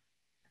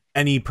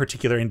any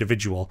particular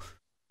individual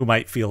who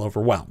might feel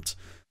overwhelmed.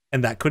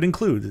 And that could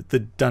include the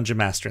dungeon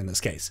master in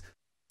this case.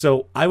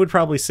 So I would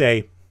probably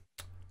say,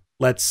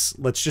 let's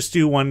just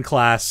do 1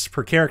 class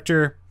per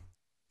character.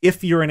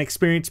 If you're an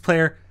experienced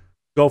player,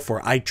 go for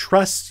it. I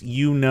trust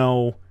you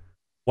know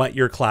what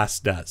your class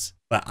does,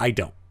 but I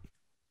don't.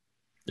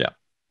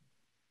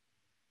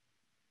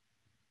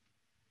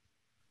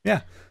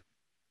 Yeah.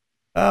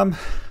 I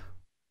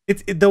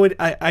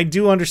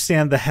do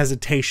understand the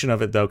hesitation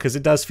of it, though, because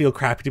it does feel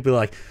crappy to be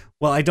like,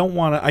 well, I don't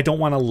want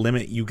to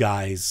limit you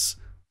guys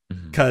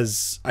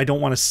because I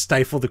don't want to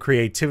stifle the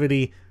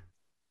creativity.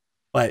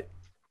 But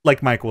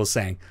like Michael was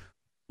saying,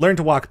 learn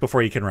to walk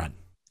before you can run.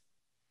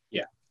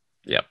 Yeah.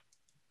 Yep.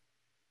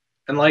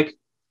 And like,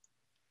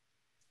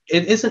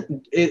 it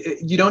isn't.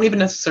 You don't even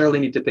necessarily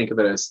need to think of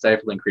it as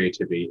stifling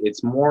creativity.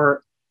 It's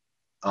more.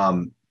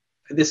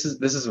 This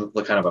is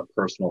kind of a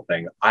personal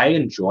thing. I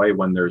enjoy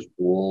when there's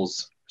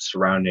rules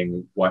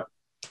surrounding what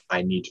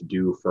I need to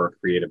do for a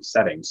creative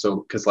setting. So,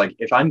 because like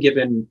if I'm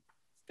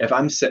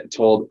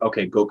told,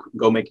 okay,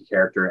 go make a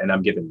character, and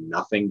I'm given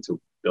nothing to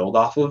build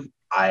off of,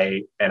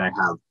 I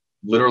have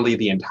literally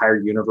the entire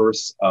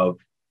universe of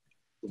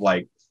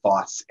like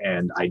thoughts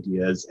and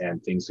ideas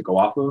and things to go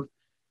off of,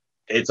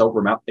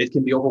 it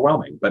can be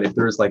overwhelming. But if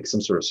there's like some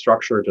sort of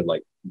structure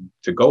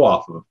to go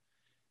off of,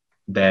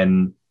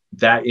 then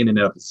that in and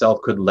of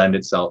itself could lend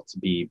itself to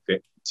be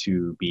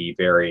to be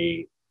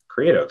very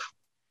creative.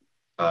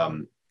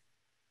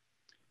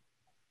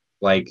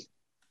 Like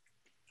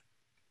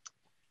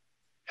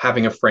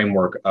having a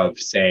framework of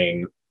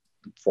saying,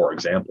 for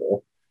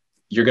example,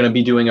 you're going to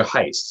be doing a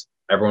heist.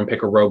 Everyone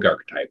pick a rogue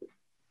archetype.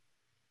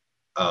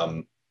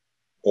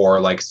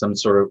 Or like some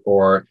sort of,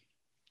 or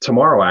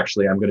tomorrow,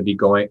 actually, I'm going to be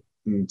going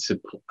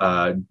to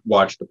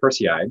watch the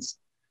Perseids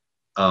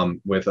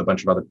with a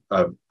bunch of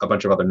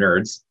other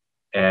nerds,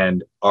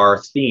 and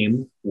our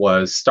theme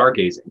was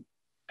stargazing,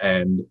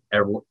 and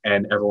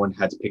everyone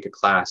had to pick a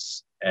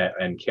class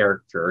and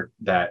character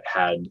that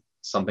had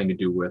something to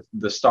do with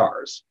the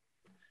stars.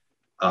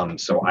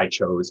 So I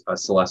chose a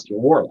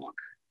celestial warlock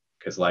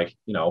because, like,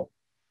 you know,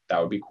 that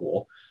would be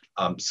cool.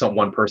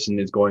 One person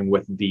is going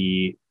with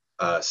the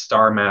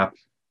star map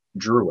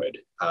druid.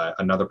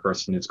 Another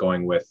person is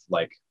going with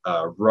like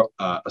a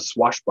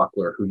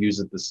swashbuckler who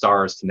uses the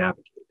stars to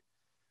navigate.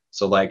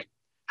 So like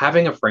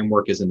having a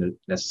framework isn't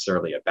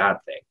necessarily a bad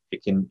thing.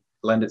 It can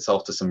lend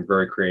itself to some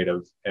very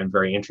creative and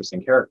very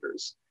interesting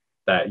characters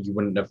that you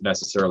wouldn't have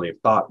necessarily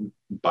thought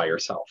by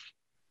yourself.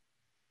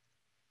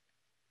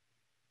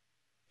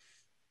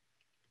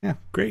 Yeah,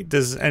 great.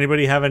 Does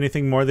anybody have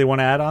anything more they want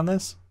to add on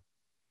this?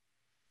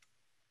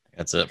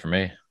 That's it for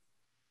me.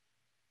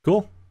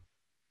 Cool.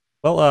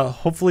 Well,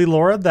 hopefully,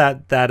 Laura,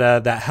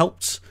 that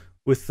helped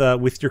with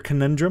your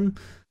conundrum.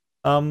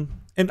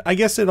 And I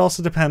guess it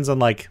also depends on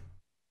like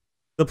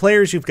the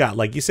players you've got.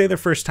 Like you say, they're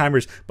first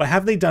timers, but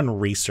have they done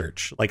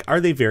research? Like, are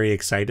they very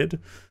excited?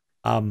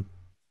 And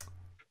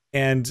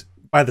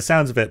by the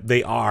sounds of it,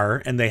 they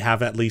are, and they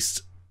have at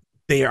least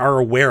they are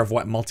aware of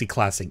what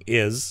multiclassing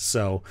is.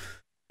 So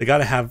they got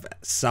to have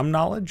some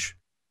knowledge,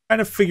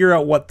 kind of figure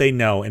out what they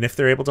know, and if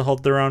they're able to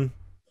hold their own,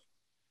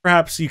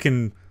 perhaps you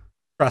can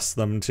trust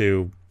them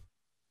to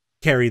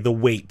carry the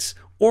weight,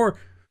 or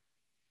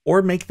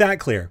make that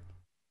clear.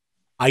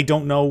 I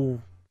don't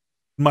know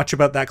much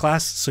about that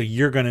class, so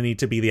you're going to need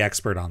to be the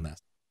expert on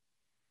this.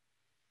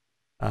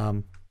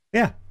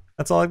 Yeah,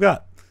 that's all I've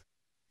got.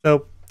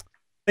 So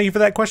thank you for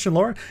that question,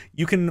 Laura.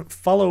 You can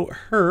follow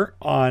her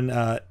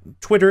on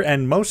Twitter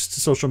and most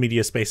social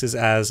media spaces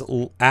as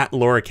at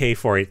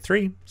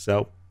LauraK483.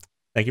 So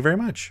thank you very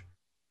much.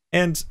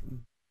 And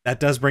that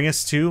does bring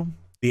us to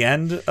the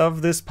end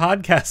of this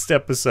podcast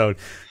episode.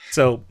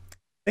 So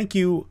thank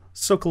you,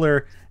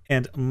 Socoler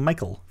and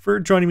Michael, for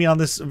joining me on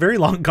this very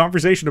long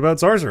conversation about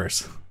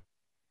Sorcerers. It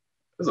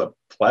was a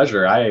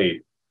pleasure. I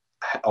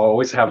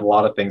always have a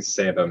lot of things to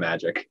say about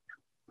Magic.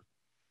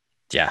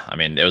 Yeah, I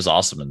mean, it was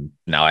awesome, and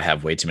now I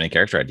have way too many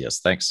character ideas.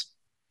 Thanks.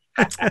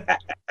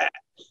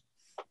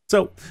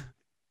 So,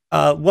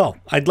 well,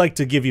 I'd like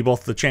to give you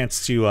both the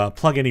chance to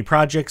plug any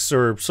projects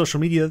or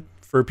social media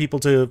for people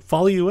to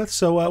follow you with.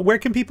 So, where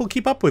can people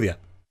keep up with you?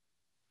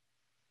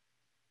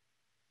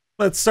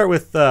 Let's start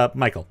with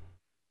Michael.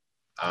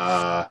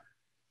 I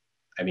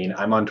mean,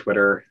 I'm on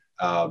Twitter.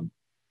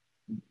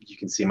 You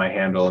can see my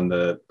handle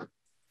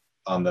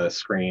on the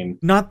screen.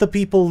 Not the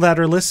people that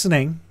are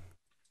listening.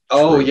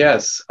 Oh,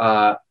 yes.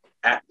 At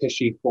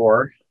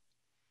Pishy4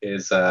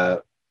 is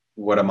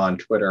what I'm on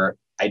Twitter.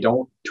 I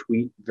don't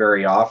tweet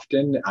very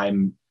often.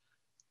 I'm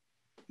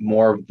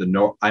more of the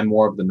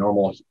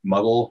normal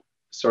Muggle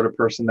sort of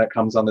person that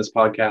comes on this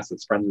podcast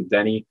that's friends with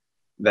Denny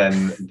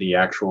than the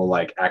actual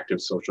like active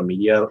social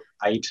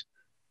media-ite.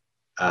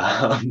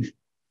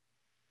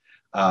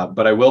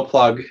 But I will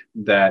plug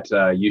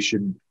that you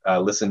should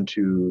listen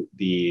to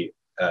the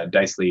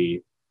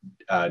Dicely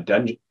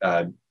dungeon.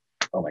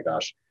 Oh my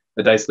gosh,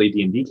 the Dicely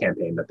D&D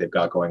campaign that they've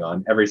got going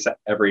on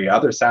every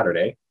other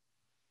Saturday.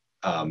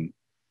 And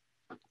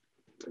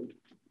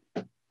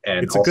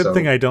it's also a good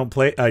thing I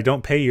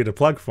don't pay you to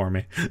plug for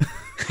me.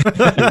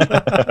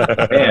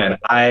 Man,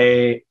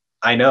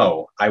 I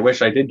know. I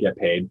wish I did get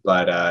paid,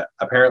 but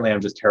apparently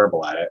I'm just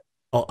terrible at it.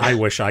 Well, I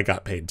wish I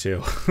got paid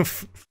too.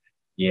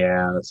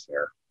 Yeah, that's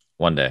fair.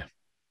 One day.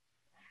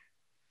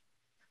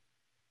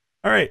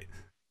 All right.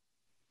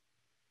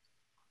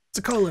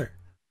 Socoler.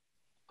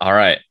 All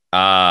right.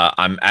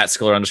 I'm at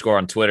Socoler_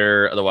 on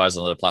Twitter. Otherwise,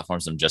 on other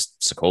platforms, I'm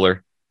just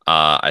Socoler.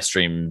 I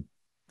stream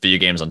video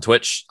games on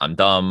Twitch. I'm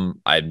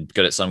dumb. I'm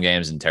good at some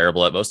games and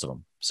terrible at most of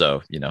them.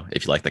 So, you know,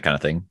 if you like that kind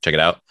of thing, check it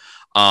out.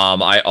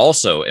 I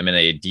also am in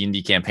a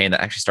D&D campaign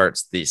that actually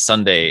starts the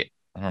Sunday.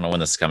 I don't know when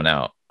this is coming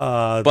out.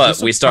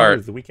 But we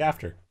start the week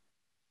after.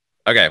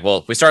 Okay,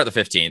 well, we start the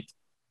 15th.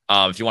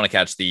 If you want to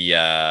catch the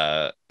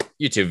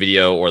YouTube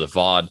video or the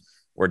VOD,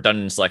 we're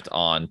Dungeon Select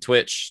on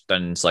Twitch,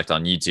 Dungeon Select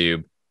on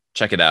YouTube.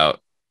 Check it out.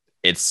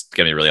 It's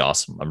going to be really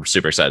awesome. I'm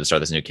super excited to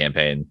start this new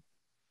campaign.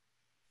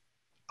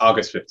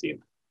 August 15th.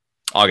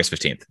 August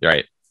 15th,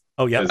 right?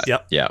 Oh, yeah.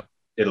 Yep. Yeah.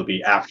 It'll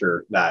be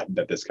after that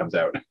this comes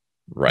out.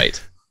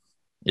 Right.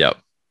 Yep.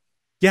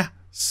 Yeah.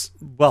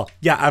 Well,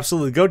 yeah,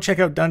 absolutely. Go check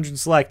out Dungeon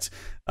Select.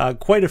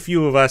 Quite a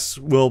few of us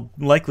will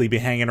likely be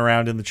hanging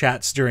around in the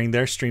chats during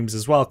their streams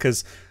as well,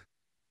 because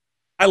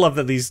I love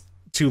that these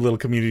two little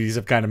communities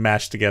have kind of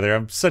mashed together.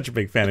 I'm such a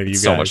big fan of you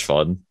guys. So much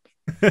fun.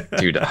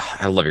 Dude,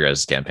 I love your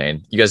guys'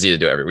 campaign. You guys need to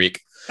do it every week.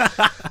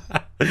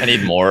 I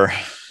need more.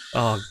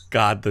 Oh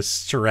God, the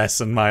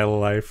stress in my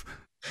life.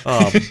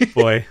 Oh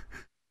boy.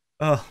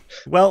 Oh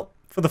well,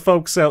 for the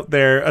folks out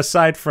there,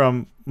 aside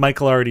from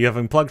Michael already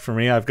having plugged for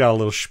me, I've got a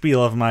little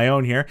spiel of my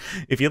own here.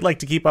 If you'd like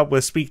to keep up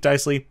with Speak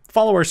Dicely,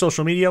 follow our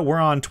social media. We're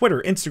on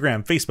Twitter,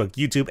 Instagram, Facebook,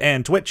 YouTube,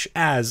 and Twitch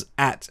as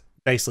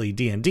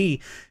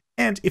 @DicelyDND.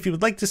 And if you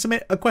would like to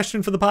submit a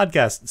question for the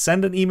podcast,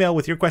 send an email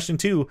with your question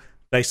to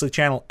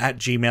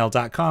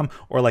dicelychannel@gmail.com,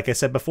 or like I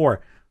said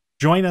before,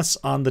 join us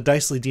on the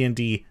Dicely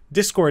D&D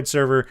Discord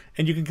server,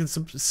 and you can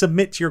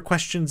submit your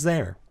questions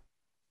there.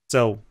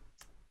 So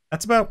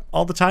that's about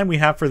all the time we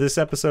have for this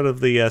episode of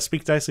the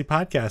Speak Dicely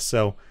podcast.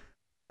 So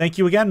thank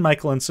you again,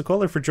 Michael and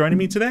Socoler, for joining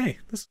me today.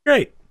 This is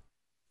great.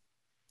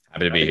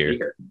 Happy to be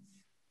here.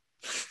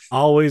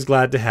 Always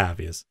glad to have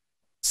you.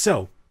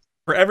 So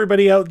for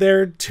everybody out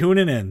there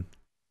tuning in,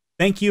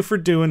 thank you for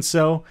doing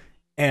so.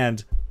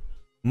 And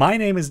my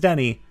name is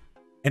Denny,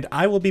 and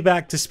I will be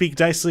back to Speak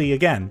Dicely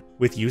again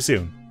with you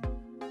soon.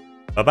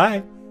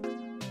 Bye-bye.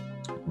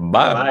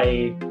 Bye.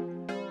 Bye.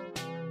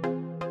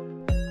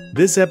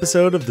 This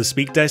episode of the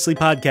Speak Dicely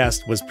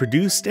podcast was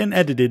produced and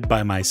edited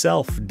by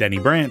myself,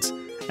 Teni Brant,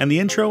 and the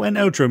intro and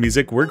outro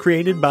music were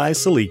created by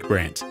Teni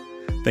Brant.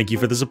 Thank you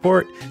for the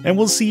support, and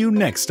we'll see you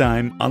next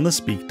time on the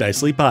Speak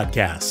Dicely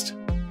podcast.